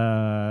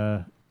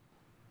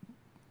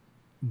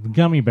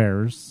Gummy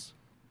Bears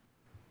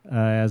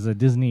as a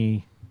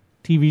Disney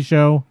TV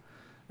show.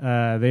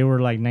 They were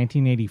like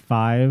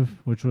 1985,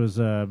 which was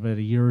about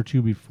a year or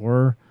two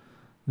before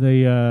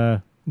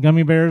the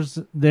Gummy Bears.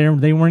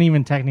 They weren't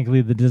even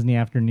technically the Disney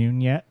Afternoon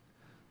yet.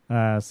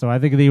 So I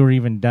think they were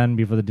even done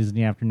before the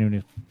Disney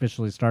Afternoon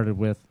officially started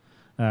with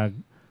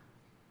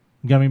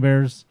Gummy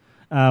Bears.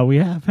 We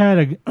have had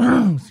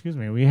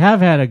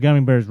a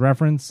Gummy Bears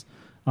reference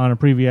on a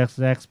previous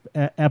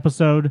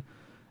episode,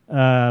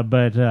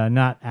 but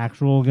not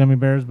actual Gummy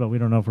Bears, but we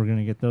don't know if we're going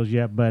to get those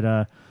yet.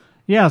 But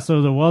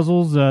so the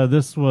Wuzzles,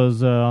 this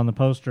was on the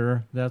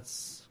poster.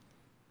 That's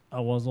a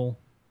Wuzzle.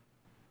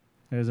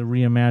 There's a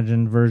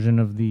reimagined version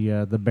of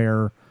the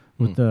bear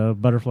with the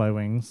butterfly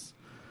wings.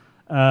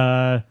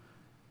 So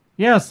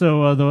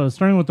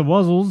starting with the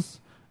Wuzzles,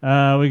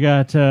 we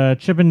got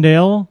Chip and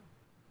Dale,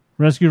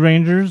 Rescue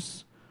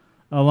Rangers,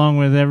 along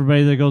with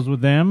everybody that goes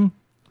with them.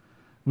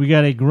 We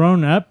got a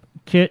grown-up,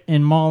 Kit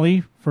and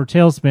Molly, for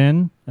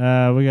Tailspin.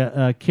 We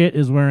got Kit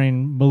is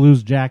wearing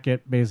Baloo's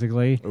jacket,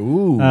 basically.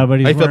 Ooh. But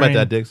he's how you feel about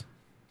that, Diggs?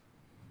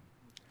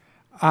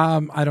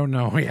 I don't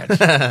know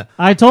yet.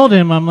 I told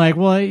him, I'm like,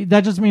 well,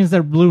 that just means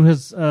that Blue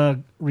has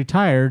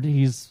retired.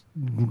 He's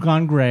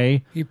gone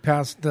gray. He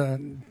passed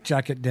the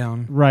jacket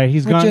down. Right.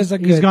 He's gone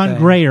thing.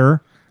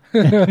 grayer.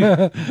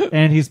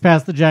 And he's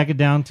passed the jacket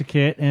down to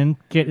Kit, and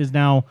Kit is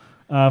now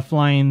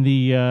flying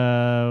the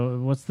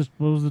what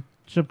was the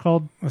ship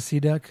called? A sea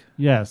deck.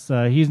 Yes,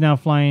 he's now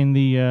flying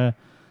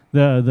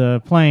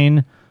the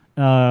plane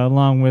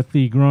along with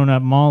the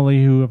grown-up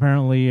Molly, who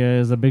apparently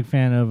is a big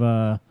fan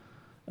of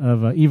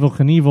Evel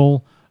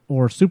Knievel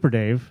or Super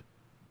Dave.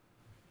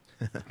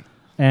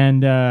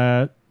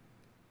 And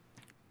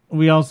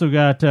we also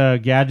got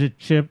Gadget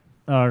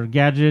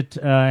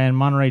and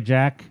Monterey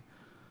Jack,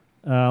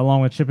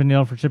 along with Chip and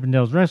Dale for Chip and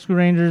Dale's Rescue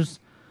Rangers.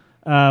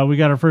 We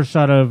got our first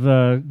shot of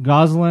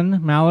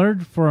Goslin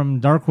Mallard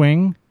from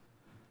Darkwing.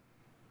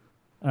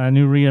 A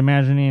new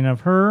reimagining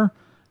of her.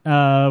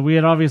 We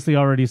had obviously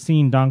already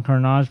seen Don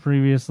Carnage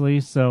previously,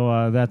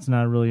 so that's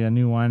not really a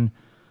new one.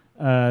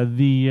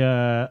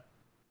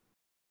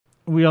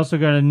 We also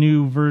got a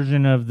new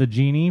version of the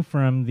genie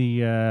from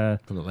the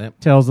lamp.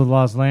 Tales of the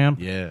Lost Lamp.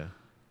 Yeah.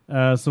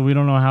 So we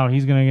don't know how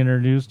he's going to get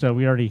introduced.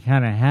 We already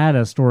kind of had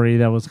a story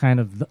that was kind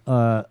of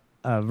a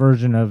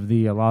version of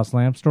the Lost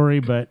Lamp story,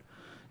 but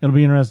it'll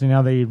be interesting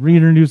how they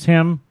reintroduce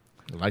him.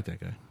 I like that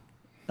guy.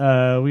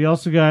 We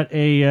also got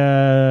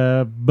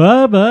a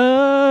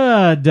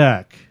Bubba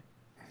Duck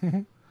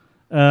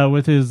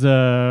with his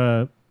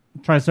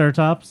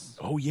Triceratops.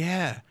 Oh,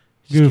 yeah.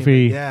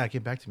 Goofy.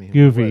 Get back to me.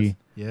 Goofy.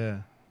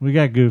 Yeah. We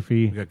got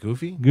Goofy. We got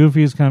Goofy?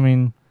 Goofy is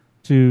coming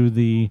to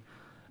the...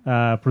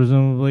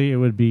 presumably, it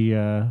would be...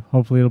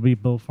 hopefully, it'll be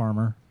Bill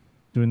Farmer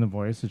doing the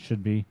voice. It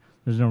should be.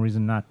 There's no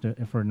reason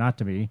for it not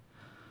to be.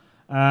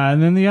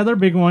 And then the other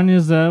big one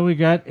is we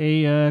got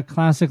a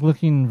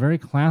classic-looking, very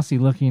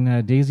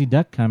classy-looking Daisy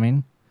Duck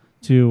coming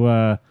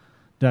to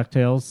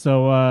DuckTales.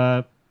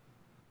 So,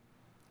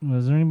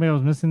 was there anybody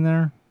else missing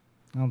there?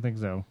 I don't think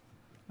so.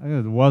 I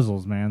got the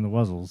Wuzzles, man. The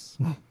Wuzzles.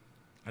 I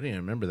didn't even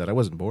remember that. I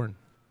wasn't born.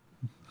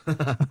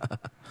 I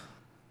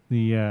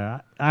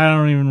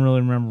don't even really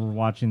remember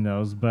watching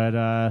those, but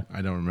I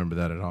don't remember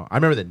that at all. I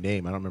remember the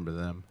name. I don't remember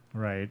them.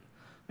 Right.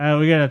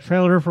 We got a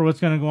trailer for what's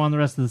going to go on the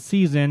rest of the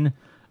season.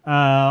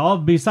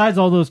 Besides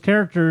all those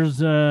characters,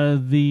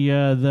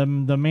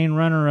 the main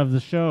runner of the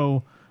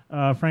show,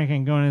 Frank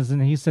Angonis,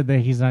 and he said that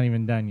he's not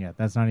even done yet.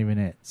 That's not even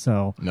it.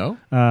 So no,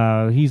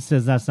 he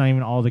says that's not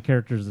even all the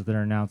characters that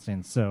they're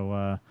announcing.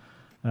 So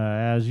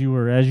as you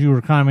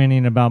were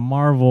commenting about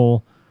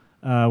Marvel,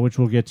 which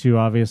we'll get to,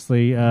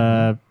 obviously,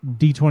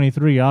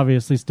 D23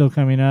 obviously still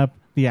coming up,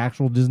 the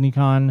actual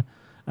DisneyCon.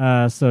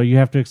 So you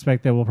have to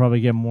expect that we'll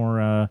probably get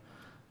more,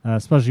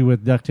 especially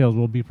with DuckTales.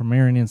 We'll be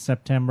premiering in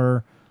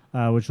September,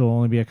 which will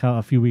only be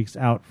a few weeks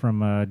out from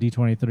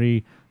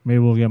D23. Maybe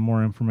we'll get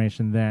more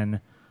information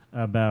then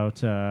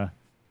about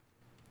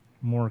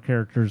more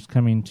characters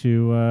coming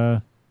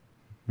to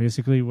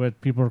basically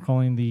what people are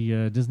calling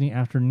the Disney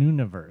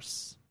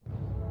Afternooniverse.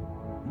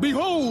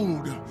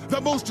 Behold, the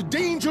most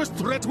dangerous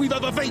threat we've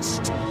ever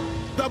faced.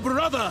 The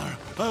brother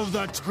of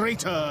the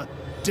traitor,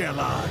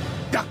 Della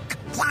Duck.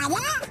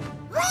 Della?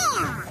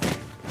 Where?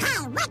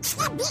 Hey, what's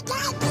the big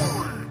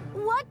idea?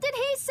 What did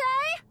he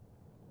say?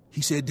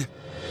 He said,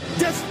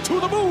 death to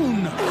the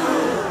moon!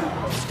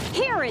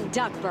 Here in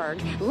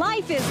Duckburg,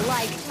 life is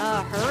like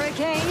a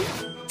hurricane.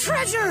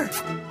 Treasure!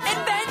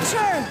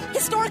 Adventure!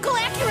 Historical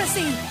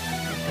accuracy!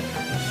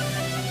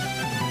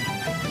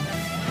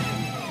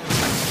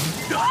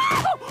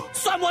 Oh!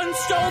 Someone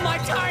stole my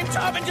time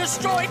tub and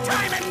destroyed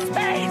time and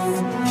space!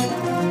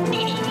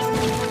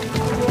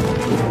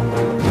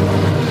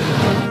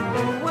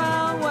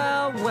 Well.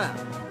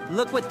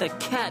 Look what the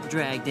cat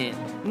dragged in.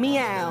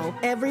 Meow.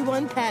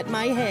 Everyone pat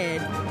my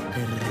head.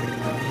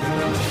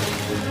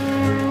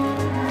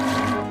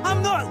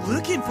 I'm not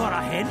looking for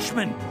a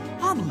henchman.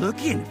 I'm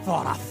looking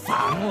for a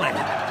family.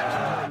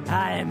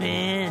 I'm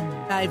in.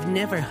 I've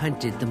never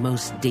hunted the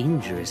most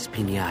dangerous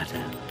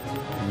piñata.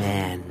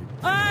 Man.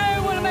 I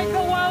will make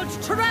the world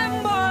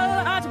tremble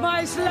at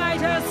my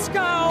slightest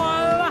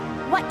scowl.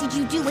 What did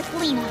you do with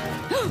Lena?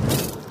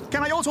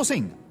 Can I also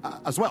sing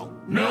as well?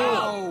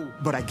 No!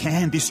 But I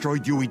can destroy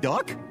Dewey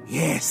Duck?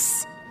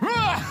 Yes.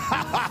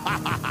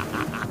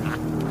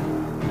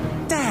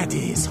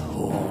 Daddy's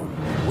home.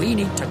 We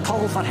need to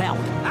call for help.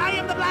 I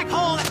am the black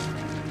hole.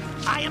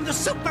 I am the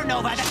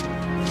supernova.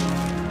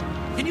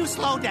 Can you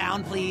slow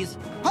down, please?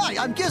 Hi,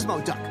 I'm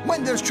Gizmo Duck.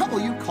 When there's trouble,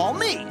 you call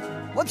me.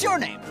 What's your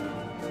name?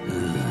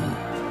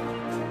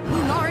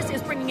 Lunaris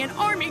is bringing an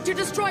army to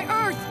destroy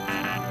Earth.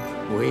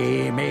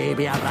 We may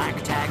be a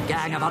ragtag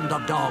gang of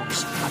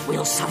underdogs, but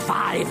we'll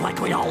survive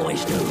like we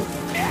always do.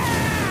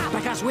 Yeah!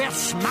 Because we're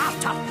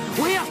smarter,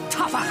 we're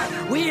tougher,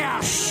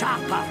 we're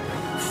sharper.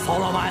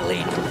 Follow my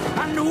lead,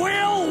 and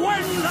we'll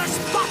win this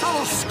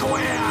battle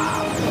square!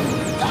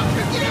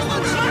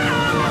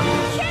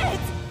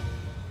 Kids!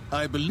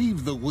 I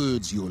believe the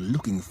words you're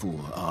looking for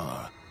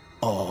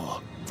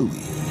are three.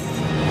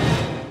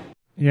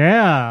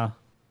 Yeah.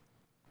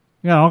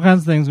 You got all kinds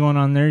of things going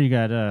on there. You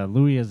got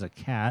Louie as a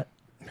cat.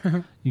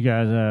 You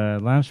got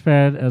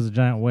Launchpad as a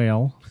giant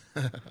whale.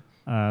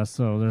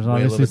 So there's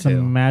obviously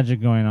some magic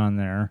going on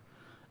there.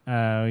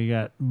 You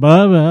got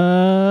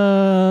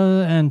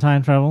Bubba and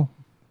time travel.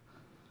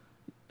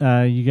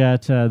 You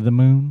got the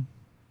moon.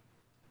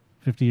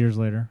 50 years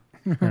later,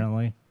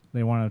 apparently.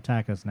 They want to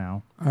attack us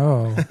now.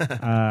 Oh.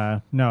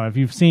 No, if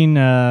you've seen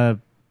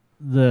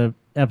the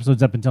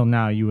episodes up until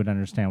now, you would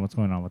understand what's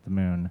going on with the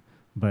moon.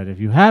 But if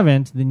you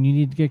haven't, then you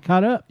need to get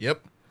caught up.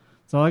 Yep.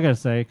 That's all I got to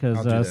say,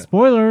 because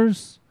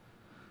spoilers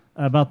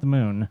about the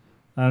moon.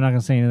 I'm not going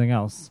to say anything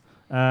else.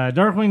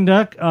 Darkwing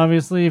Duck,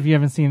 obviously, if you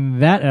haven't seen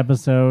that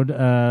episode,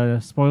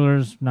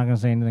 spoilers, not going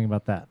to say anything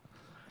about that.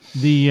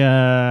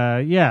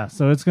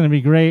 So it's going to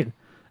be great.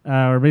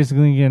 We're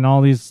basically getting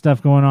all these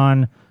stuff going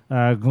on.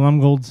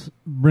 Glumgold's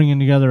bringing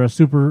together a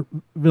super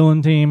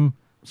villain team.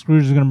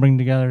 Scrooge is going to bring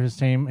together his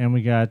team, and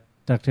we got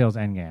DuckTales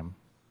Endgame.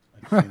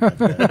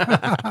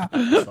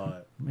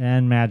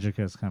 And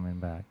Magica's coming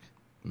back.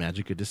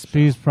 Magica Dispel.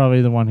 She's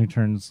probably the one who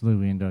turns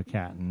Louie into a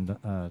cat and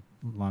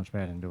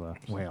Launchpad into a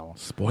whale.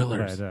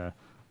 Spoilers. But,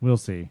 we'll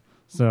see.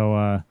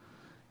 So,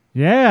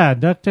 yeah,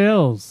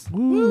 DuckTales.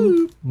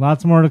 Woo!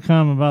 Lots more to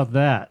come about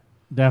that.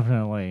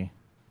 Definitely.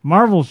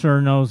 Marvel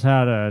sure knows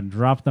how to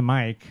drop the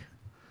mic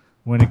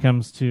when it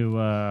comes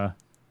to...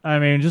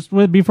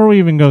 before we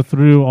even go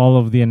through all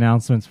of the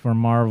announcements for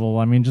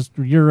Marvel, just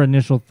your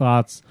initial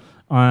thoughts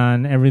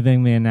on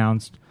everything they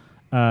announced,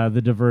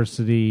 the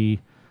diversity,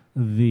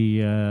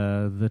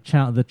 the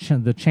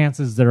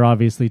chances they're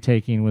obviously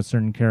taking with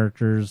certain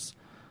characters,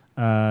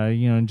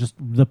 just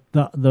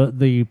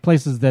the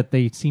places that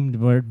they seem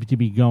to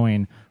be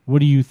going. What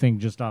do you think,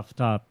 just off the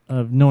top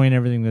of knowing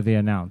everything that they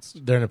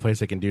announced? They're in a place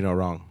they can do no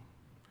wrong.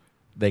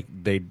 They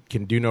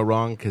can do no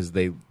wrong because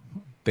they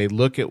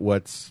look at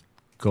what's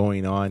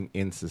going on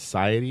in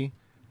society,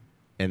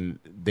 and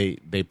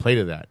they play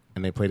to that,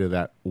 and they play to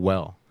that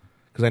well.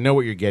 Because I know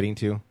what you're getting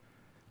to,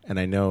 and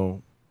I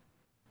know,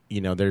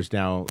 there's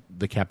now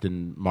the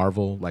Captain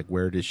Marvel. Like,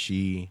 where does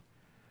she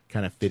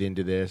kind of fit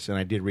into this? And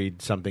I did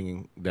read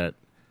something that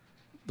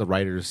the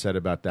writers said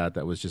about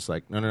that was just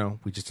like, no,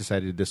 we just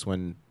decided this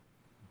one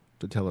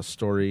to tell a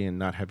story and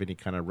not have any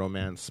kind of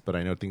romance. But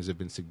I know things have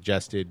been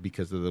suggested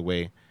because of the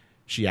way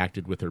she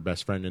acted with her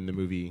best friend in the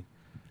movie.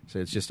 So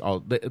it's just all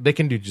they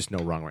can do just no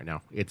wrong right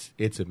now.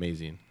 It's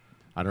amazing.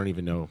 I don't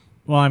even know.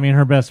 Well,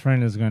 her best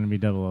friend is going to be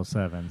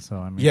 007,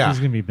 so she's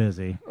going to be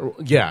busy.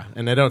 Yeah,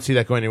 and I don't see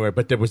that going anywhere.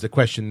 But there was a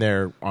question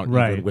there on,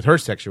 with her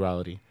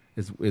sexuality.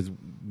 Is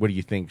what do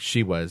you think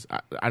she was?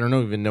 I don't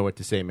even know what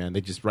to say, man.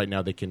 They just right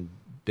now they can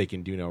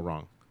do no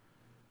wrong,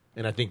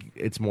 and I think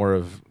it's more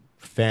of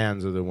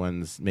fans are the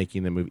ones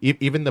making the movie.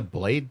 Even the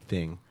Blade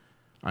thing,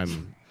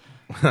 I'm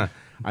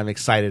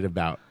excited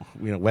about.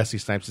 Wesley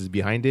Snipes is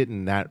behind it,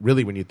 and that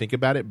really, when you think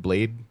about it,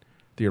 Blade,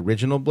 the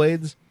original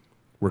Blades,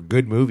 were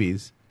good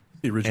movies.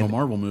 The original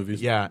Marvel movies.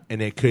 Yeah,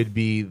 and it could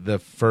be the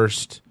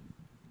first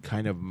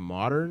kind of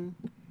modern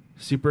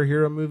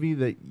superhero movie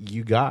that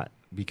you got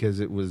because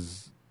it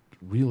was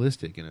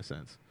realistic in a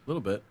sense. A little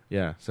bit.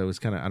 Yeah, so it's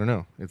kind of, I don't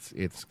know.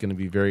 It's going to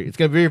be very,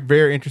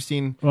 very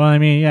interesting. Well,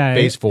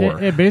 Phase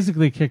 4. It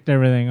basically kicked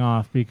everything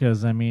off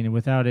because,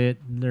 without it,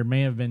 there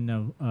may have been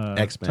no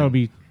X-Men.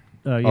 Toby.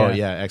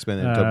 X-Men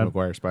and Tobey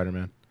Maguire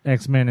Spider-Man.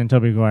 X-Men and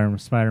Tobey Maguire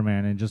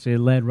Spider-Man, and it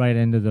led right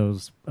into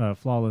those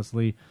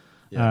flawlessly.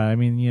 Yeah.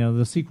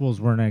 The sequels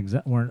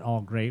weren't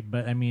all great,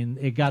 but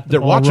it got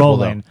the ball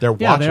rolling. They're watchable.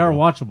 Yeah, they are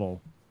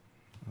watchable.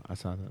 I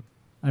saw that.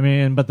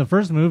 But the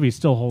first movie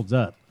still holds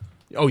up.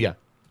 Oh yeah,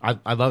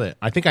 I love it.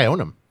 I think I own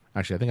them.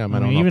 Actually, I think I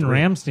might own even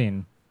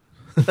Ramstein.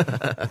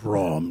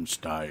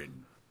 Rammstein.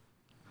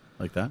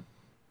 Like that.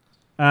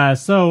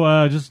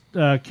 Just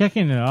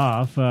kicking it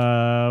off,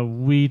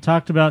 we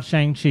talked about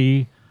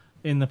Shang-Chi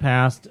in the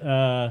past.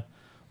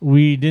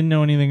 We didn't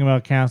know anything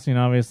about casting,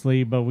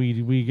 obviously, but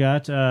we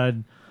got...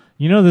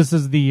 this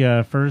is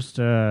the first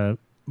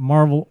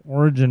Marvel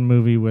origin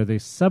movie with a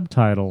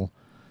subtitle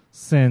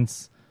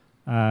since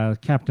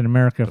Captain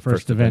America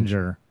First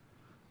Avenger.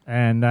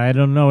 And I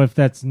don't know if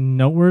that's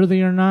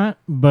noteworthy or not,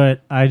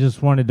 but I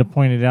just wanted to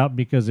point it out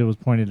because it was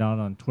pointed out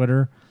on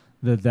Twitter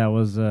that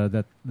was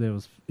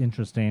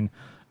interesting.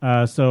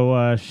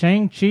 So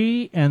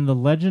Shang-Chi and the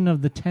Legend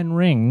of the Ten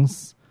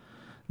Rings.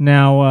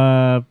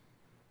 Now,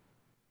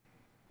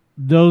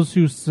 those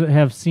who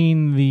have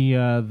seen the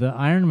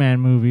Iron Man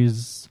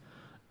movies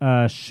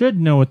should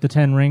know what the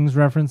Ten Rings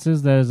reference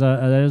is. That is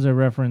a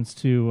reference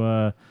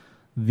to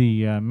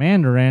the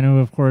Mandarin, who,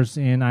 of course,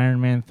 in Iron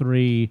Man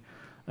 3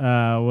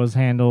 was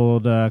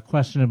handled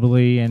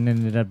questionably and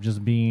ended up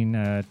just being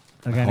a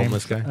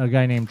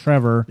guy named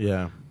Trevor.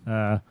 Yeah.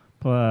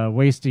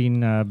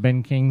 Wasting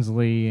Ben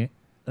Kingsley.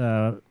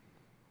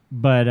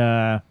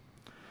 But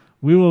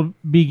we will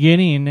be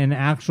getting the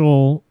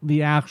actual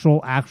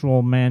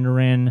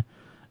Mandarin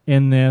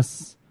in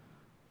this.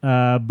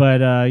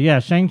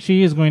 Shang-Chi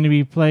is going to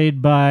be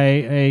played by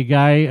a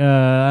guy.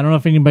 I don't know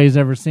if anybody's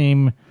ever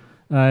seen.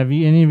 Have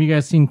any of you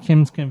guys seen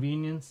Kim's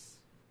Convenience?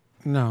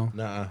 No.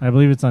 Nuh-uh. I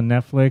believe it's on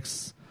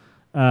Netflix.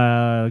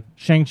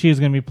 Shang-Chi is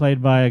going to be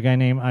played by a guy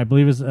named, I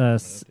believe is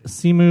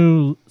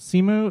Simu.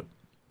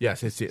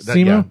 Yes,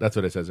 Simu? that's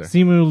what it says there.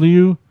 Simu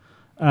Liu.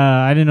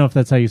 I didn't know if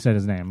that's how you said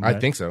his name. I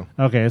think so.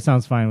 Okay, it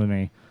sounds fine with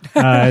me.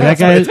 That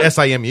guy it's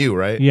SIMU,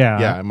 right? Yeah.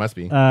 Yeah, it must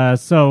be.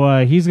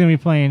 So he's going to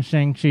be playing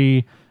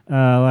Shang-Chi.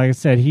 Like I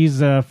said, he's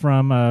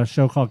from a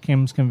show called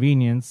Kim's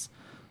Convenience.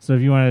 So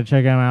if you wanted to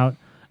check him out.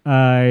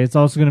 It's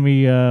also going to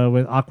be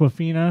with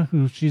Awkwafina,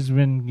 who she's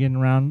been getting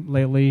around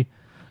lately,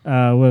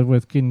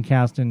 with getting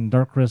cast in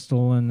Dark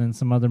Crystal and then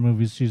some other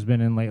movies she's been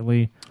in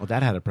lately. Well,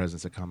 that had a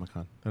presence at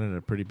Comic-Con. That had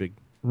a pretty big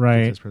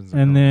presence.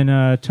 And then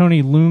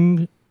Tony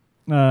Leung.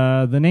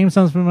 The name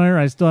sounds familiar.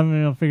 I still haven't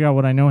been able to figure out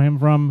what I know him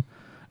from.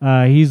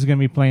 He's going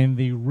to be playing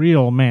the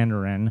real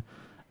Mandarin.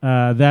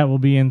 That will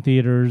be in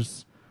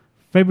theaters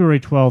February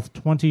 12th,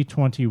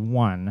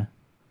 2021.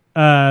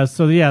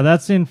 So yeah,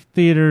 that's in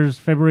theaters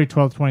February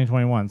 12th,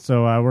 2021.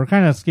 So we're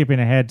kind of skipping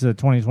ahead to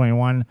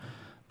 2021.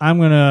 I'm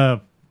going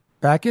to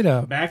back it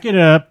up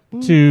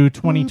to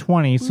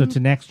 2020, so to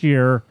next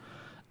year.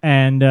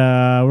 And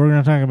we're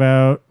going to talk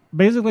about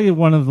basically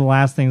one of the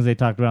last things they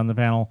talked about in the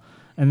panel,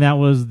 and that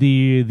was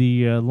the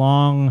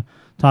long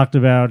talked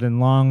about and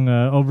long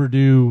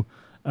overdue,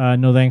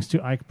 no thanks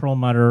to Ike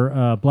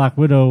Perlmutter, Black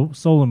Widow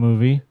solo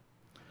movie.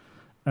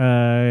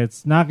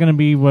 It's not going to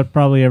be what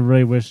probably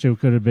everybody wished it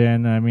could have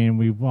been. I mean,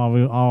 we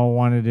all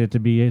wanted it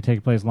to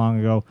take place long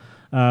ago,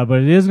 but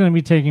it is going to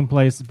be taking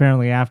place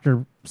apparently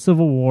after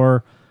Civil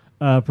War.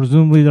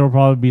 Presumably, there will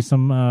probably be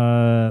some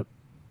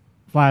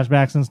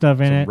flashbacks and stuff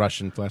in it.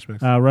 Russian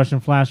flashbacks.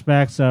 Russian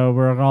flashbacks. So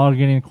we're all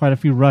getting quite a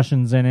few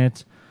Russians in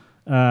it.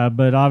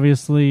 But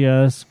obviously,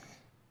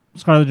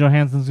 Scarlett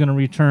Johansson's going to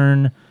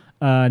return,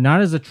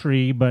 not as a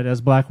tree, but as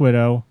Black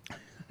Widow.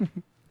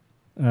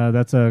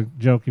 That's a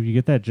joke. If you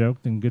get that joke,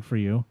 then good for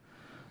you.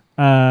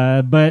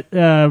 But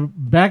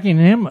backing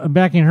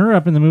her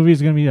up in the movie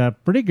is going to be a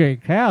pretty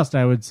great cast,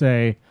 I would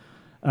say.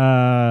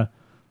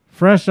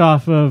 Fresh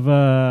off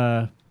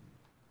of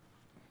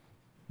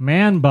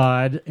Man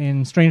Bod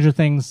in Stranger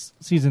Things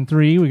Season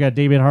 3, we got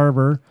David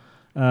Harbour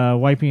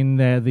wiping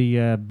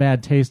the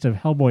bad taste of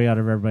Hellboy out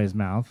of everybody's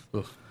mouth.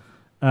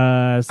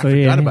 I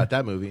forgot about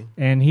that movie.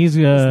 And he's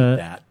Wasn't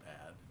that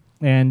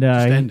bad. And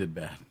Extended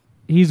bad.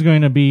 He's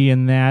going to be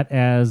in that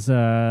as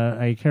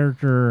a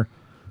character.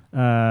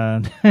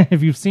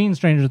 If you've seen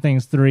Stranger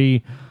Things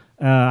 3,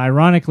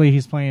 ironically,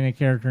 he's playing a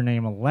character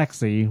named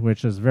Alexei,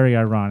 which is very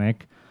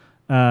ironic.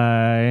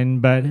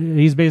 But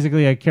he's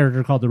basically a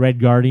character called the Red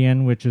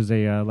Guardian, which is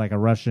a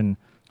Russian.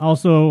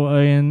 Also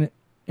in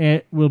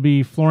it will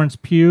be Florence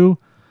Pugh,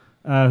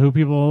 who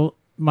people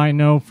might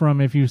know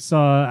from if you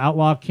saw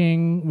Outlaw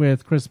King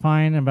with Chris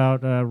Pine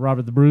about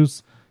Robert the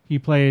Bruce. She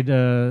played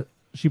the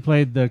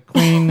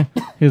Queen,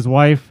 his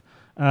wife.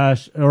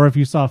 Or if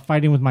you saw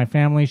Fighting with My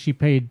Family, she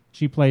played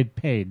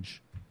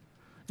Paige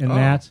in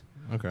that.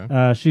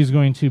 Okay. She's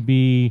going to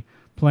be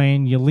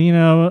playing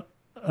Yelena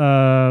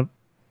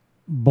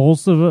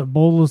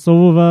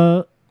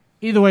Bolasova.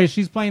 Either way,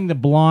 she's playing the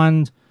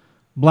blonde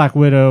Black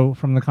Widow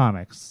from the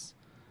comics.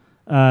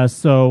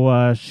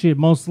 So she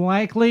most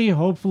likely,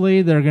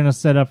 hopefully, they're going to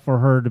set up for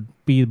her to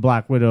be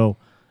Black Widow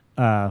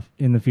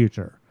in the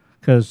future.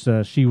 Because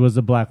she was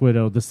a Black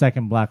Widow, the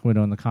second Black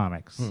Widow in the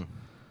comics.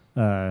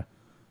 And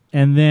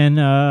then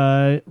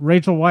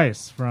Rachel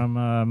Weisz from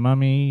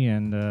Mummy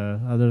and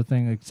other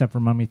things, except for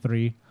Mummy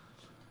 3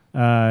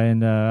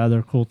 and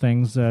other cool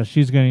things.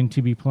 She's going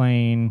to be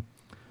playing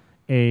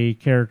a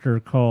character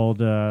called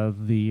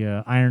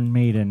the Iron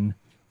Maiden,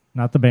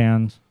 not the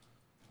band.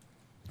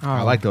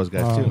 I like those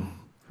guys too.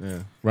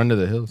 Yeah, Run to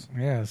the Hills.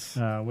 Yes,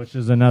 which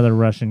is another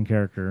Russian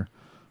character.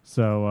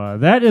 So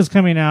that is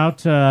coming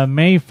out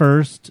May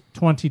 1st,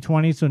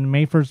 2020. So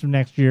May 1st of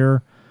next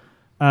year.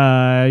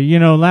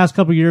 Last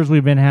couple of years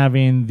we've been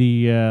having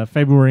the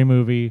February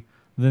movie,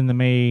 then the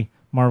May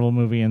Marvel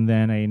movie, and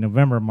then a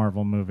November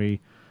Marvel movie.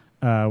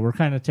 We're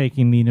kind of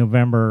taking the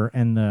November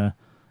and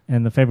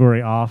the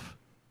February off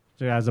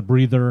as a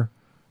breather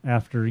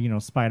after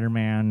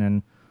Spider-Man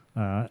and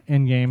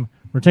Endgame.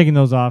 We're taking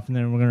those off, and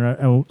then we're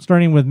gonna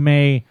starting with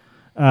May.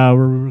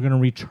 We're gonna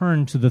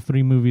return to the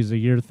 3 movies a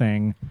year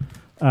thing.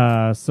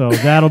 So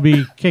that'll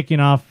be kicking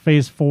off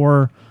Phase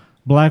 4,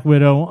 Black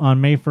Widow,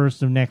 on May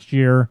 1st of next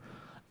year.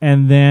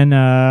 And then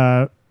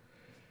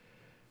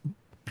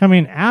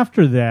coming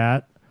after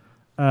that,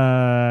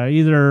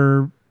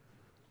 either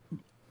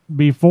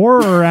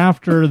before or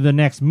after the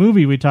next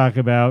movie we talk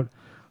about,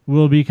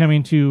 will be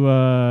coming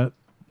to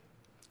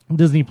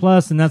Disney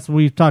Plus, and that's what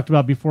we've talked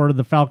about before,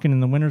 The Falcon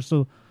and the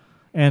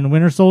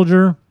Winter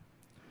Soldier.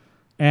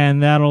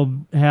 And that'll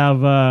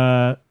have,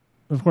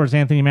 of course,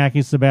 Anthony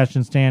Mackie,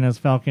 Sebastian Stan as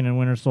Falcon and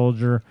Winter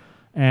Soldier.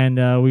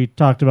 And we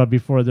talked about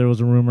before, there was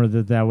a rumor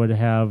that would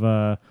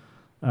have...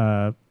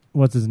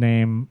 what's his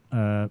name?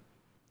 Now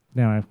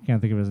I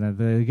can't think of his name.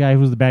 The guy who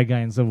was the bad guy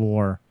in Civil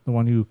War, the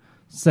one who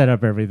set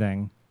up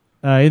everything.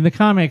 In the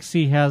comics,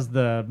 he has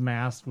the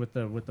mask with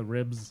the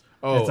ribs.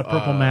 It's a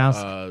purple mask.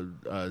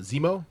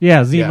 Zemo.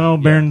 Yeah,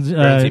 Zemo. Baron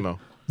Zemo.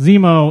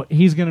 Zemo.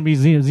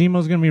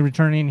 Zemo's going to be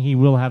returning. He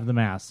will have the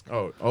mask.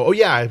 Oh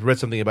yeah! I read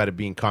something about it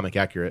being comic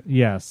accurate.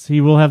 Yes,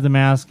 he will have the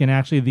mask, and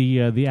actually,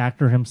 the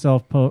actor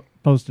himself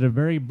posted a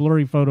very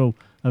blurry photo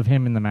of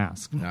him in the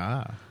mask.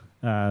 Ah.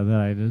 That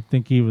I didn't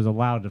think he was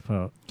allowed to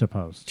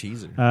post.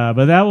 Teaser.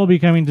 But that will be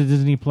coming to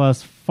Disney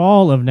Plus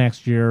fall of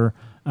next year.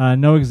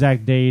 No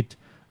exact date.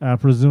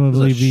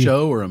 Presumably, Is it a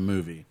show or a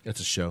movie? It's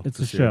a show. It's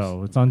a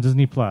show. It's on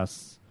Disney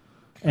Plus,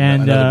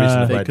 and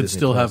they could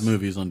still have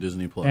movies on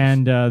Disney Plus.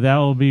 And that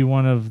will be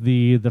one of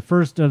the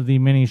first of the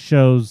many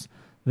shows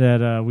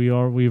that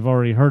we've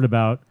already heard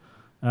about.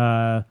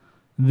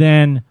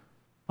 Then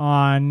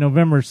on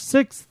November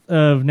 6th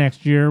of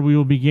next year, we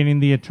will be getting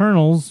The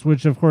Eternals,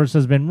 which of course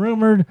has been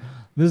rumored.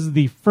 This is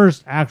the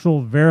first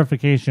actual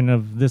verification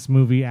of this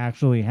movie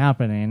actually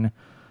happening.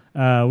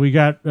 We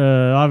got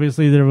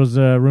obviously there was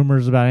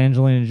rumors about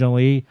Angelina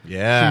Jolie.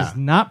 Yeah. She's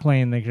not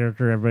playing the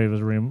character everybody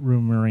was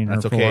rumoring her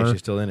That's for. okay. She's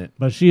still in it.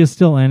 But she is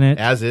still in it.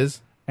 As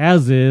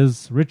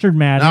is Richard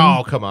Madden.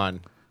 Oh, come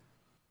on.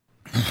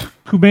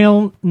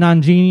 Kumail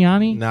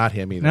Nanjiani. Not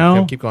him either.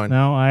 No, Keep going.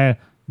 No,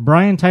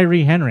 Brian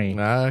Tyree Henry.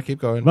 Keep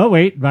going. But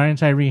wait, Brian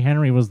Tyree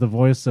Henry was the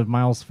voice of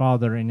Miles'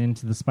 father in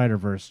Into the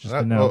Spider-Verse. Just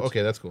a note. Oh,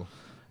 okay, that's cool.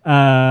 He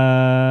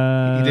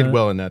did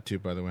well in that too,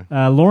 by the way.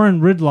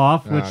 Lauren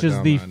Ridloff, which is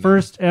the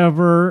first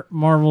ever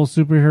Marvel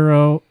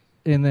superhero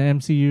in the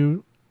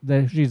MCU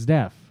that she's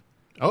deaf.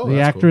 Oh, the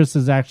that's actress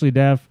is actually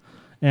deaf,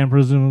 and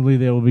presumably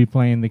they will be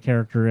playing the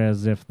character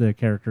as if the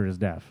character is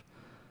deaf.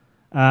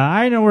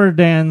 I know where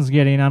Dan's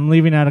getting. I'm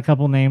leaving out a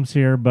couple names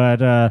here,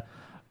 but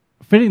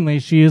fittingly,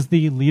 she is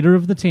the leader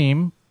of the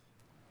team.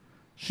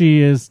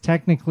 She is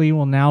technically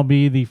will now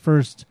be the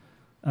first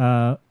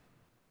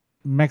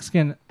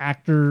Mexican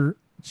actor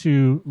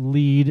to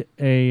lead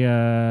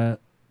a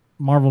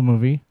Marvel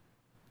movie,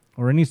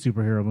 or any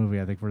superhero movie,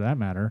 I think, for that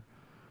matter.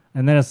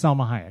 And that is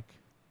Salma Hayek,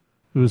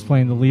 who is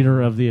playing the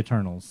leader of the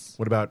Eternals.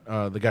 What about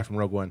the guy from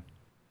Rogue One?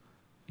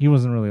 He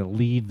wasn't really a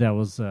lead. That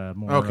was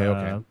more...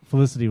 Okay.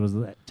 Felicity was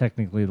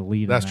technically the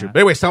lead. That's true. But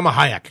anyway, Salma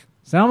Hayek.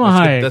 Salma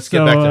Hayek. Let's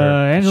get back to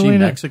her. Angelina, is she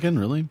Mexican,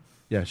 really?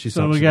 Yeah, she's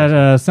so we got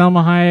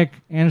Salma Hayek,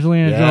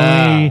 Angelina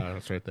Jolie.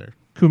 That's right there.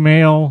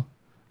 Kumail.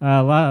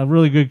 A lot of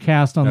really good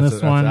cast on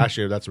this one.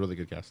 Actually, that's a really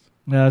good cast.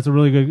 It's a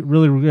really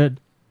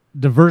good,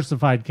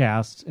 diversified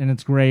cast, and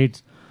it's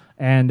great.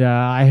 And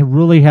I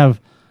really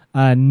have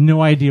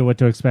no idea what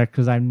to expect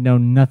because I know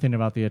nothing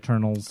about the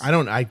Eternals.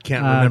 I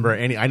can't remember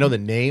any. I know the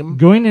name.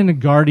 Going into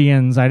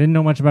Guardians, I didn't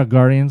know much about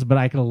Guardians, but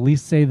I could at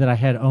least say that I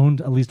had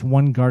owned at least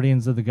one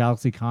Guardians of the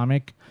Galaxy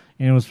comic,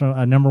 and it was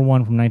from number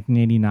 1 from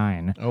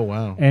 1989. Oh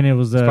wow! And it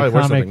was it's a probably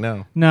comic. Worth something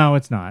now. No,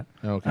 it's not.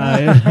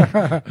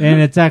 Okay. And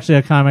it's actually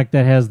a comic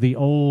that has the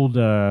old,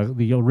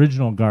 the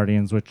original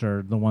Guardians, which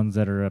are the ones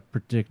that are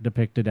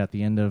depicted at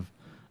the end of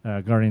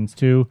Guardians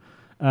 2.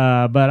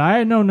 But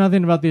I know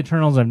nothing about the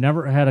Eternals. I've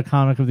never had a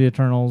comic of the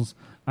Eternals.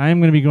 I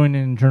am going to be going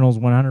in Eternals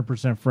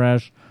 100%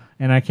 fresh,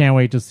 and I can't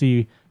wait to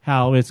see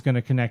how it's going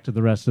to connect to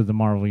the rest of the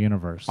Marvel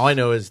universe. All I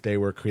know is they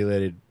were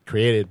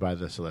created by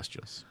the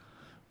Celestials.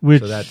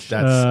 Which so that's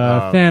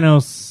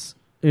Thanos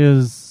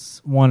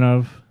is one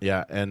of.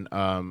 Yeah, and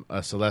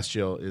a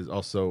Celestial is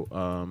also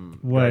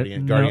What?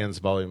 Guardians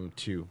Volume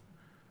 2.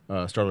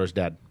 Star-Lord's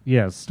dad.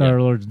 Yes,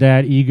 Star-Lord's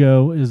dad.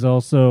 Ego is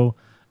also...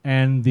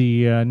 And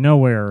the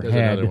Nowhere There's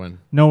head. another one.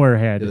 Nowhere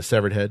head. Yeah, the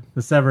severed head.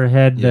 The severed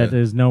head that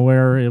is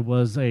Nowhere. It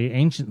was a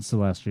ancient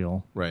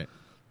Celestial. Right.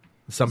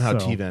 Somehow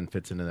So- T-Van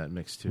fits into that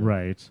mix too.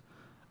 Right.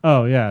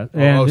 Oh, yeah.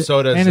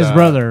 So does and his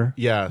brother.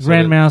 Yeah. so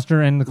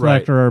Grandmaster and the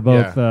Collector right, are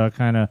both yeah.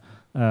 kind of...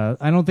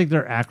 I don't think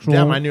they're actual...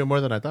 Damn, I knew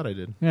more than I thought I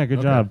did. Yeah,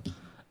 good Okay.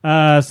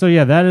 job. So,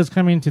 yeah, that is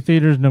coming to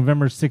theaters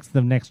November 6th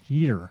of next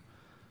year.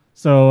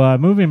 So,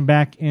 moving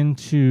back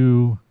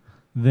into...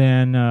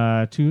 Then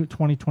to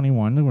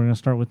 2021. We're going to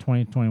start with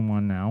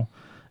 2021 now.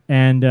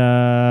 And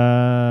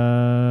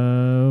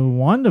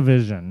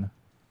WandaVision.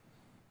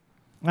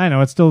 I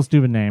know, it's still a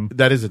stupid name.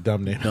 That is a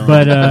dumb name.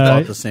 But I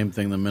thought the same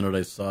thing the minute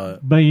I saw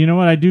it. But you know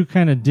what? I do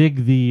kind of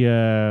dig the...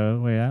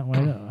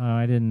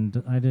 I didn't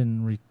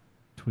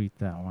retweet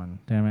that one.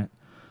 Damn it.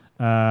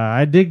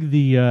 I dig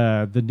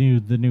the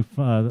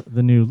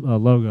new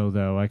logo,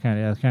 though. I kind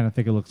of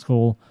think it looks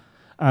cool.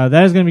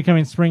 That is going to be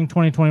coming spring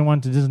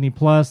 2021 to Disney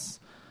Plus.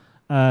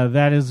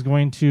 That is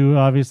going to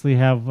obviously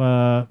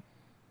have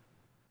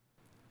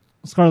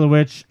Scarlet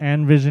Witch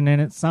and Vision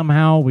in it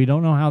somehow. We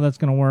don't know how that's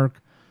going to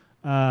work.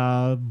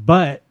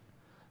 But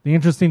the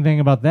interesting thing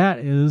about that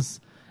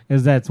is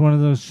that it's one of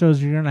those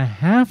shows you're going to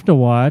have to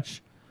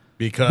watch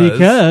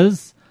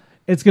because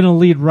it's going to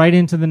lead right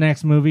into the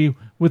next movie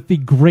with the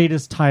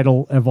greatest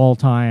title of all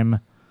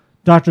time,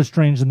 Doctor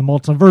Strange in the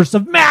Multiverse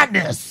of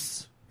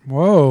Madness.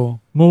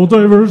 Whoa.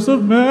 Multiverse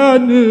of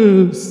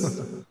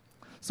Madness.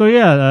 So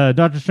yeah,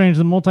 Doctor Strange: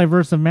 The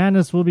Multiverse of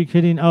Madness will be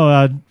hitting.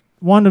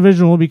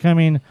 WandaVision will be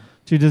coming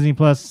to Disney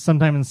Plus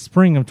sometime in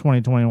spring of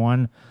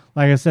 2021.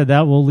 Like I said,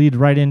 that will lead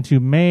right into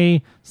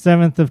May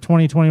 7th of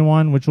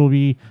 2021, which will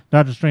be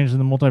Doctor Strange: The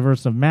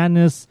Multiverse of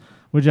Madness,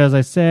 which, as I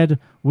said,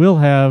 will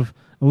have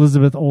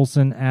Elizabeth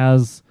Olsen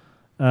as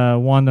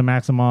Wanda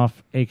Maximoff,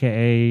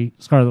 aka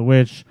Scarlet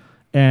Witch,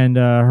 and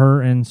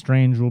her and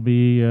Strange will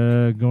be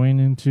going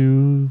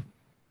into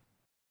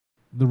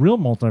the real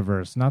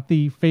multiverse, not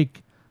the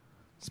fake.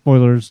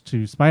 Spoilers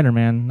to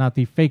Spider-Man, not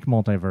the fake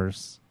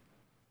multiverse.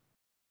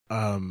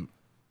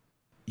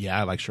 Yeah,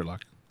 I like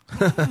Sherlock.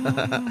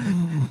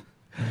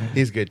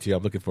 He's good too.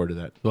 I'm looking forward to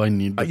that. Do I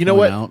need to you know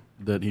point what? out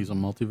that he's a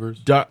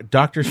multiverse?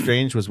 Doctor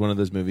Strange was one of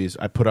those movies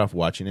I put off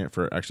watching it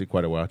for actually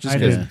quite a while. Just I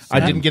because did. I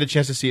didn't get a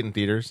chance to see it in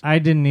theaters. I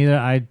didn't either.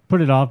 I put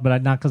it off,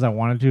 but not because I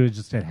wanted to. It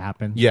just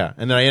happened. Yeah,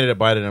 and then I ended up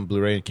buying it on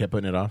Blu-ray and kept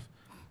putting it off.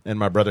 And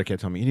my brother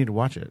kept telling me, "You need to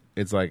watch it."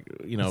 It's like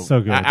It's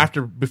so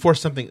good. Before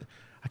something,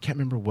 I can't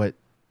remember what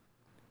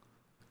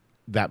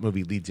that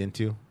movie leads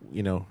into.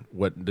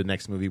 What the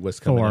next movie was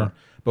coming Thor. out,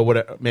 but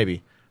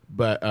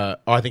But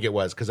I think it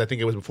was because I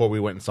think it was before we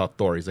went and saw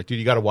Thor. He's like, dude,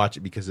 you got to watch it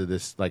because of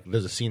this. Like,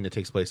 there's a scene that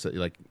takes place that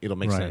like it'll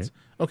make sense.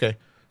 Okay,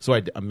 so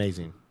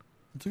amazing.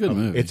 It's a good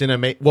movie. It's an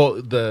well,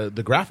 the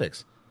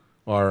graphics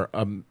are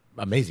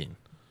amazing.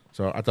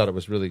 So I thought it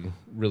was really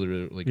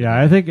good. Yeah,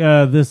 I think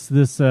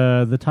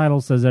the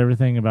title says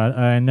everything about it.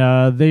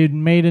 And they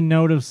made a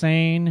note of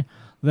saying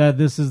that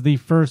this is the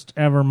first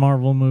ever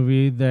Marvel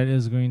movie that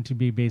is going to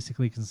be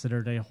basically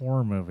considered a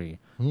horror movie.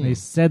 They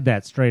said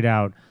that straight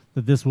out,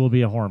 that this will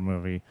be a horror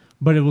movie,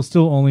 but it will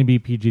still only be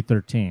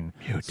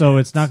PG-13. So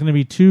it's not going to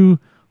be too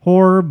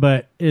horror,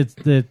 but it's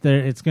going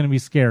to be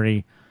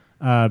scary,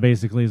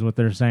 basically is what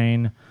they're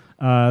saying.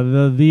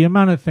 The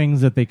amount of things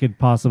that they could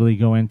possibly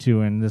go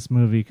into and this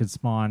movie could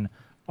spawn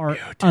are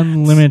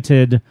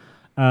unlimited.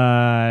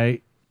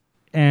 And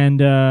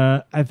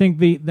I think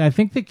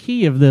the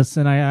key of this,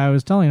 and I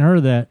was telling her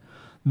that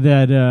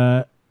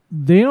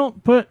they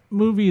don't put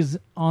movies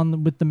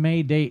on with the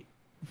May date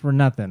for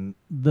nothing.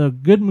 The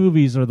good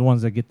movies are the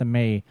ones that get the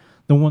May.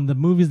 The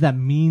movies that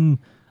mean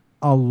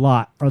a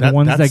lot are the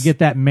ones that get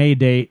that May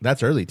date.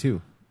 That's early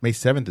too. May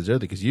 7th is early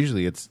because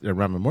usually it's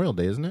around Memorial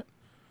Day, isn't it?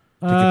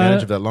 Take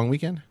advantage of that long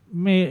weekend.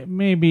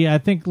 Maybe I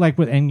think like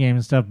with Endgame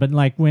and stuff, but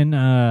like when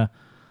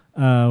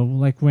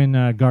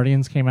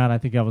Guardians came out, I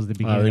think that was the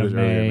beginning of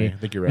May. I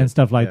think you're right. And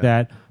stuff like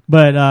that.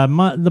 But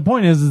the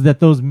point is that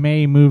those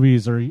May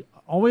movies are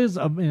always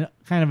kind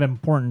of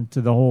important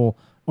to the whole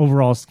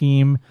overall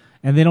scheme,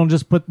 and they don't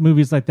just put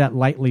movies like that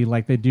lightly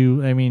like they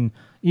do. I mean,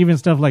 even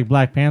stuff like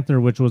Black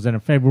Panther, which was in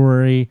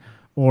February,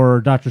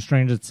 or Doctor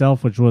Strange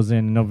itself, which was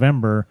in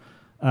November.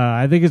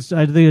 I just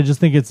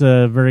think it's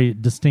a very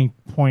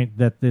distinct point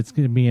that it's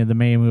going to be in the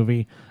May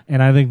movie,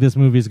 and I think this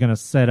movie is going to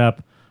set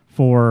up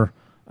for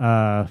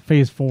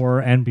Phase 4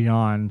 and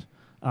beyond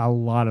a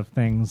lot of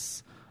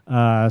things.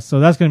 So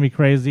that's going to be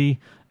crazy.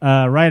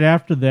 Right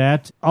after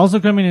that, also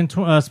coming in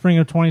spring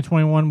of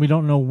 2021, we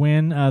don't know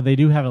when. They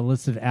do have it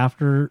listed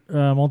after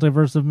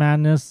Multiverse of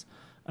Madness,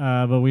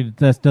 but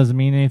that doesn't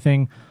mean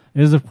anything.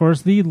 It is, of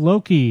course, the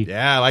Loki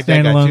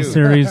standalone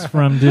series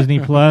from Disney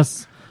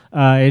Plus.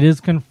 It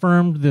is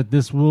confirmed that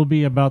this will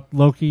be about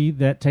Loki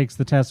that takes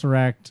the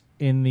Tesseract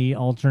in the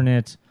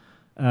alternate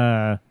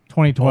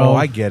 2012. Oh,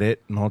 I get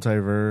it.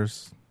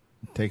 Multiverse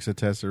takes a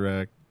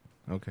Tesseract.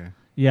 Okay.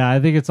 Yeah, I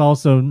think it's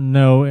also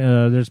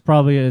it's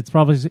probably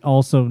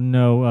also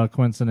no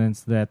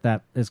coincidence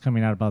that is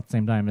coming out about the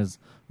same time as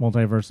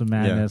Multiverse of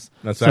Madness. Yeah,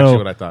 that's actually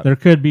what I thought. There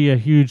could be a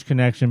huge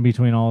connection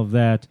between all of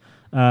that.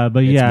 But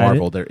it's yeah,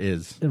 Marvel. There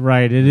is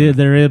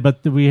there is,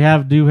 but we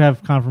do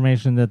have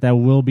confirmation that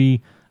will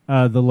be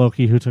the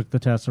Loki who took the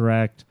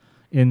Tesseract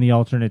in the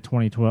alternate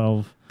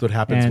 2012. So what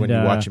happens when you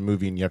watch a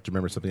movie and you have to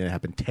remember something that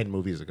happened 10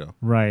 movies ago.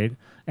 Right.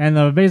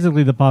 And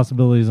basically the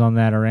possibilities on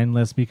that are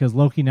endless because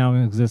Loki now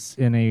exists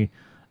in a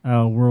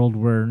world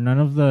where none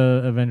of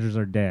the Avengers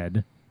are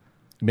dead.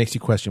 It makes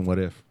you question what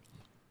if.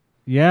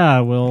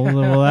 Yeah, well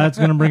that's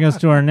going to bring us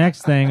to our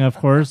next thing, of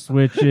course,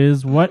 which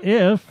is what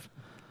if.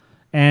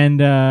 And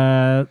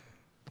now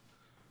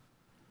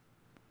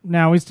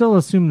we still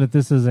assume that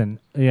this is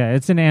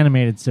it's an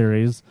animated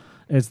series.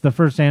 It's the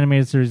first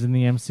animated series in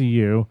the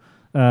MCU.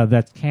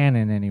 That's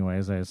canon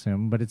anyways, I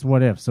assume. But it's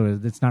what if, so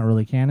it's not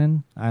really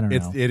canon? I don't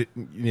know.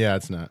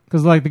 It's not.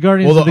 Because like the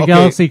Guardians of the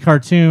Galaxy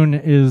cartoon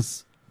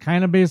is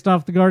kind of based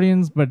off the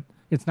Guardians, but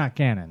it's not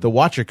canon. The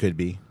Watcher could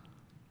be.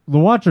 The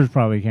Watcher's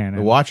probably canon.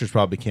 The Watcher's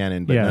probably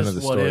canon, but none of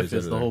the stories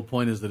the whole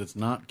point is that it's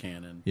not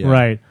canon. Yeah.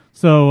 Right.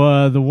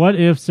 So the What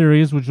If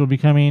series, which will be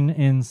coming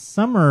in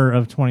summer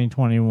of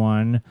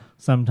 2021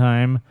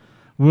 sometime,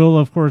 will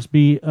of course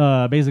be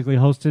basically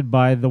hosted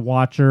by The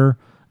Watcher.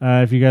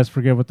 If you guys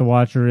forget what The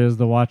Watcher is,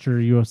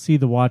 you'll see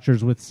The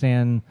Watchers with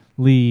Stan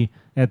Lee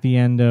at the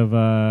end of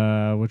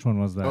which one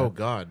was that? Oh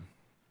God,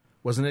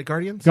 wasn't it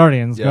Guardians?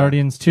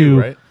 Guardians 2.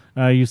 Right?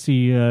 You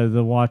see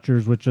the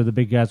Watchers, which are the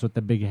big guys with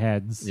the big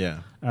heads. Yeah,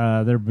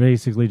 they're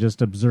basically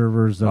just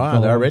observers of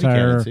the whole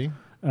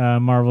entire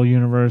Marvel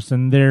universe,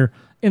 and they're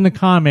in the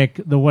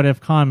comic, the What If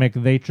comic.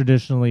 They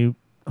traditionally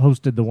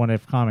hosted the What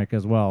If comic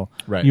as well.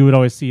 Right, you would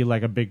always see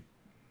like a big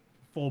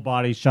full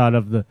body shot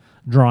of the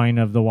drawing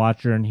of the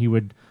Watcher, and he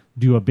would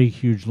do a big,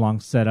 huge, long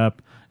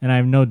setup. And I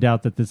have no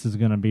doubt that this is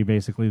going to be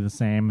basically the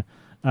same.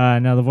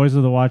 Now, the voice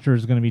of the Watcher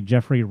is going to be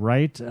Jeffrey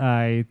Wright.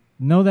 I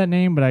know that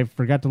name, but I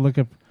forgot to look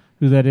up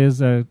who that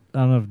is. I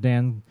don't know if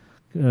Dan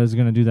is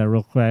going to do that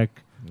real quick.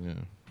 Yeah.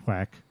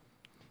 Quack.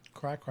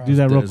 Quack. Do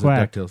that real quick.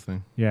 DuckTales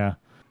thing. Yeah.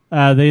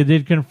 They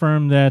did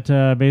confirm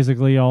that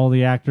basically all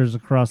the actors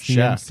across the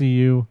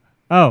MCU.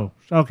 Oh,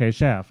 okay,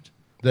 Shaft.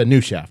 The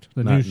new Shaft.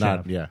 New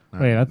Shaft. Wait,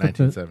 I thought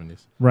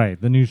 1970s. Right,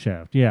 the new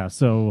Shaft. Yeah,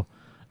 so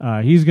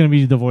he's going to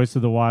be the voice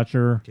of the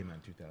Watcher. Came out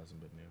in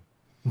 2000, but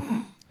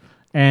new.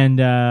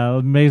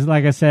 And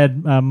like I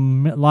said, a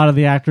lot of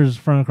the actors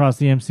from across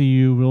the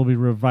MCU will be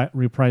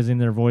reprising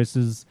their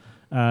voices.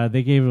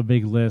 They gave a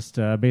big list.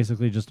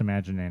 Basically, just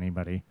imagine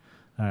anybody.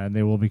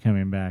 They will be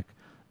coming back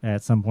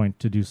at some point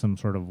to do some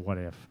sort of what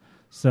if.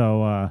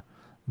 So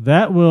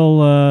that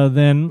will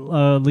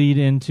then lead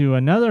into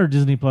another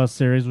Disney Plus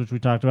series, which we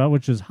talked about,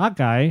 which is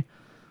Hawkeye,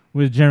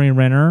 with Jeremy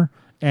Renner,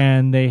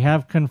 and they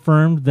have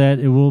confirmed that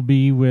it will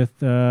be with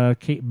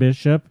Kate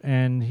Bishop,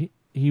 and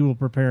he will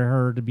prepare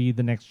her to be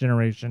the next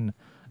generation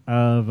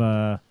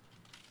of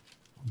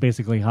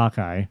basically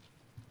Hawkeye.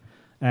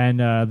 And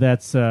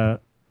that's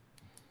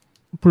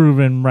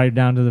proven right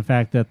down to the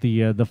fact that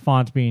the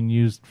font being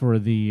used for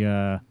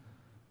the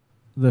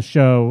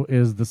show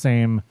is the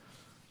same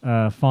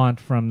font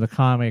from the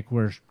comic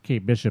where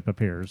Kate Bishop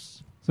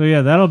appears. So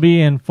yeah, that'll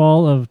be in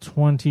fall of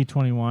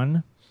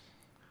 2021.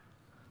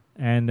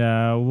 And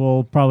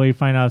we'll probably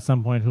find out at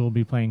some point who will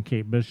be playing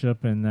Kate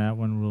Bishop, and that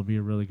one will be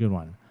a really good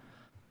one.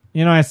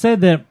 You know, I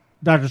said that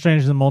Doctor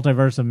Strange in the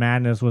Multiverse of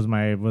Madness was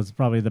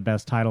probably the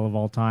best title of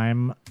all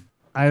time.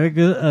 I think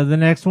the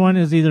next one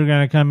is either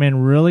going to come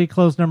in really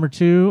close number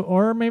 2,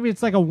 or maybe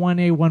it's like a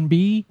 1A,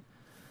 1B.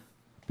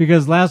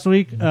 Because last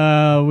week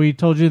we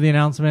told you the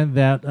announcement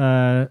that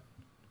Taika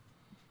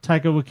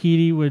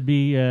Waititi would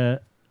be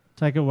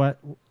Taika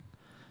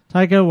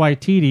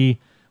Waititi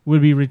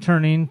would be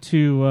returning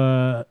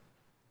to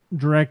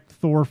direct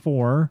Thor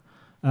 4,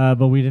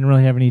 but we didn't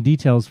really have any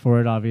details for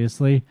it,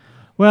 obviously.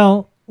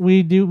 Well,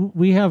 we do.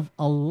 We have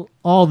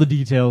all the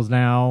details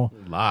now.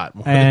 A lot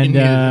more and than you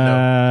needed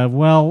to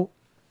know.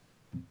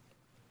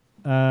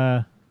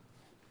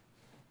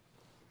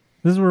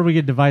 This is where we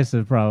get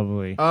divisive,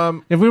 probably.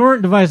 If we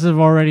weren't divisive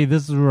already,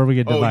 this is where we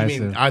get divisive.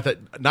 You mean, I thought,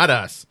 not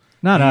us.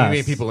 Not you us. You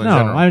mean people in no,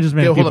 general. I just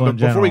meant people in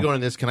general. Before we go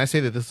into this, can I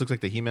say that this looks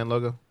like the He-Man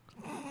logo?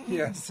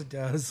 Yes, it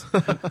does.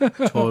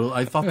 Total.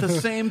 I thought the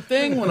same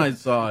thing when I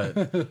saw it.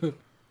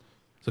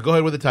 So go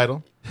ahead with the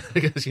title,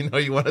 because you know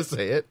you want to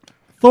say it.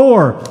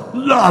 Thor,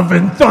 Love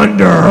and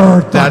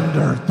Thunder,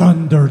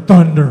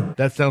 Thunder.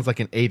 That sounds like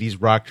an 80s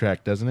rock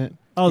track, doesn't it?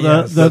 Oh,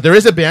 yes. There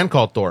is a band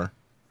called Thor.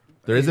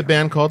 There is a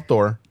band called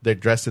Thor. They're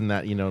dressed in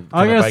that, All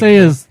I gotta say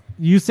is,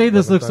 you say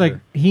this looks like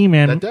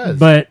He-Man, that does.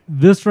 but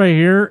this right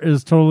here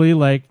is totally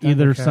like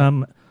either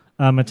some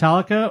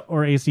Metallica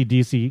or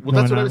AC/DC. Well,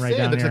 that's what I was right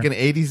saying. It down looks here. like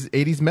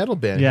an 80s metal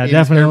band. Yeah, 80s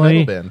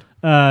definitely. Metal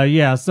band.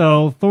 Yeah,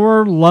 so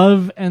Thor,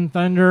 Love and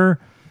Thunder,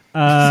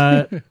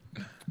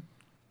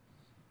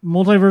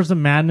 Multiverse of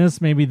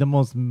Madness, maybe the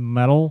most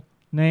metal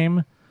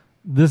name.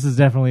 This is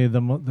definitely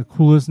the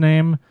coolest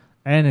name,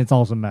 and it's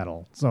also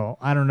metal. So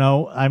I don't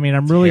know. I mean,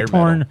 I'm really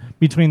torn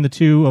between the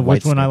two of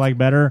which one I like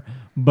better.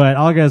 But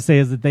all I gotta say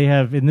is that they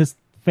have, in this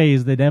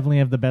phase, they definitely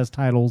have the best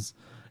titles.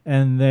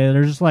 And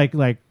they're just like,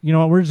 you know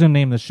what? We're just gonna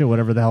name this shit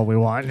whatever the hell we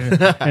want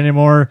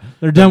anymore.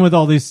 They're done with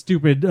all these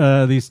stupid,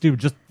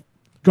 just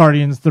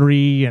Guardians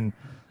 3 and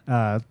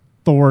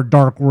Thor: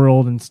 Dark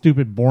World and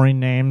stupid, boring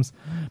names.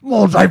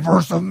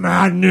 Multiverse of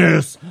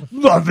Madness,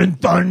 Love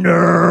and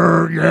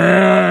Thunder,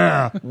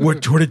 yeah.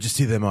 What tour did you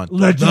see them on?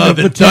 Legend Love of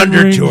the and Ten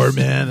Thunder Rings. tour,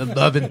 man. The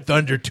Love and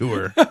Thunder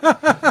tour.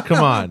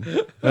 Come on,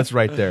 that's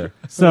right there.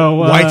 So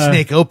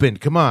Whitesnake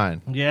opened. Come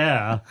on.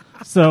 Yeah.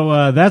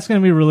 So that's going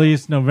to be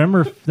released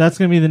November. That's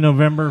going to be the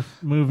November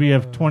movie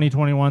of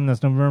 2021.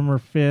 That's November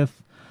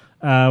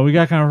 5th. We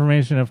got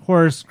confirmation, of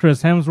course,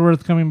 Chris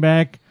Hemsworth coming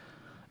back.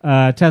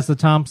 Tessa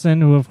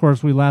Thompson, who of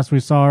course we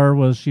saw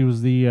her, she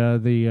was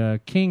the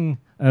king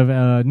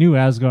of New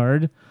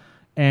Asgard,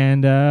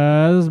 and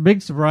the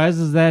big surprise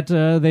is that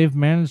they've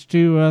managed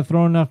to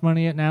throw enough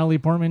money at Natalie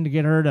Portman to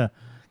get her to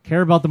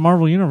care about the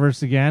Marvel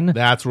Universe again.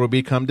 That's where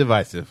we become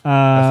divisive.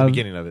 That's the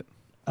beginning of it.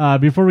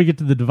 Before we get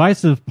to the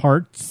divisive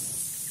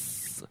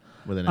parts,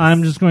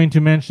 I'm just going to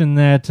mention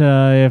that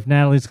if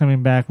Natalie's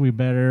coming back, we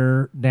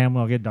better damn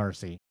well get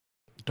Darcy.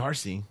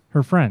 Darcy?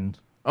 Her friend.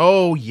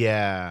 Oh,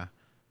 yeah.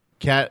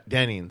 Kat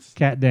Dennings.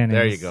 Kat Dennings.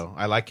 There you go.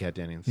 I like Kat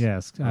Dennings.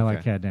 Yes, I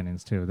like Kat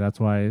Dennings, too. That's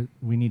why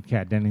we need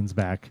Kat Dennings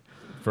back.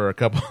 For a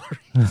couple of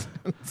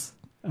reasons.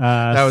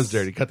 That was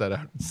dirty. Cut that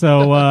out.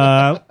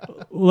 So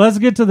let's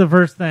get to the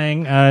first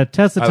thing.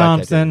 Tessa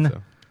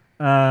Thompson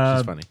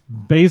She's funny.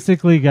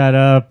 Basically got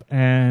up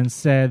and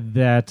said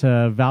that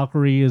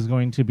Valkyrie is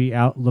going to be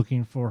out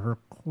looking for her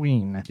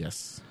queen.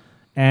 Yes.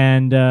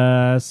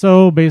 And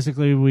so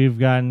basically we've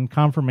gotten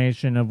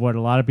confirmation of what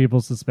a lot of people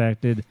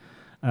suspected,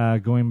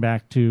 going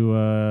back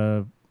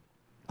to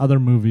other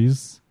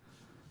movies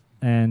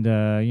and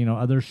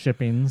other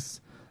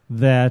shippings,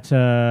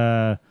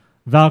 that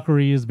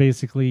Valkyrie is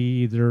basically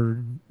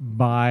either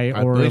bi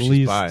or at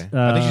least I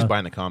think she's bi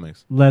in the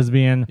comics.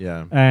 Lesbian,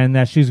 yeah, and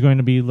that she's going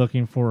to be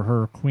looking for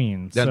her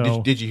queen. Now,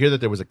 So, did you hear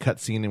that there was a cut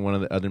scene in one of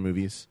the other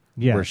movies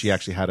where she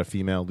actually had a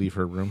female leave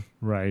her room?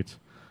 Right.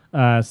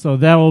 So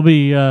that will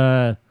be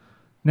now.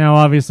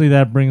 Obviously,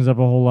 that brings up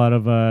a whole lot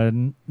of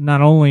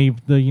not only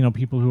the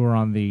people who are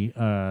on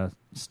the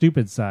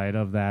stupid side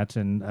of that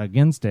and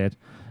against it,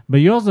 but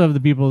you also have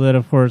the people that,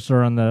 of course,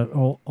 are on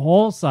the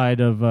whole side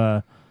of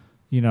the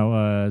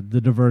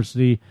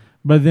diversity.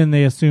 But then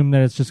they assume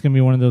that it's just going to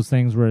be one of those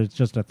things where it's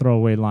just a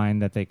throwaway line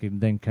that they can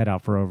then cut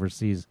out for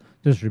overseas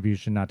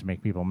distribution, not to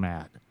make people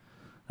mad.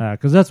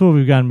 Because that's what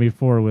we've gotten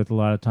before with a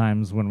lot of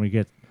times when we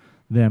get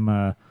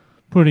them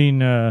putting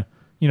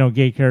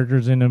gay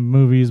characters into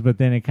movies, but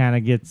then it kind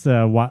of gets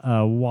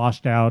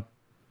washed out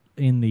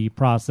in the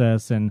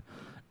process, and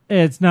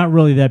it's not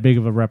really that big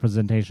of a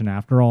representation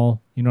after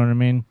all. You know what I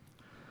mean?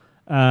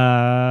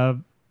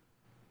 But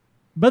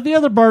the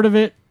other part of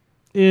it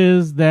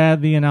is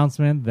that the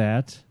announcement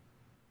that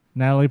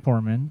Natalie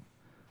Portman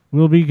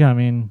will be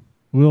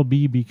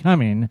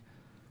becoming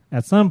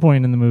at some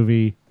point in the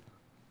movie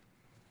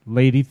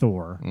Lady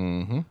Thor.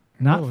 Mm-hmm.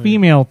 Not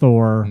female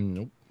Thor.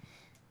 Nope.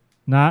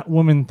 Not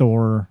woman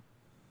Thor.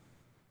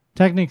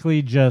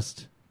 Technically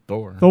just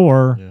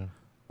Thor. Yeah.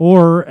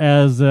 Or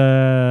as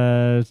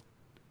Taika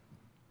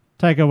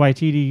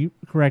Waititi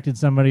corrected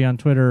somebody on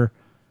Twitter,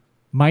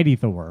 Mighty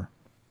Thor.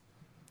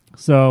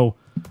 So,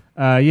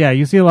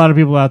 you see a lot of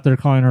people out there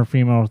calling her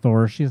female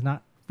Thor. She's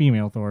not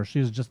female Thor.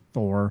 She's just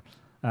Thor.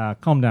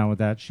 Calm down with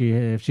that.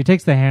 If she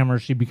takes the hammer,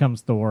 she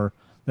becomes Thor.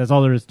 That's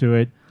all there is to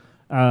it.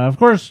 Of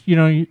course,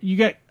 you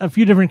get a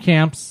few different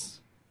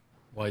camps.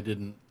 Why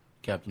didn't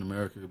Captain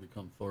America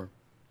become Thor?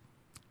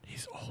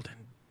 He's old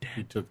and dead.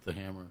 He took the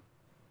hammer.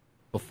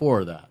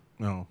 Before that.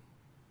 No.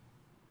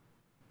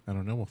 I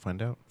don't know. We'll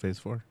find out. Phase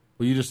 4.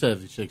 Well, you just said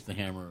if he takes the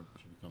hammer,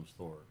 she becomes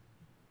Thor.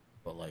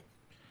 But,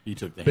 he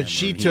took the but hammer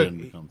she and he took,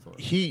 didn't become Thor.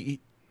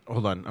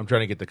 Hold on. I'm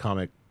trying to get the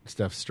comic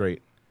stuff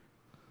straight.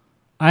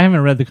 I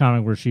haven't read the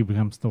comic where she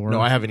becomes Thor.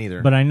 No, I haven't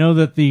either. But I know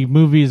that the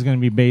movie is going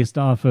to be based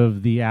off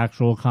of the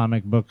actual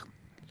comic book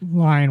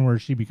line where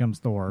she becomes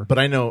Thor. But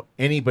I know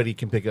anybody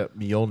can pick up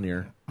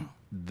Mjolnir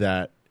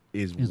that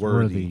is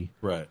worthy.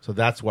 Right. So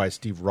that's why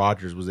Steve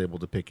Rogers was able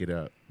to pick it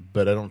up.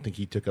 But I don't think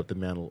he took up the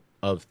mantle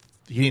of...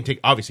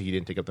 Obviously, he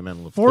didn't take up the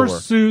mantle of Thor.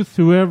 Forsooth,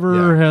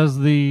 whoever has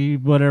the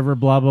whatever,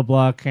 blah, blah,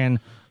 blah, can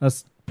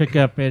pick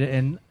up it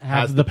and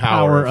have the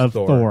power of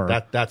Thor.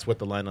 That's what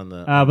the line on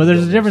the... but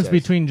there's a difference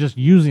between just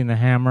using the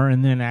hammer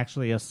and then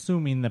actually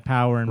assuming the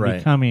power and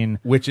becoming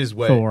Which is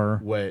what Thor.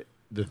 What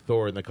the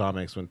Thor in the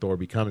comics, when Thor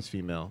becomes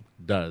female,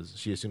 does.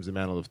 She assumes the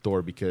mantle of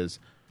Thor because,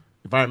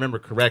 if I remember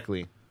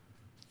correctly,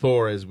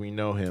 Thor, as we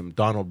know him,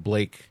 Donald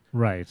Blake,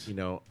 right?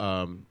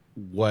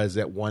 Was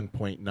at one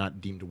point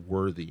not deemed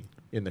worthy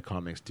in the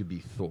comics to be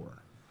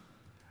Thor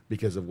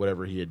because of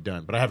whatever he had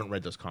done. But I haven't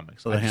read those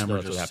comics. So the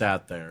hammer just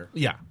sat there.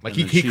 Yeah, and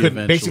he she couldn't.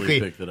 eventually Basically,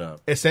 picked it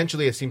up.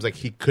 Essentially, it seems like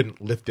he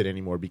couldn't lift it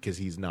anymore because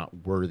he's not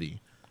worthy.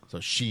 So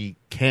she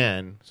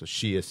can. So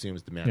she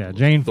assumes the mantle. Yeah, of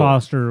Jane Thor.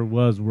 Foster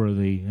was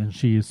worthy, and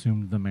she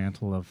assumed the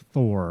mantle of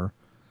Thor.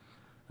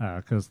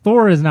 Because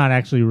Thor is not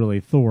actually really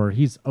Thor;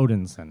 he's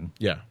Odinson.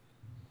 Yeah,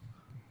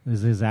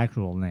 is his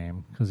actual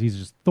name because he's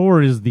just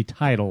Thor is the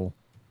title.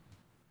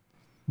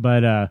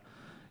 But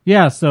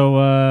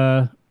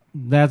so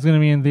that's going to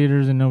be in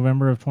theaters in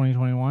November of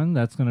 2021.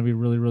 That's going to be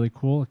really, really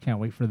cool. I can't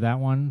wait for that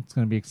one. It's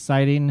going to be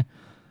exciting.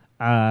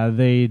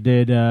 They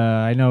did.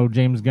 I know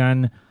James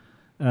Gunn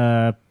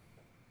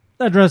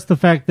addressed the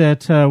fact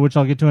that, which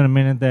I'll get to in a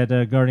minute,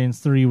 that Guardians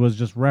 3 was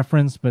just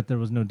referenced, but there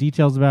was no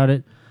details about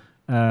it.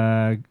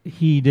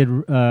 He did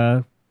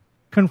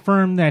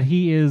confirm that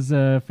he is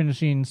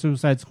finishing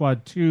Suicide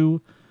Squad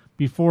 2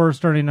 before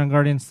starting on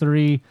Guardians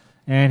 3,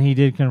 and he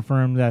did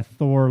confirm that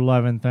Thor: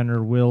 Love and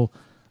Thunder will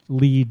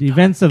lead,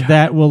 events of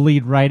that will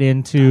lead right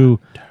into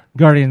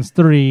Guardians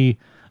 3.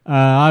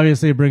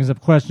 Obviously, it brings up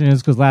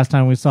questions because last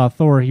time we saw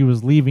Thor, he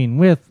was leaving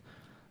with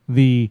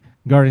the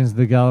Guardians of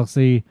the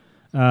Galaxy.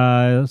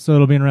 So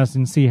it'll be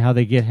interesting to see how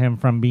they get him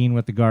from being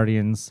with the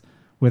Guardians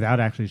without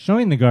actually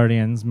showing the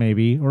Guardians,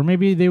 maybe. Or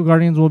maybe the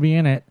Guardians will be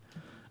in it.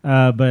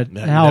 But you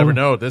never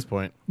know at this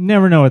point.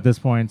 Never know at this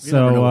point. You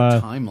so never know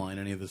what timeline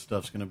any of this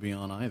stuff's going to be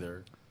on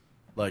either.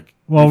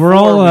 We're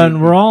all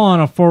on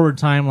a forward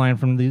timeline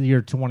from the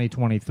year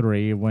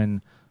 2023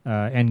 when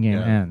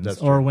Endgame ends,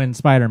 or when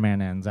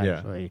Spider-Man ends.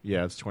 Actually,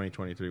 yeah, it's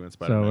 2023 when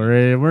Spider-Man. So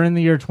we're in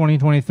the year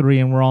 2023,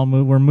 and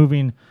we're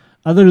moving.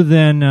 Other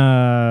than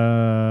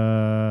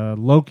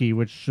Loki,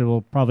 which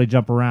will probably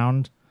jump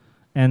around,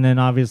 and then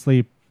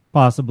obviously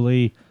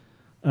possibly.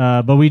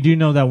 But we do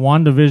know that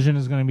WandaVision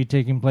is going to be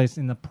taking place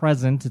in the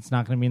present. It's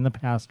not going to be in the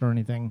past or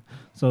anything.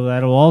 So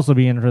that'll also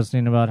be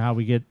interesting about how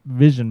we get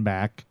Vision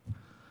back.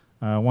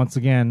 Once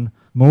again,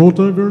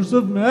 Multiverse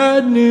of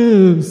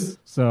Madness.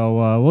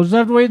 So we'll just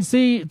have to wait and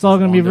see. It's all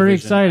going to be very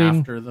exciting.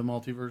 After the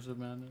Multiverse of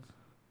Madness?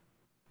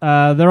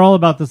 They're all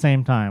about the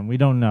same time. We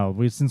don't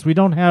know. Since we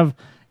don't have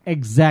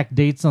exact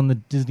dates on the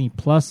Disney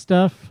Plus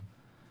stuff,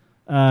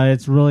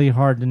 it's really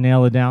hard to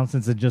nail it down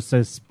since it just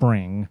says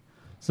spring.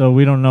 So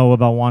we don't know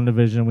about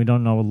WandaVision, we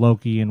don't know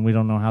Loki, and we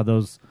don't know how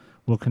those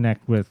will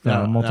connect with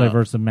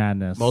Multiverse of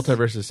Madness.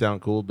 Multiverses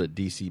sound cool, but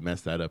DC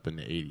messed that up in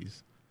the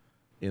 80s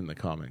in the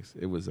comics.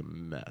 It was a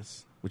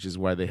mess, which is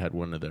why they had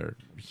one of their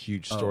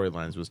huge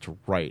storylines was to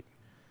write.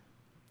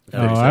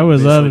 I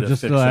would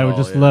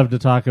love to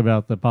talk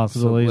about the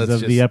possibilities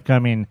of the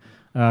upcoming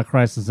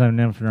Crisis on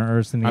Infinite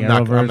Earths in the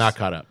Arrowverse. I'm not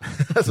caught up,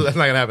 so that's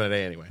not going to happen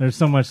today anyway. There's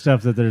so much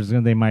stuff that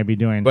they might be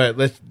doing. But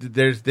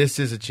this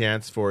is a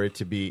chance for it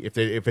to be, if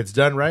it's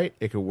done right,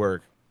 it could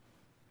work.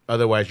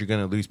 Otherwise, you're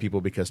going to lose people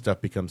because stuff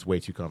becomes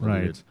way too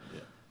complicated.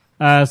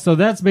 Right. So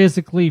that's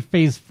basically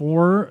Phase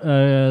 4.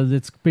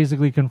 It's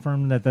basically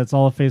confirmed that that's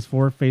all of Phase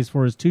 4. Phase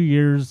 4 is 2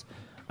 years.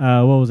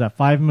 What was that?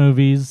 5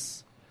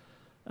 movies,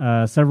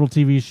 several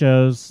TV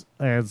shows,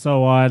 and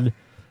so on.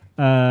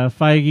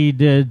 Feige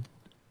did,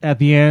 at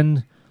the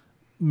end,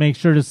 make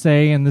sure to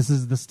say, and this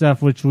is the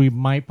stuff which we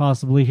might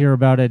possibly hear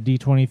about at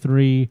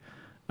D23,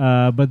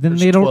 but then There's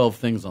they don't 12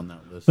 things on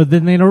that list. But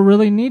then they don't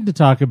really need to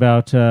talk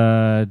about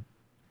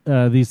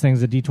these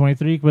things at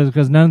D23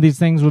 because none of these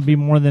things would be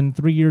more than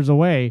 3 years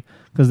away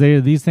because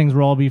these things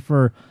will all be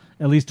for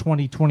at least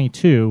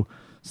 2022.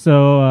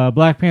 So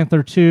Black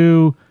Panther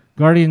 2,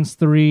 Guardians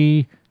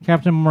 3,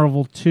 Captain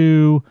Marvel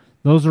 2,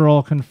 those are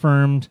all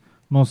confirmed,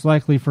 most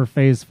likely for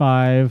Phase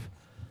 5.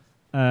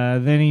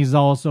 Then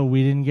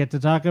we didn't get to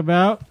talk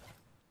about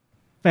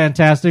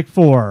Fantastic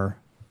Four.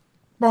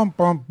 Bum,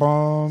 bum,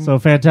 bum. So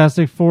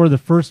Fantastic Four, the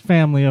first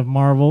family of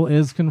Marvel,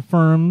 is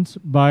confirmed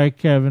by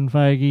Kevin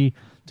Feige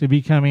to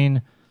be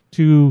coming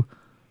to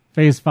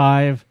Phase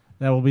 5.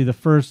 That will be the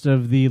first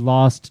of the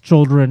lost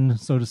children,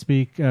 so to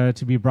speak,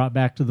 to be brought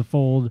back to the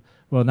fold.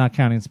 Well, not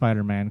counting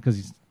Spider-Man, because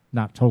he's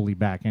not totally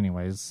back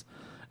anyways.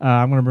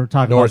 I'm going to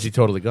talk Nor is he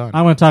totally gone.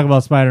 I'm going to talk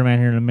about Spider-Man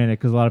here in a minute,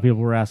 because a lot of people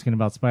were asking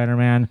about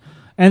Spider-Man.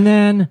 And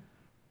then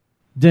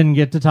didn't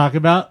get to talk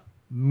about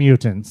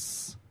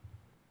mutants.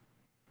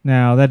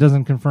 Now, that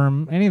doesn't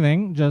confirm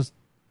anything, just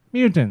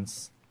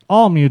mutants.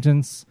 All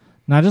mutants,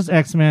 not just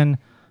X-Men,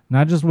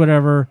 not just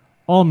whatever,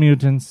 all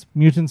mutants,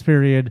 mutants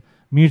period.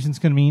 Mutants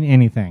can mean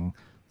anything.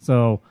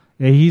 So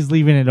he's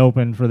leaving it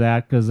open for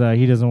that because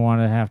he doesn't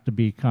want to have to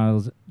be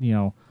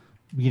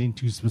getting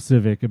too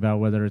specific about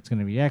whether it's going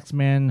to be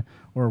X-Men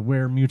or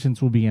where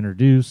mutants will be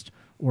introduced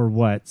or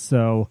what.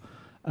 So,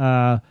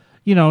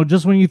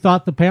 just when you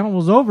thought the panel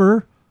was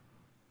over,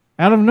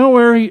 out of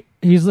nowhere,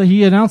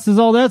 he announces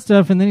all that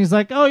stuff, and then he's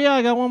like, oh, yeah,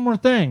 I got one more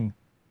thing.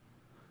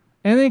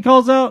 And then he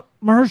calls out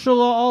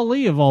Mahershala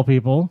Ali, of all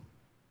people,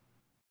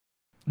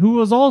 who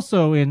was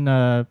also in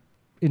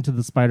Into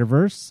the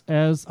Spider-Verse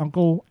as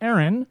Uncle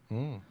Aaron.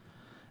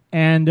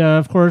 And,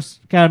 of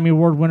course, Academy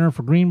Award winner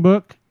for Green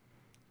Book.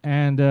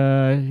 And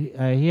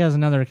he has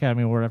another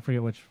Academy Award. I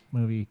forget which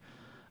movie.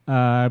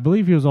 I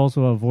believe he was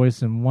also a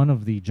voice in one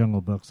of the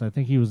Jungle Books. I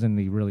think he was in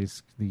the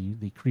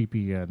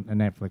creepy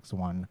Netflix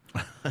one.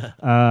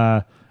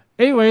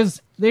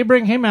 Anyways, they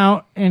bring him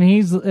out,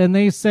 and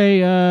they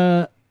say,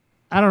 I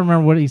don't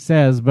remember what he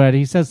says, but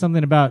he says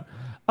something about,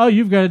 oh,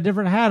 you've got a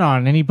different hat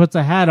on, and he puts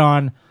a hat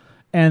on,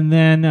 and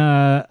then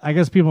I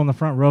guess people in the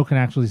front row can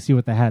actually see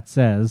what the hat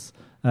says,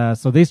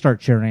 so they start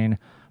cheering,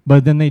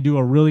 but then they do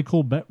a really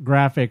cool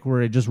graphic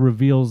where it just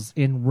reveals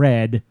in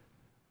red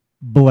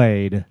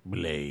Blade.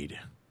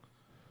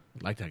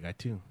 I like that guy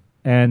too.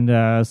 And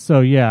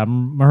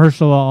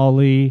Mahershala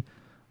Ali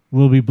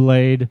will be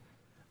Blade.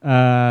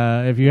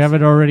 If you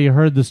haven't already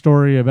heard the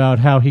story about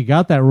how he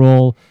got that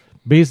role,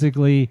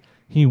 basically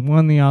he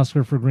won the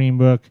Oscar for Green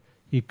Book.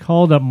 He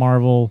called up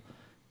Marvel,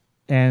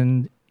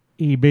 and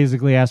he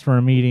basically asked for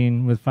a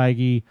meeting with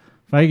Feige.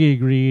 Feige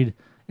agreed,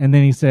 and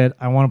then he said,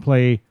 I want to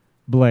play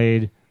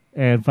Blade.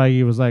 And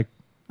Feige was like,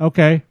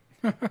 okay.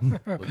 And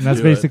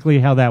that's basically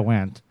how that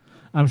went.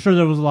 I'm sure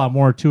there was a lot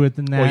more to it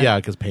than that. Well, yeah,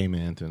 because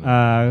payment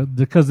and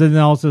because then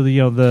also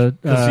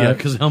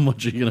because how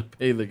much are you going to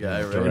pay the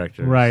guy, right?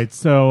 Directors. Right.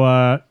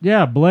 So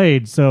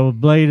Blade. So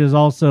Blade is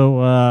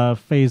also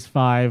Phase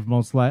 5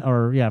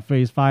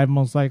 Phase 5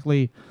 most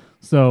likely.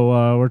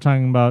 So we're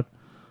talking about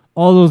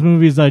all those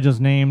movies I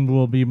just named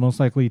will be most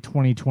likely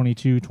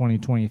 2022,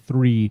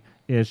 2023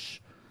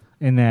 ish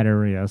in that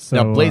area. So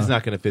now Blade's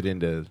not going to fit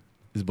into.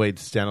 Is Blade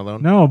standalone?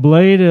 No,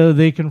 Blade,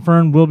 they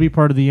confirmed, will be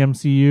part of the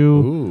MCU.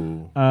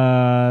 Ooh.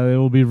 It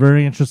will be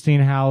very interesting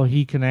how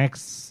he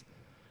connects.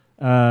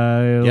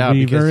 It'll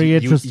be very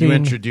interesting. You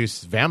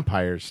introduce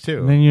vampires,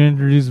 too. Then you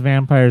introduce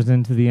vampires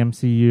into the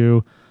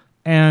MCU.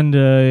 And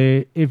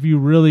if you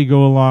really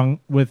go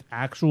along with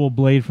actual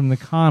Blade from the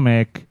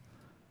comic,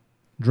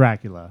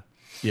 Dracula.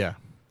 Yeah.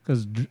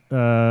 Because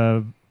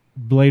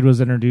Blade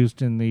was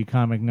introduced in the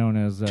comic known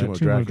as Tomb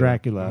of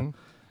Dracula. Mm-hmm.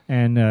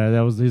 And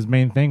that was his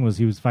main thing, was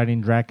he was fighting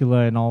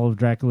Dracula and all of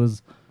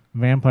Dracula's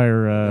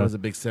vampire that was a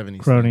big 70s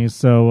cronies.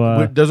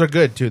 So those are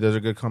good, too. Those are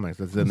good comics.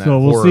 That's in that so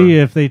we'll horror. see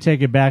if they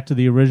take it back to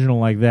the original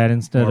like that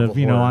instead Marvel of,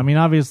 horror. I mean,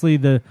 obviously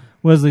the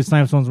Wesley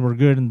Snipes ones were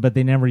good, but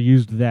they never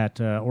used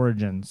that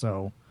origin.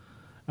 So,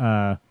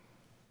 wow.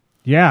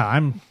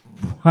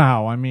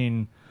 I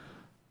mean...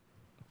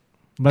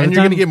 And you're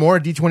going to get more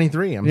at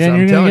D23. I'm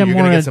telling you, you're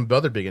going to get some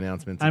other big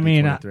announcements at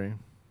D23.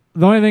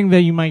 The only thing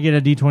that you might get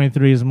at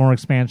D23 is more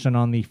expansion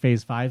on the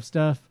Phase 5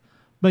 stuff.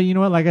 But you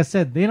know what? Like I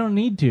said, they don't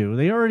need to.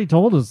 They already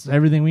told us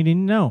everything we need to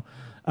know.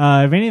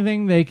 If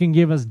anything, they can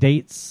give us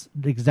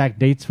exact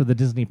dates for the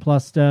Disney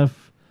Plus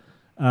stuff.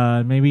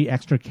 Maybe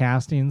extra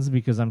castings,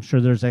 because I'm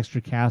sure there's extra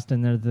cast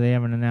in there that they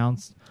haven't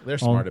announced. They're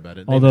smart about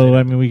it. Although,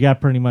 I mean, we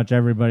got pretty much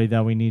everybody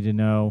that we need to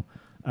know.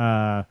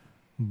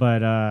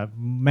 But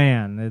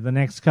man, the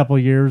next couple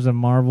years of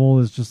Marvel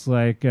is just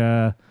like,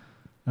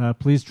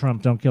 please,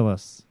 Trump, don't kill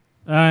us.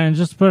 And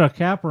just to put a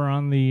capper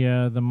on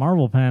the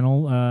Marvel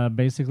panel,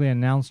 basically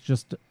announced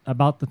just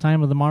about the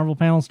time of the Marvel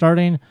panel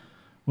starting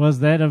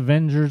was that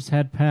Avengers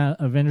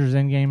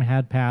Endgame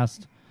had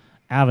passed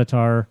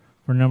Avatar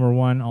for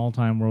 #1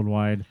 all-time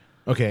worldwide.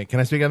 Okay, can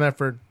I speak on that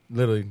for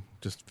literally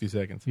just a few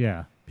seconds?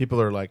 Yeah.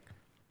 People are like,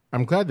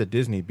 I'm glad that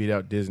Disney beat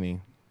out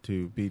Disney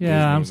to beat Yeah,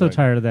 Disney, I'm so but-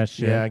 tired of that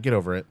shit. Yeah, get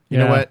over it. You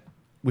Yeah. know what?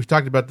 We've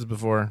talked about this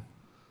before.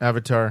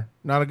 Avatar,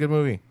 not a good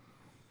movie.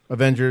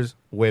 Avengers,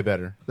 way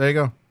better. There you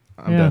go.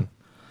 I'm Yeah. done.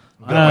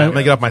 I'm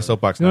gonna get off my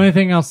soapbox The now. only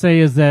thing I'll say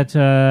is that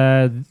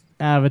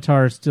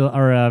Avatar still,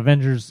 or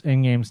Avengers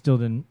Endgame still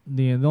didn't.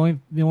 The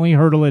only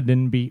hurdle it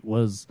didn't beat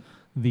was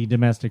the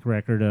domestic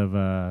record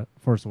of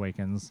Force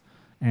Awakens,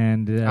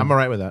 and I'm all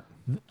right with that.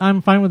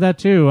 I'm fine with that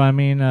too. I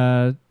mean,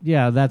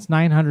 yeah, that's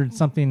 $900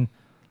 something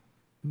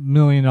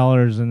million,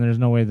 and there's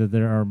no way that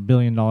there are $1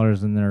 billion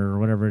in there or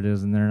whatever it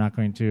is, and they're not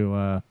going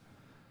to.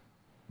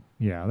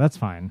 Yeah, that's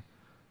fine.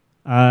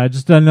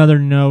 Just another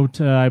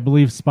note. I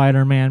believe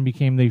Spider-Man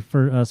became the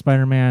first.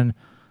 Spider-Man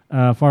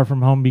Far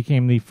From Home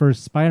became the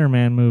first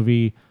Spider-Man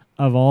movie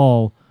of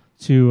all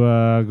to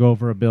go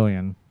over $1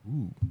 billion.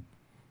 Ooh.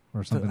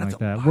 Or something That's like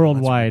that. a lot.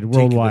 Worldwide. That's a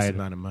ridiculous Worldwide.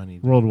 amount of money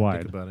to Worldwide.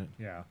 think about it.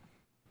 Yeah.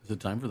 Is it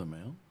time for the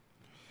mail?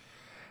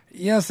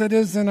 Yes, it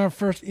is. And our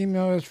first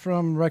email is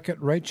from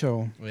Wreck-It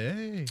Rachel.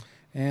 Hey.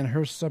 And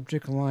her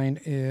subject line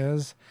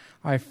is,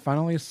 I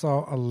finally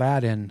saw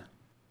Aladdin.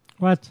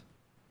 What?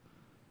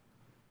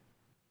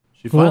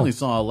 She Cool. finally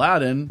saw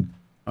Aladdin.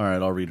 All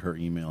right, I'll read her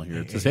email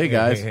here. It says, "Hey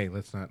guys, hey,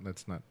 let's not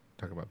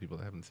talk about people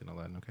that haven't seen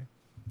Aladdin, okay?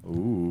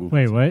 Ooh.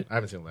 Wait, what? I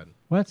haven't seen Aladdin.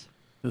 What?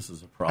 This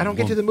is a problem. I don't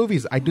get to the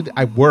movies.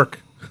 I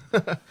work.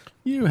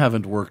 You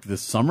haven't worked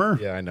this summer.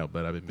 Yeah, I know,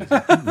 but I've been busy.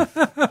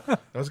 That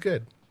was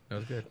good.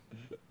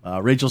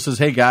 Rachel says,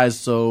 "Hey guys,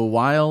 so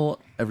while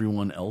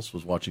everyone else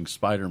was watching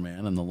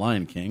Spider-Man and The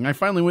Lion King, I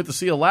finally went to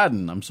see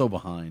Aladdin. I'm so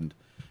behind.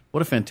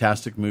 What a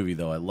fantastic movie,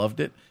 though. I loved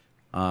it.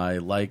 I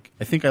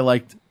think I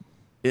liked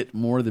it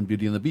more than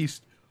Beauty and the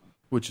Beast,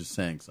 which is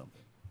saying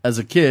something. As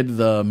a kid,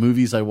 the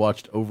movies I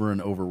watched over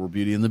and over were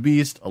Beauty and the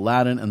Beast,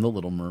 Aladdin, and The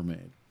Little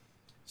Mermaid.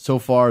 So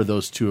far,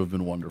 those two have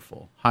been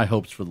wonderful. High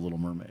hopes for The Little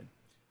Mermaid.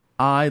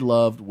 I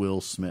loved Will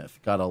Smith.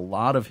 Got a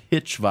lot of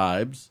Hitch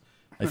vibes.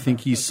 I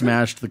think he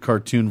smashed the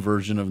cartoon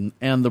version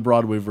and the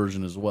Broadway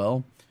version as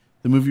well.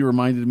 The movie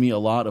reminded me a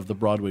lot of the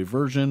Broadway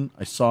version.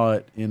 I saw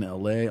it in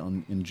L.A.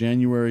 in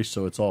January,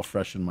 so it's all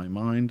fresh in my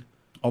mind.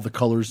 All the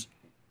colors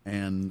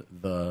and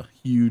the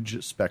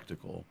huge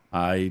spectacle.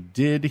 I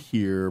did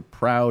hear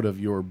Proud of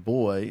Your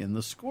Boy in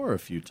the score a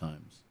few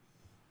times.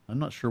 I'm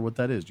not sure what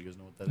that is. Do you guys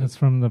know what that is? That's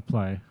from the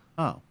play.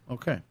 Oh,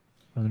 okay.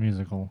 Or the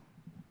musical.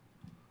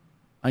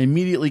 I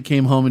immediately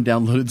came home and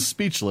downloaded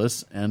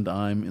Speechless, and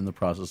I'm in the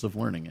process of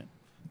learning it.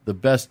 The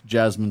best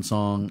Jasmine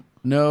song.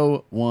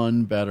 No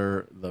one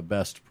better. The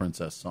best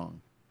princess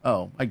song.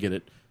 Oh, I get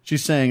it.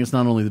 She's saying it's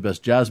not only the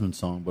best Jasmine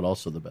song, but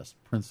also the best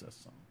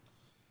princess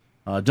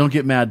song. Don't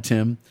get mad,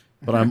 Tim,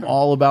 but I'm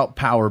all about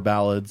power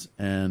ballads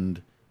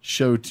and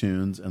show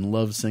tunes and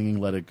love singing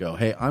Let It Go.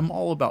 Hey, I'm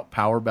all about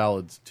power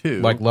ballads,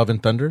 too. Like Love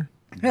and Thunder?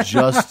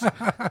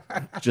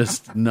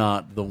 Just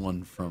not the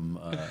one from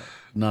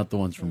not the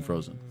ones from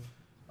Frozen.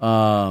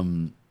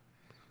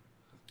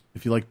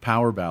 If you like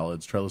power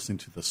ballads, try listening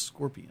to the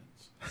Scorpions.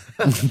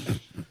 I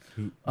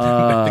think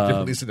they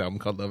released an album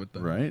called Love and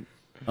Thunder.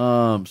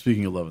 Right.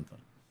 Speaking of Love and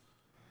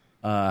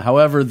Thunder.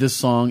 However, this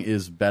song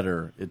is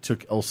better. It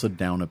took Elsa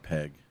down a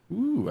peg.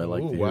 Ooh, I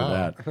like to hear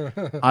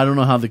that. I don't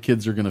know how the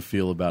kids are going to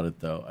feel about it,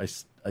 though.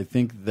 I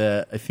think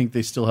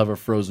they still have a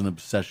Frozen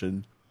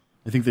obsession.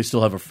 I think they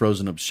still have a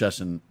Frozen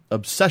obsession.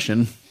 I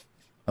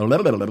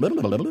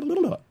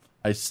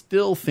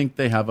still think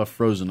they have a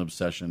Frozen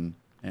obsession,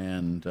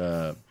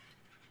 and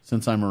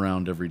since I'm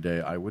around every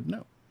day, I would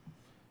know.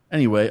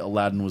 Anyway,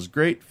 Aladdin was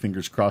great.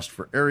 Fingers crossed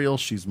for Ariel.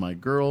 She's my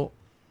girl,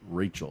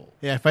 Rachel.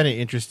 Yeah, I find it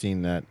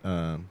interesting that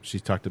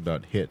she's talked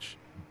about Hitch.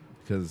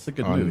 Because it's a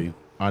good movie.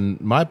 On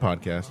my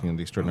podcast,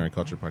 the Extraordinary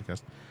Culture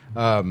podcast.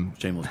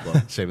 Shameless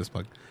plug. Shameless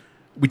plug.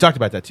 We talked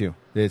about that, too.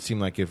 It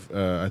seemed like if,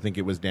 I think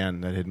it was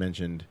Dan that had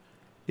mentioned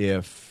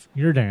if...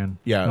 You're Dan.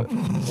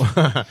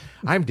 Yeah.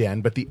 I'm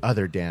Dan, but the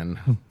other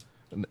Dan.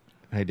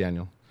 Hey,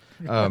 Daniel.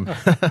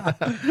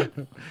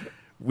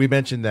 We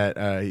mentioned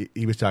that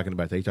he was talking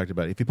about that. He talked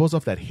about if he pulls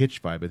off that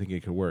Hitch vibe, I think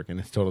it could work,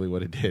 and it's totally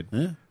what it did.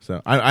 Yeah. So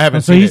I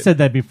haven't. So seen he it. said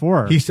that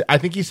before. I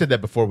think he said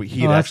that before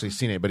he had that's- actually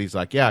seen it, but he's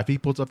like, yeah, if he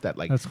pulls off that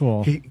That's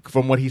cool.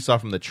 From what he saw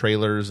from the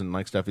trailers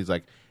and stuff, he's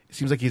like, it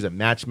seems like he's a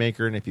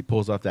matchmaker, and if he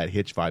pulls off that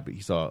Hitch vibe,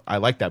 he saw, I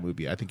like that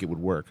movie. I think it would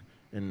work,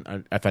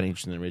 and I find it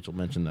interesting that Rachel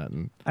mentioned that,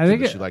 and I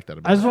think she liked that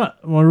about I just it. want,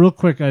 well, real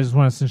quick, I just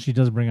want to, since she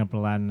does bring up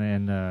Aladdin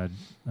and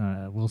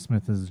Will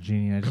Smith as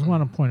Genie, I just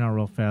want to point out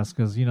real fast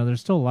because there's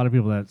still a lot of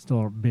people that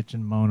still bitch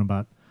and moan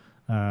about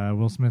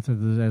Will Smith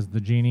as the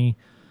Genie,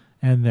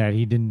 and that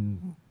he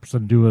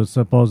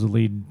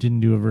supposedly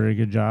didn't do a very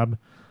good job.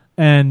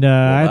 And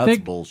that's I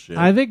think bullshit.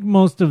 I think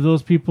most of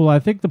those people. I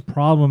think the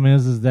problem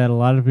is that a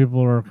lot of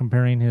people are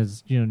comparing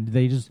his.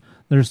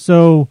 They're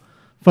so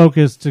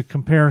focused to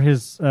compare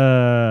his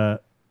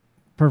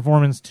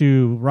performance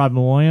to Robin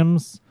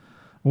Williams,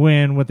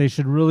 when what they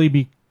should really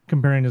be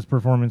comparing his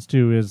performance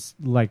to is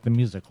like the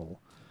musical,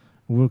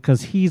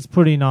 because he's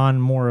putting on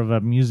more of a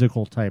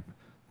musical type,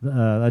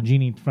 a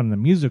Genie from the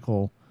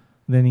musical,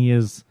 than he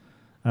is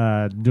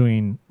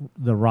doing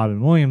the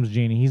Robin Williams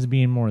Genie. He's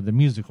being more the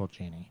musical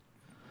Genie.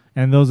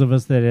 And those of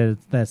us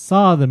that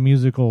saw the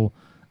musical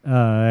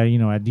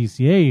at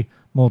DCA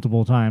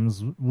multiple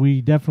times,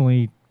 we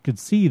definitely could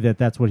see that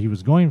that's what he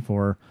was going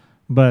for.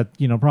 But,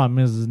 problem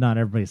is not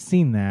everybody's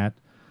seen that.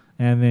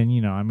 And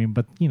then,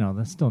 but,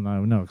 that's still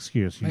no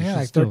excuse. I had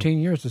like 13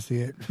 years to see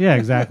it. Yeah,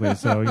 exactly.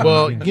 So,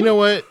 well, you know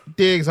what,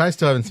 Diggs? I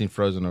still haven't seen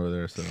Frozen over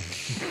there, so.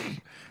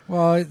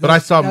 Well, but I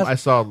saw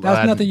that's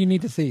Aladdin. nothing you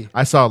need to see.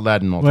 I saw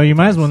Aladdin multiple Well, you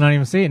might times. as well not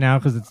even see it now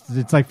because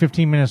it's like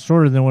 15 minutes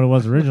shorter than what it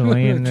was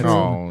originally, and it's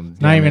not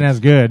damn even it. as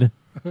good.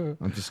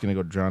 I'm just gonna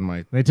go drown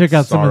my. They took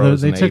out some of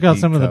sorrows the in AP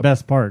cup.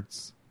 best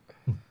parts.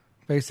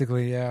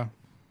 Basically, yeah.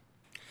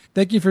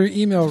 Thank you for your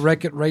email,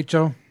 Wreck-It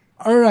Rachel.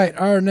 All right,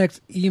 our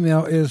next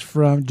email is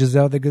from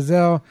Giselle the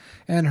Gazelle,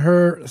 and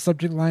her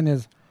subject line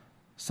is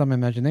 "Some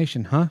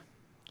imagination, huh?"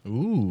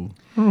 Ooh.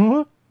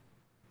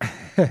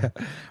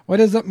 What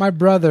is up, my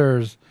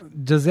brothers?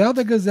 Giselle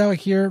the Gazelle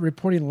here,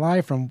 reporting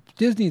live from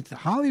Disney's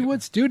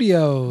Hollywood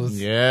Studios.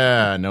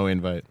 Yeah, no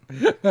invite.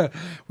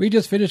 We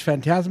just finished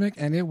Fantasmic,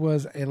 and it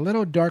was a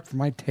little dark for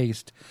my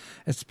taste,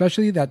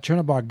 especially that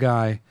Chernobog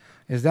guy.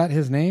 Is that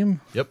his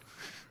name? Yep.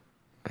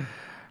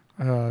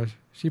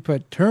 She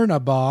put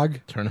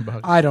Turnabog.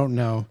 Turnabog? I don't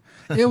know.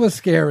 It was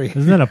scary.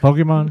 Isn't that a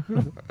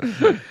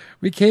Pokemon?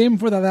 We came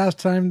for the last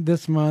time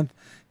this month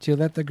to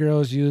let the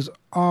girls use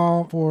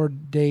all 4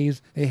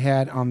 days they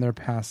had on their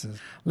passes.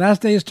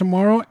 Last day is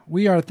tomorrow.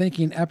 We are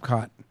thinking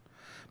Epcot.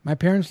 My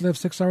parents live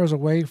 6 hours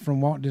away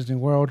from Walt Disney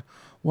World.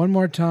 One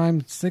more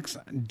time, 6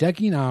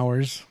 decking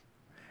hours.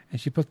 And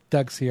she put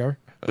ducks here.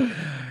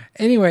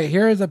 Anyway,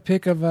 here is a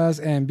pic of us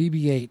and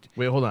BB-8.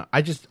 Wait, hold on.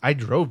 I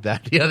drove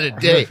that the other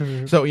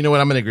day. So, you know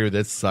what? I'm going to agree with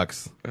this.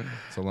 Sucks.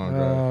 It's a long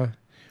drive.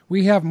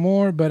 We have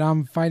more, but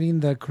I'm fighting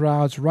the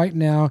crowds right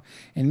now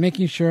and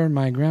making sure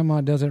my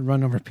grandma doesn't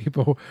run over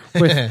people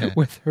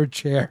with her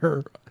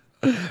chair.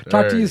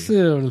 Talk to you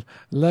soon.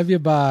 Love you.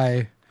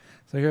 Bye.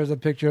 So here's a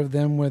picture of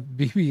them with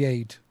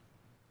BB-8.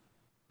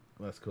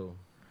 That's cool.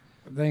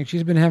 I think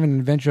she's been having an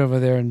adventure over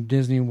there in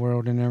Disney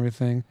World and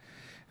everything.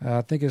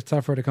 I think it's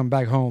tough for her to come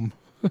back home.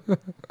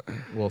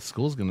 Well,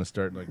 school's going to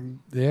start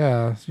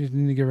Yeah, she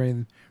need to get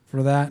ready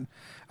for that.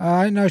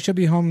 I know she'll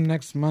be home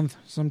next month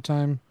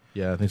sometime.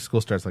 Yeah, I think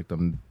school starts like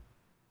the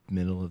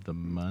middle of the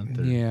month.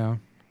 Yeah.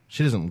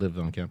 She doesn't live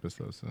on campus,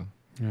 though, so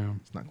yeah,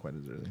 it's not quite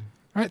as early.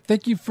 All right,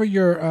 thank you for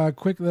your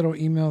quick little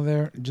email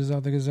there, Giselle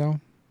the Gazelle.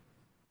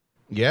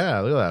 Yeah,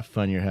 look at that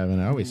fun you're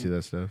having. I always see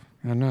that stuff.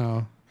 I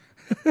know.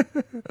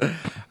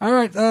 All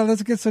right,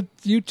 let's get some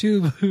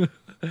YouTube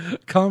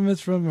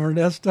comments from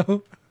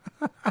Ernesto.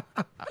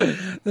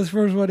 This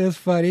first one is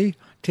funny.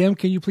 Tim,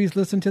 can you please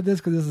listen to this?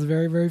 Because this is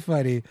very, very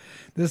funny.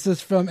 This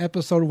is from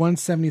episode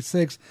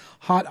 176,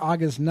 Hot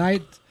August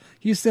Night.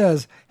 He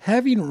says,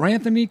 having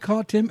Ranthony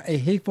call Tim a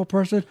hateful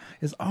person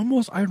is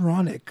almost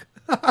ironic.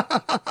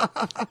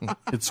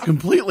 It's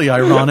completely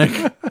ironic.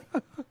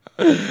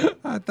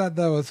 I thought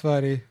that was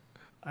funny.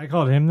 I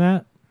called him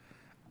that?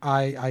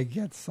 I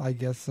guess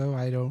so.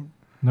 I don't.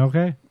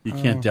 Okay. You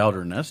can't doubt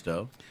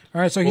Ernesto.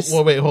 All right, so he's...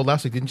 Well, wait, hold.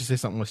 Last week, didn't you say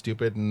something was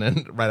stupid? And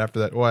then right after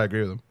that, I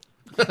agree with him.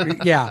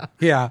 Yeah.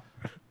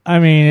 I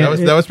mean,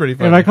 that was pretty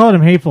funny. If I called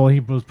him hateful, he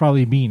was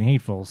probably being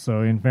hateful.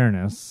 So, in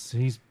fairness,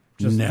 he's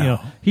just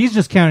he's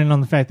just counting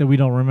on the fact that we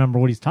don't remember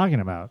what he's talking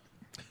about.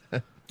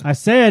 I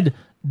said,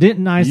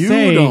 didn't I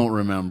say you don't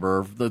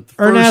remember the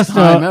first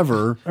time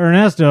ever?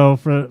 Ernesto,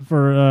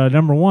 for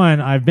number one,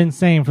 I've been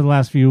saying for the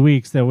last few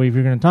weeks that if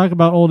you're going to talk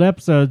about old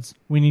episodes,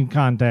 we need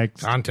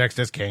context. Context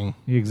is king.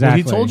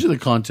 Exactly. Well, he told you the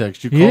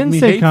context. You he called didn't me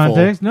say hateful.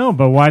 context, no.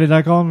 But why did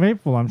I call him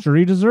hateful? I'm sure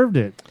he deserved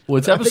it. Well,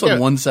 it's episode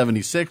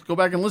 176. Go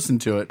back and listen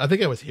to it. I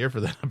think I was here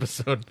for that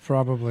episode.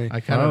 Probably.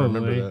 I kind of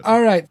remember that.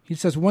 All right. He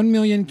says 1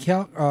 million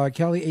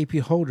Cali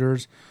AP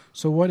holders.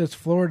 So what is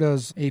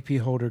Florida's AP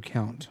holder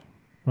count?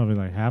 Probably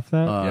like half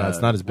that. Yeah, it's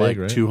not as big, like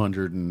right?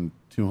 200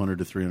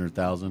 to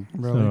 300,000.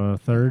 Really? So a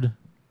third?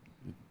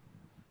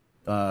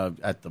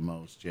 At the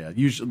most, yeah.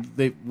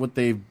 Usually, what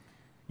they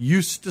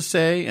used to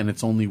say, and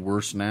it's only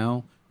worse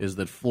now, is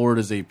that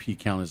Florida's AP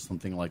count is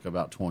something like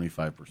about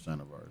 25%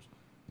 of ours.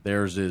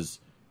 Theirs is,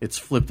 it's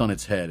flipped on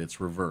its head.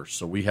 It's reversed.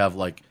 So we have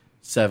like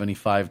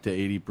 75 to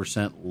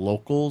 80%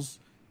 locals,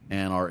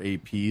 and our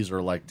APs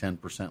are like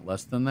 10%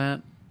 less than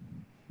that.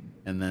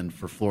 And then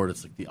for Florida,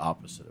 it's like the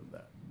opposite of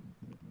that.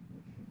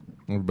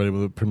 Everybody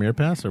with a Premier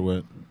Pass or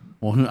what?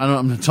 Well,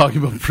 I'm not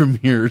talking about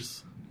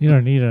premieres. You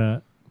don't need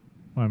a...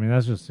 Well, I mean,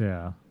 that's just,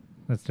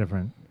 that's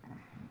different.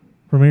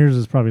 Premieres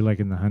is probably like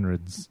in the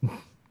hundreds.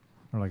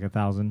 Or like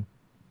 1,000.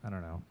 I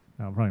don't know.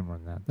 No, probably more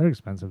than that. They're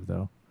expensive,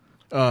 though.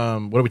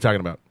 What are we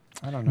talking about?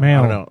 I don't know.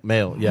 Mail. I don't know.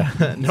 Mail,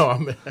 yeah. No,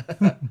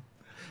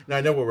 no,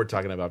 I know what we're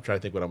talking about. I'm trying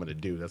to think what I'm going to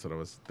do. That's what I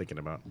was thinking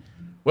about.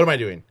 What am I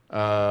doing?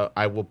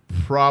 I will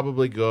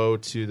probably go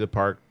to the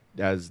park.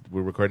 As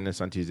we're recording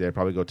this on Tuesday, I'll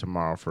probably go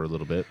tomorrow for a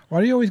little bit.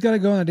 Why do you always got to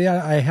go on the day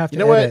I have to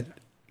You know edit? what?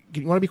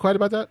 You want to be quiet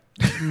about that?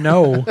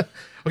 No.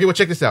 Okay, well,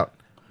 check this out.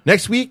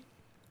 Next week,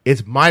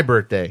 it's my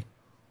birthday.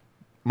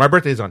 My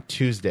birthday is on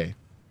Tuesday.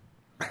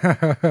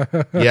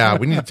 Yeah,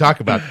 we need to talk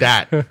about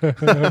that.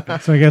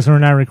 So I guess we're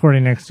not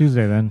recording next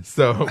Tuesday then.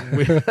 So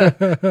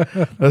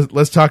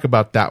let's talk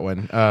about that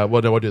one.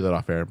 Well, no, we'll do that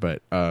off air,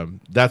 but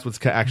that's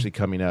what's actually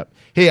coming up.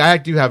 Hey, I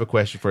do have a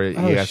question for you.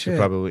 You guys should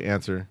probably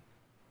answer.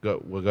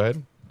 Go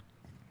ahead.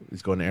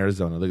 He's going to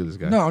Arizona. Look at this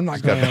guy. No, I'm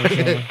not going to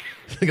Arizona.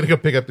 He's going to go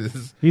pick up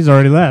his... He's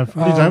already left.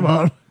 What are you talking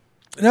about?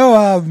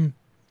 No,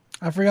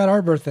 I forgot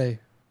our birthday.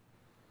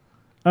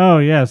 Oh,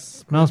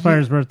 yes.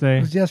 Mousefire's birthday.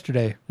 It was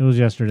yesterday. It was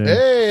yesterday.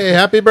 Hey,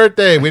 happy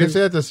birthday. We didn't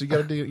say that, so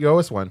you owe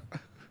us one.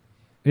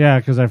 Yeah,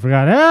 because I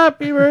forgot.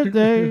 Happy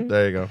birthday.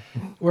 There you go.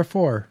 We're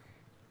 4.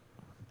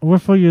 We're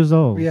 4 years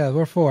old. Yeah,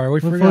 we're 4. We're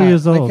 4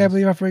 years old. I can't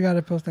believe I forgot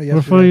to post that yesterday.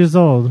 We're 4 years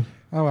old.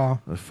 Oh,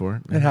 well. We're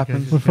 4? It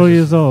happens. We're 4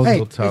 years old.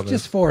 Hey, it's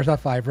just 4. It's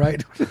not 5,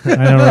 right? I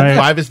know, right?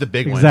 5 is the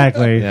big one.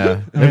 Exactly.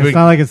 Yeah. I mean, it's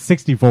not like it's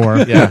 64.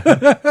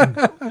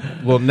 Yeah.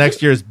 Well,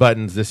 next year's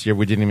buttons. This year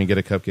we didn't even get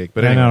a cupcake.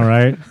 But anyway. I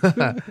know,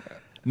 right?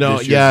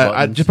 No,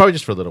 yeah, probably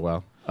just for a little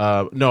while.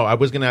 No, I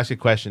was going to ask you a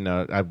question.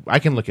 I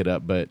can look it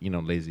up, but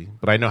lazy.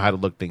 But I know how to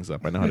look things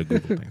up. I know how to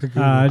Google things.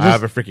 I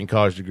have a freaking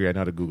college degree. I know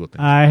how to Google things.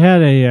 I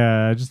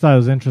had just thought it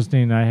was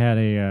interesting. I had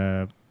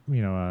a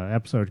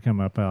episode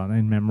come up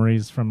in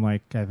Memories from I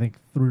think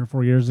 3 or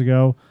 4 years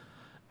ago,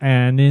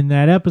 and in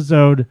that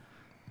episode,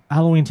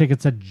 Halloween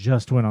tickets had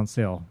just went on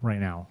sale right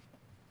now.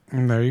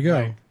 And there you go.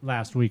 Like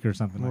last week or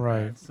something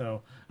like that.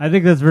 So I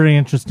think that's very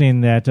interesting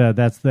that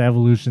that's the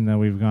evolution that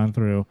we've gone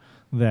through.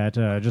 That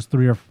just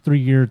 3 or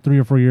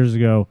 4 years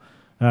ago,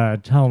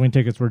 Halloween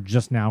tickets were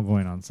just now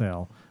going on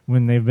sale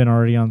when they've been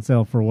already on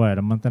sale for what,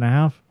 a month and a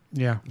half?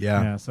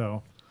 Yeah.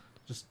 So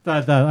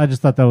I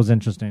just thought that was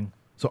interesting.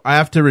 So I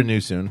have to renew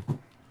soon.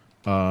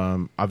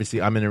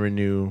 Obviously, I'm going to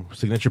renew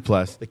Signature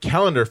Plus. The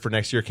calendar for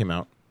next year came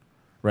out.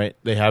 Right,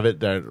 they have it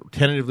there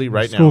tentatively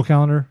right now. School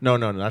calendar? No,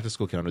 not the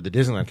school calendar. The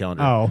Disneyland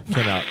calendar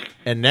came out,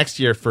 and next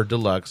year for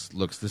Deluxe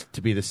looks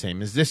to be the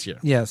same as this year.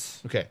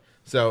 Yes. Okay,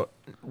 so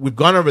we've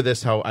gone over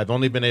this. How I've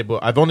only been going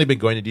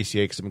to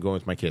DCA because I'm going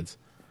with my kids.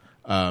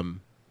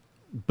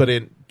 But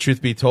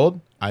truth be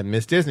told, I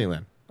miss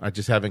Disneyland. I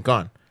just haven't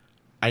gone.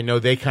 I know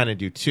they kind of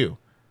do too.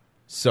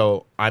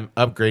 So I'm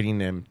upgrading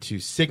them to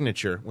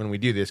Signature when we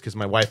do this because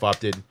my wife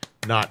opted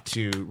not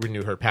to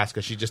renew her pass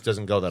because she just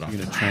doesn't go that often.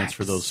 You're going to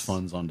transfer those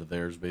funds onto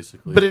theirs,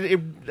 basically. But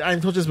I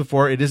told you this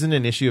before, it isn't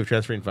an issue of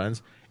transferring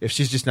funds. If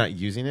she's just not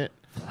using it,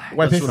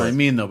 why that's pay what for I it?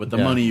 mean, though. But the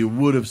money you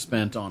would have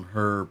spent on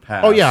her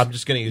pass, oh yeah, I'm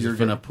just going to use you're it.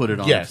 You're going to put it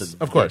on. Yes,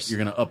 of course. You're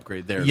going to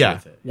upgrade theirs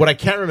with it. What I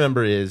can't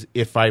remember is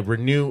if I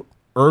renew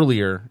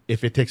earlier,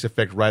 if it takes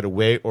effect right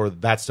away, or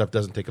that stuff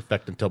doesn't take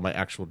effect until my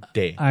actual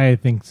day. I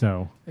think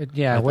so. I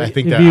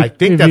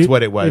think that's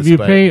what it was. If you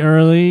pay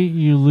early,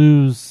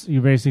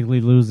 you're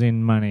basically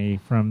losing money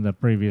from the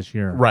previous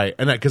year. Right,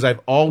 and because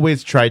I've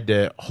always tried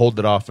to hold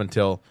it off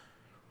until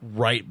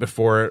right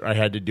before I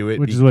had to do it,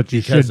 which is what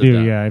you should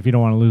do. Yeah, if you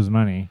don't want to lose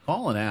money.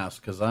 Call and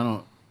ask because I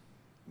don't.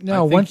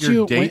 No, once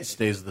your date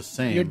stays the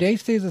same. Your date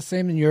stays the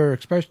same, and your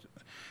expression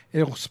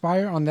it'll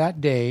expire on that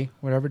day,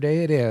 whatever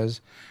day it is.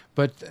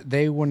 But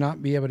they will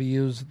not be able to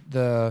use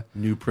the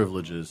new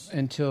privileges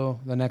until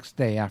the next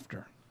day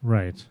after.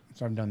 Right.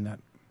 So I've done that.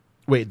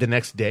 Wait, the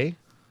next day?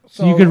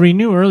 So you could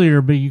renew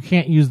earlier, but you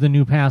can't use the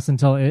new pass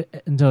until it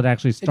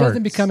actually starts. It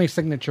doesn't become a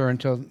signature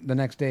until the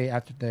next day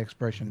after the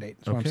expiration date.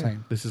 That's what I'm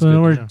saying. This is so in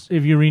other words,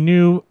 if you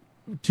renew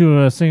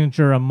to a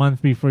signature a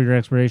month before your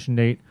expiration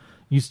date,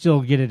 you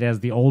still get it as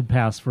the old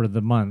pass for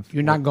the month.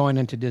 You're not going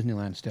into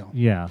Disneyland still.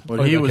 Yeah.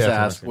 What he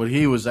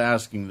was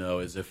asking though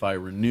is if I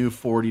renew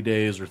 40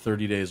 days or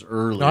 30 days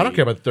early. No, I don't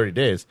care about the 30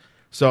 days.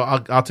 So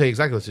I'll tell you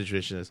exactly what the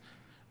situation is.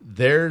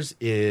 Theirs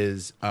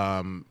is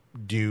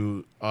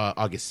due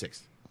August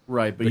 6th.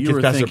 Right, but you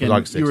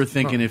were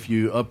thinking if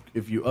you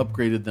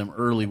upgraded them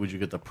early, would you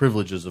get the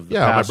privileges of the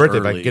pass my birthday?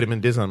 early? If I get them in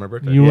Disney on my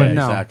birthday. You wouldn't.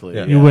 Exactly.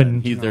 Yeah. You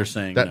wouldn't. They're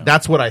saying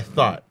that's what I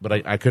thought, but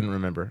I couldn't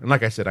remember. And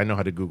like I said, I know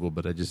how to Google,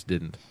 but I just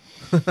didn't.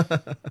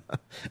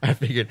 I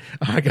figured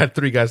I got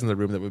 3 guys in the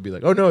room that would be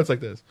like, "Oh no, it's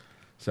like this."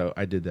 So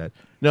I did that.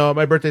 No,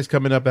 my birthday's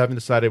coming up. I haven't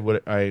decided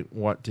what I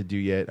want to do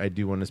yet. I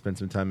do want to spend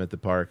some time at the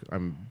park.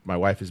 My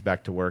wife is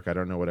back to work. I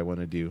don't know what I want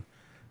to do.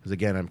 Because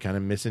again, I'm kind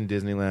of missing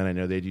Disneyland. I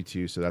know they do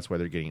too, so that's why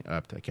they're getting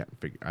upped. I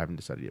haven't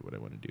decided yet what I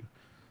want to do.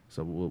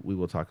 So we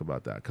will talk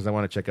about that. Because I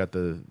want to check out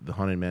the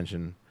Haunted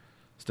Mansion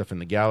stuff in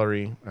the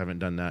gallery. I haven't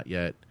done that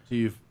yet. So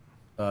you've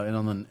and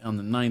on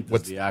the 9th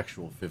is the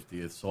actual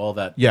 50th. So all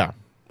that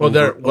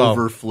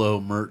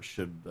overflow merch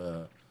should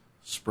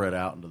spread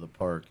out into the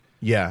park.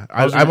 Yeah,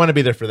 I want to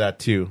be there for that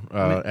too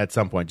at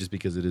some point, just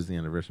because it is the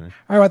anniversary.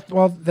 All right.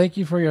 Well, thank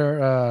you for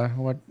your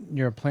what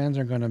your plans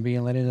are going to be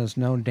and letting us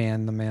know,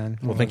 Dan, the man.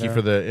 Well, thank you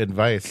for the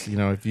advice.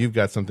 If you've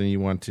got something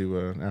you want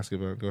to ask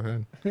about, go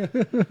ahead.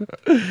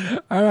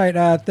 All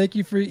right. Thank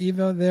you for your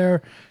email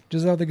there,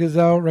 Giselle the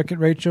Gazelle, Wreck-It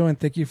Rachel, and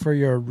thank you for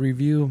your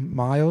review,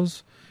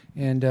 Miles.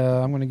 And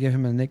I'm going to give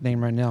him a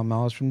nickname right now,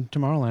 Miles from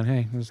Tomorrowland.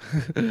 Hey, it was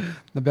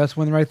the best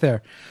one right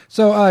there.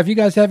 So if you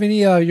guys have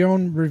any your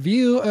own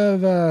review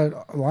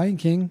of Lion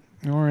King,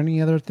 or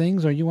any other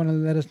things, or you want to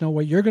let us know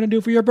what you're going to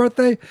do for your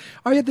birthday,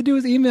 all you have to do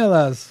is email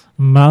us.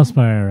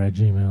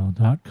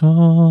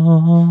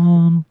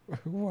 Mousefire@gmail.com.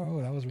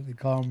 Whoa, that was really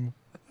calm.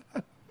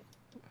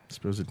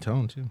 Supposed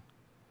tone, too.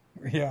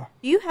 Yeah.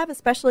 Do you have a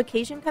special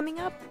occasion coming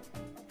up?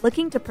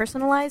 Looking to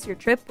personalize your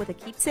trip with a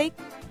keepsake?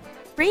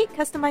 Create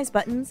customized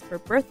buttons for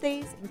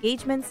birthdays,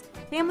 engagements,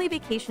 family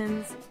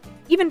vacations,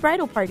 even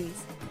bridal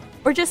parties,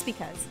 or just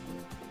because.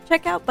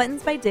 Check out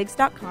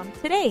buttonsbydiggs.com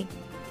today.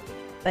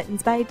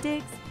 Buttons by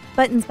Diggs,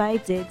 Buttons by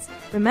Diggs.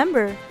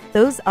 Remember,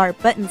 those are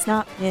buttons,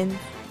 not pins.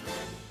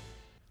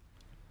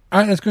 All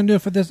right, that's going to do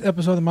it for this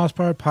episode of the Mouse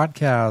Power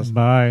Podcast.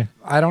 Bye.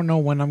 I don't know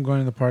when I'm going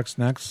to the parks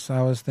next.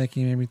 I was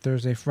thinking maybe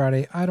Thursday,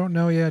 Friday. I don't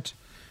know yet.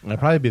 I'll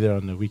probably be there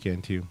on the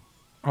weekend, too.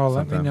 Oh,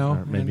 let me know.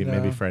 Or maybe And,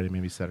 maybe Friday,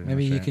 maybe Saturday.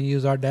 Maybe not you sure. can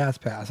use our DAS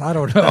pass. I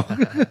don't know.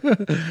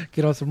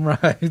 Get on some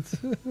rides.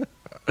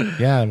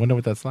 Yeah, I wonder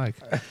what that's like.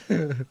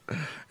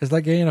 It's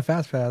like getting a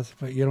fast pass,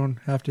 but you don't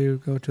have to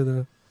go to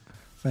the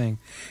thing.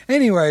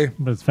 Anyway.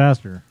 But it's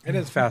faster. It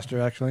is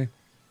faster, actually.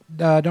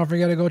 Don't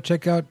forget to go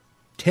check out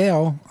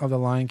Tale of the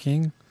Lion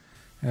King.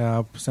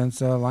 Since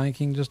Lion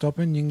King just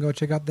opened, you can go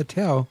check out the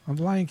Tale of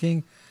the Lion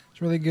King.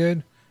 It's really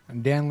good.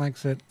 And Dan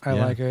likes it. I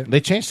like it. They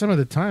changed some of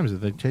the times.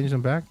 Did they change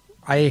them back?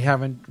 I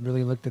haven't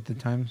really looked at the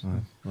times.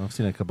 Well, I've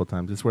seen it a couple of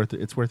times. It's worth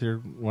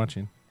your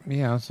watching.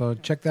 Yeah, so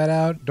check that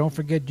out. Don't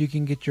forget you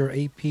can get your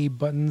AP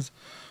buttons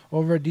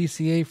over at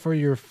DCA for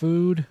your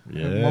food,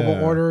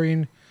 mobile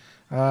ordering.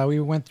 We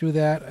went through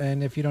that,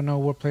 and if you don't know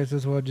what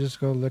places, well,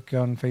 just go look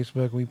on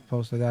Facebook. We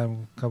posted that a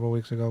couple of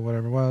weeks ago,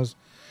 whatever it was.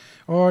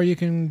 Or you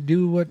can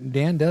do what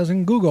Dan does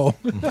in Google.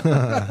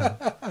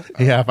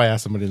 Yeah, if I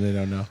ask somebody, they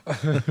don't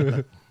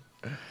know.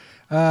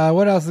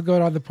 What else is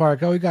going on in the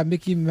park? Oh, we got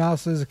Mickey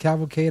Mouse's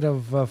Cavalcade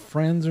of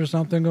Friends or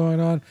something going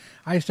on.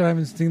 I still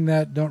haven't seen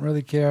that. Don't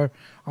really care.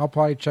 I'll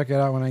probably check it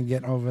out when I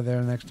get over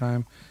there next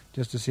time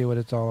just to see what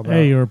it's all about.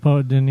 Hey, you're a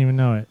poet, didn't even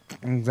know it.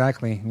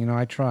 Exactly. You know,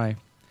 I try.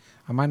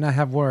 I might not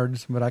have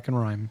words, but I can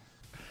rhyme.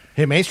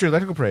 Hey, Main Street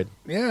Electrical Parade.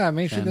 Yeah,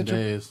 Main Street 10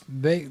 Electrical. days.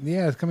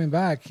 Yeah, it's coming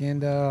back,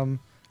 and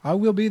I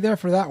will be there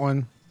for that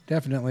one.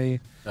 Definitely.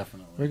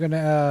 We're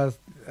gonna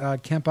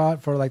camp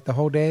out for like the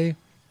whole day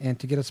and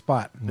to get a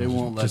spot. They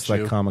won't let just you.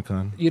 like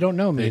Comic-Con. You don't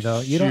know me They though.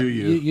 You shoo don't. you.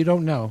 You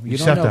don't know. You You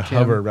just don't have know, to Tim.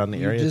 hover around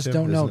the area, You just Tim,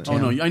 don't know. isn't it?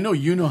 Tim. Oh no, I know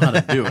you know how to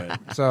do it.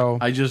 So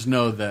I just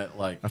know that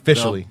like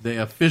Officially. they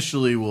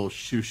officially will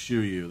shoo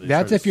you. They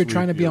That's try if you're sweep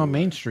trying to be you on away.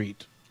 Main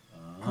Street.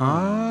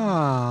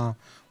 Why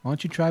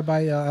don't you try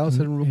by Alice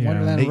in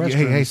Wonderland Hey,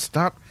 restaurant? hey,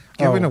 stop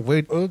giving Oh.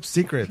 away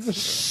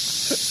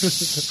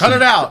secrets. Cut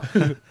it out.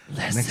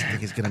 Next thing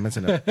he's going to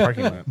mention a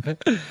parking lot.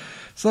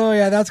 So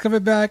yeah, that's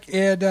coming back,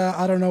 and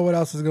I don't know what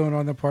else is going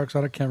on in the parks.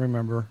 I can't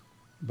remember,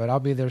 but I'll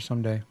be there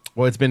someday.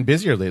 Well, it's been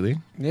busier lately.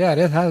 Yeah,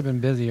 it has been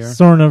busier.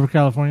 Soaring over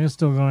California is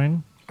still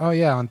going. Oh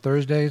yeah, on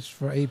Thursdays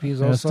for APs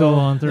Yeah, also. still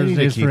on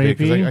Thursdays for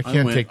AP. I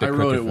can't went- take the I wrote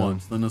crooked it film.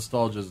 once. The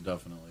nostalgia is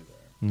definitely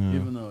there, Yeah.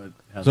 even though it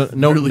has. So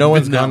no really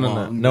one's been that gone on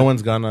long, no but-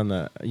 one's gone on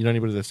the. You know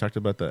anybody that's talked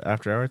about the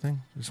after hour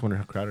thing? I just wonder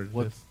how crowded it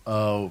is.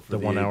 Oh, for the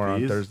 1 hour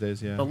on APs?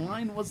 Thursdays. Yeah, The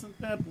line wasn't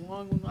that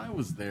long when I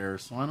was there,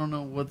 so I don't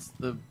know what's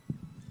the.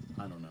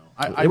 I don't know.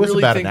 It I was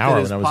really about think an hour that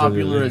when as I was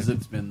popular there. as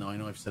it's been, though. I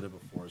know I've said it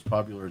before. As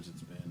popular as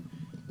it's been,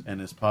 and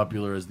as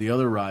popular as the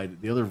other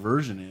ride, the other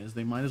version is,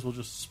 they might as well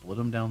just split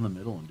them down the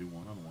middle and do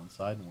one on one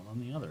side and one on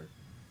the other.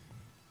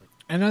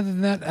 And other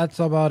than that, that's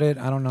about it.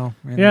 I don't know.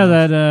 Yeah,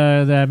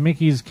 that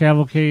Mickey's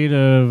Cavalcade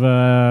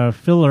of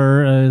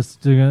filler is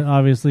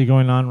obviously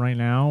going on right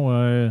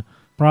now.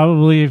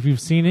 Probably, if you've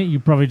seen it, you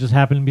probably just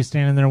happened to be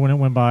standing there when it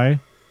went by.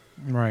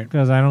 Right.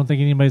 Because I don't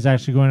think anybody's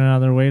actually going out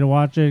of their way to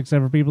watch it,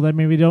 except for people that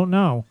maybe don't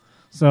know.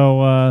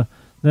 So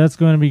that's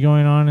going to be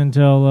going on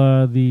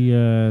until the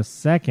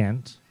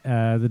 2nd,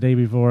 the day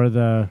before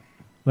the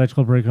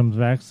electrical break comes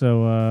back.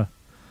 So,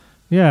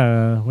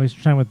 waste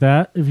your time with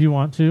that if you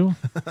want to.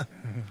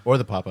 or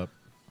the pop up.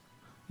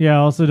 Yeah,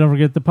 also don't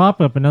forget the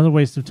pop-up. Another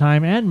waste of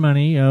time and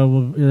money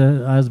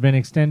has been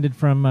extended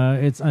from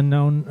its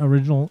unknown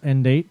original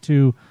end date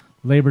to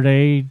Labor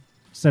Day,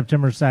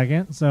 September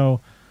 2nd.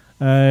 So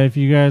if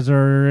you guys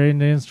are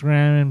into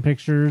Instagram and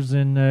pictures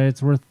and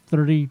it's worth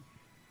 $30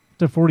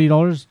 to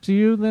 $40 to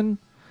you, then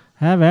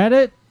have at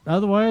it.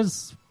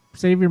 Otherwise,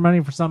 save your money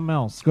for something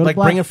else. Go Like to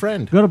Black, bring a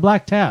friend. Go to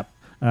Black Tap.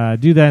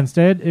 Do that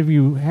instead. If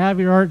you have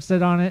your heart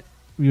set on it,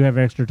 you have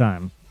extra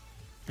time.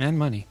 And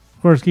money.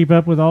 Of course, keep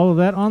up with all of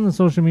that on the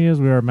social medias.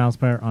 We are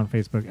Mousepire on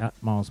Facebook, at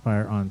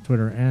Mousepire on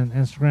Twitter and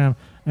Instagram,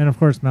 and of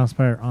course,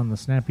 Mousepire on the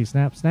Snappy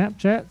Snap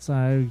Snapchats.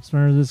 I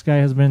remember this guy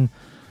has been.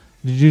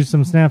 Did you do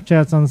some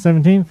Snapchats on the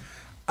 17th?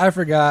 I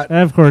forgot.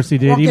 Of course he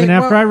did. Okay, even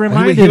after I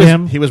reminded he was,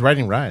 him. He was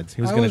riding rides.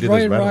 He was going to do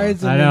those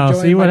rides. I know.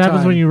 See what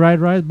happens when you ride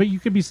rides, but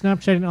you could be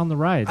Snapchatting on the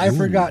rides. I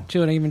forgot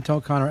too, and I even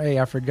told Connor, "Hey,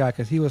 I forgot,"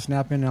 because he was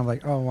snapping, and I'm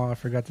like, "Oh, well, I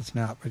forgot to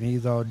snap," and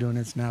he's all doing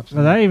his snaps.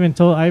 But I even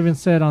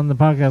said on the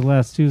podcast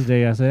last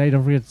Tuesday, I said, "Hey,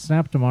 don't forget to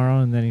snap tomorrow,"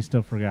 and then he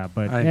still forgot.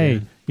 But I hey,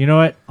 did. you know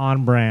what?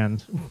 On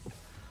brand.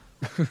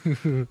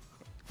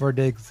 For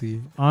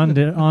Diggsy.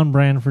 On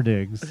brand for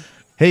Diggs.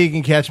 Hey, you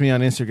can catch me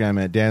on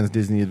Instagram at Dan's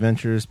Disney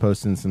Adventures,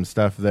 posting some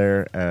stuff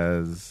there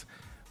as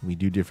we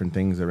do different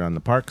things around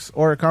the parks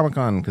or at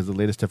Comic-Con, because the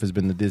latest stuff has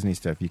been the Disney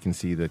stuff. You can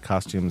see the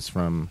costumes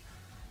from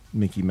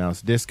Mickey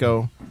Mouse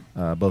Disco,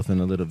 both in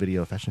a little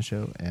video fashion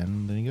show,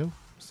 and there you go.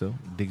 So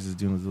Diggs is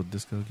doing his little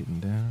disco, getting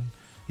down.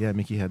 Yeah,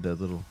 Mickey had the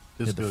little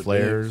had the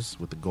flares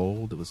with the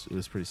gold. It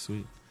was pretty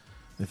sweet.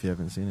 If you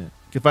haven't seen it,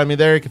 you can find me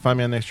there. You can find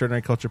me on the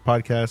Extraordinary Culture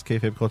Podcast,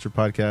 Kayfabe Culture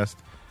Podcast,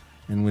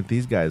 and with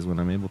these guys when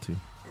I'm able to.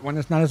 When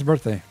it's not his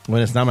birthday.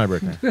 When it's not my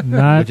birthday,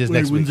 Which is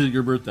next week. When's it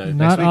your birthday?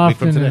 Not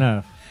often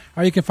enough.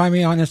 Or you can find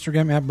me on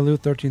Instagram at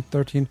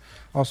Baloo1313.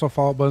 Also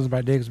follow Buttons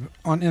by Diggs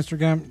on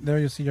Instagram. There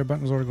you'll see your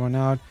buttons order going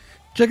out.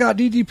 Check out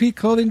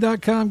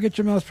ddpclothing.com. Get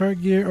your Mouse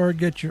Pirate gear or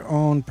get your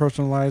own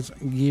personalized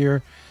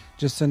gear.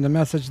 Just send a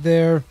message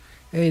there.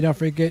 Hey, don't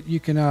forget you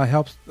can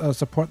help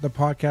support the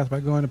podcast by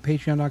going to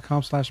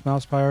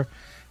patreon.com/mousepire.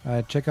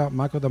 Check out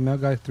Michael the Mail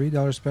Guy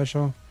 $3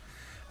 special.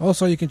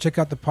 Also, you can check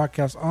out the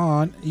podcast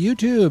on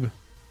YouTube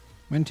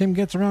when Tim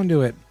gets around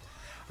to it.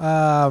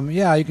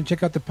 Yeah, you can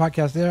check out the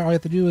podcast there. All you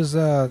have to do is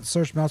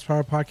search Mouse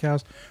Power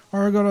Podcast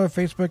or go to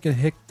Facebook and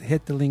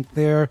hit the link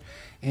there.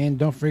 And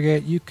don't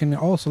forget, you can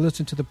also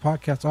listen to the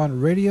podcast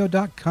on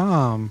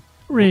radio.com.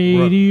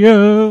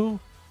 Radio.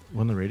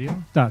 On the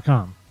radio?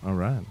 .com. All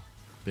right.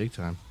 Big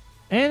time.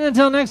 And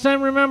until next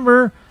time,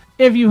 remember,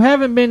 if you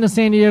haven't been to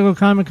San Diego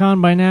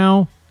Comic-Con by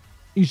now,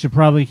 you should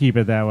probably keep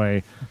it that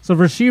way. So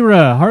for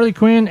She-Ra, Harley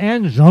Quinn,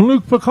 and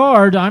Jean-Luc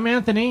Picard, I'm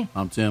Anthony.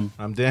 I'm Tim.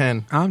 I'm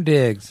Dan. I'm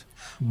Diggs.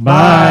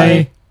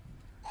 Bye.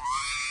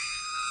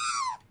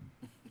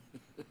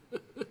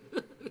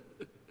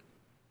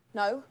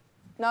 No.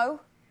 No.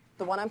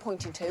 The one I'm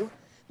pointing to.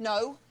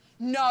 No.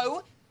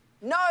 No.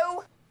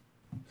 No.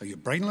 Are you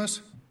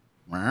brainless?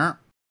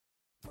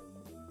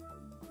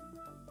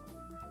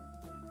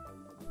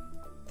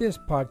 This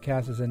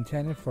podcast is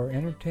intended for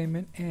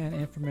entertainment and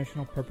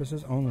informational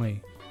purposes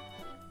only.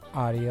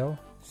 Audio,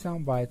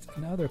 sound bites,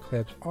 and other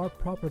clips are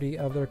property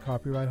of their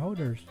copyright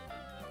holders.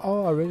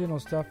 All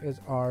original stuff is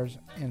ours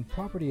and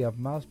property of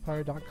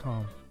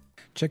mousepire.com.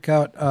 Check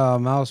out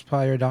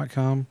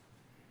mousepire.com.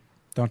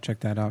 Don't check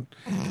that out.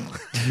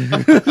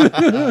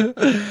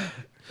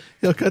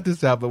 He'll cut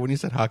this out, but when you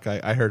said hot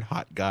guy, I heard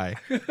hot guy.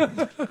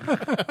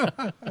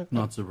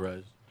 Not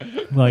surprised.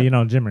 Well,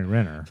 Jimmy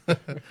Renner.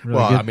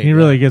 Really he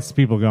really gets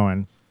people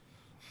going.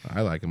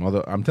 I like him,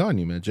 although I'm telling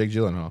you, man, Jake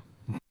Gyllenhaal.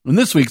 In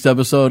this week's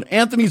episode,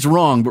 Anthony's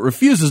wrong but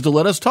refuses to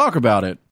let us talk about it.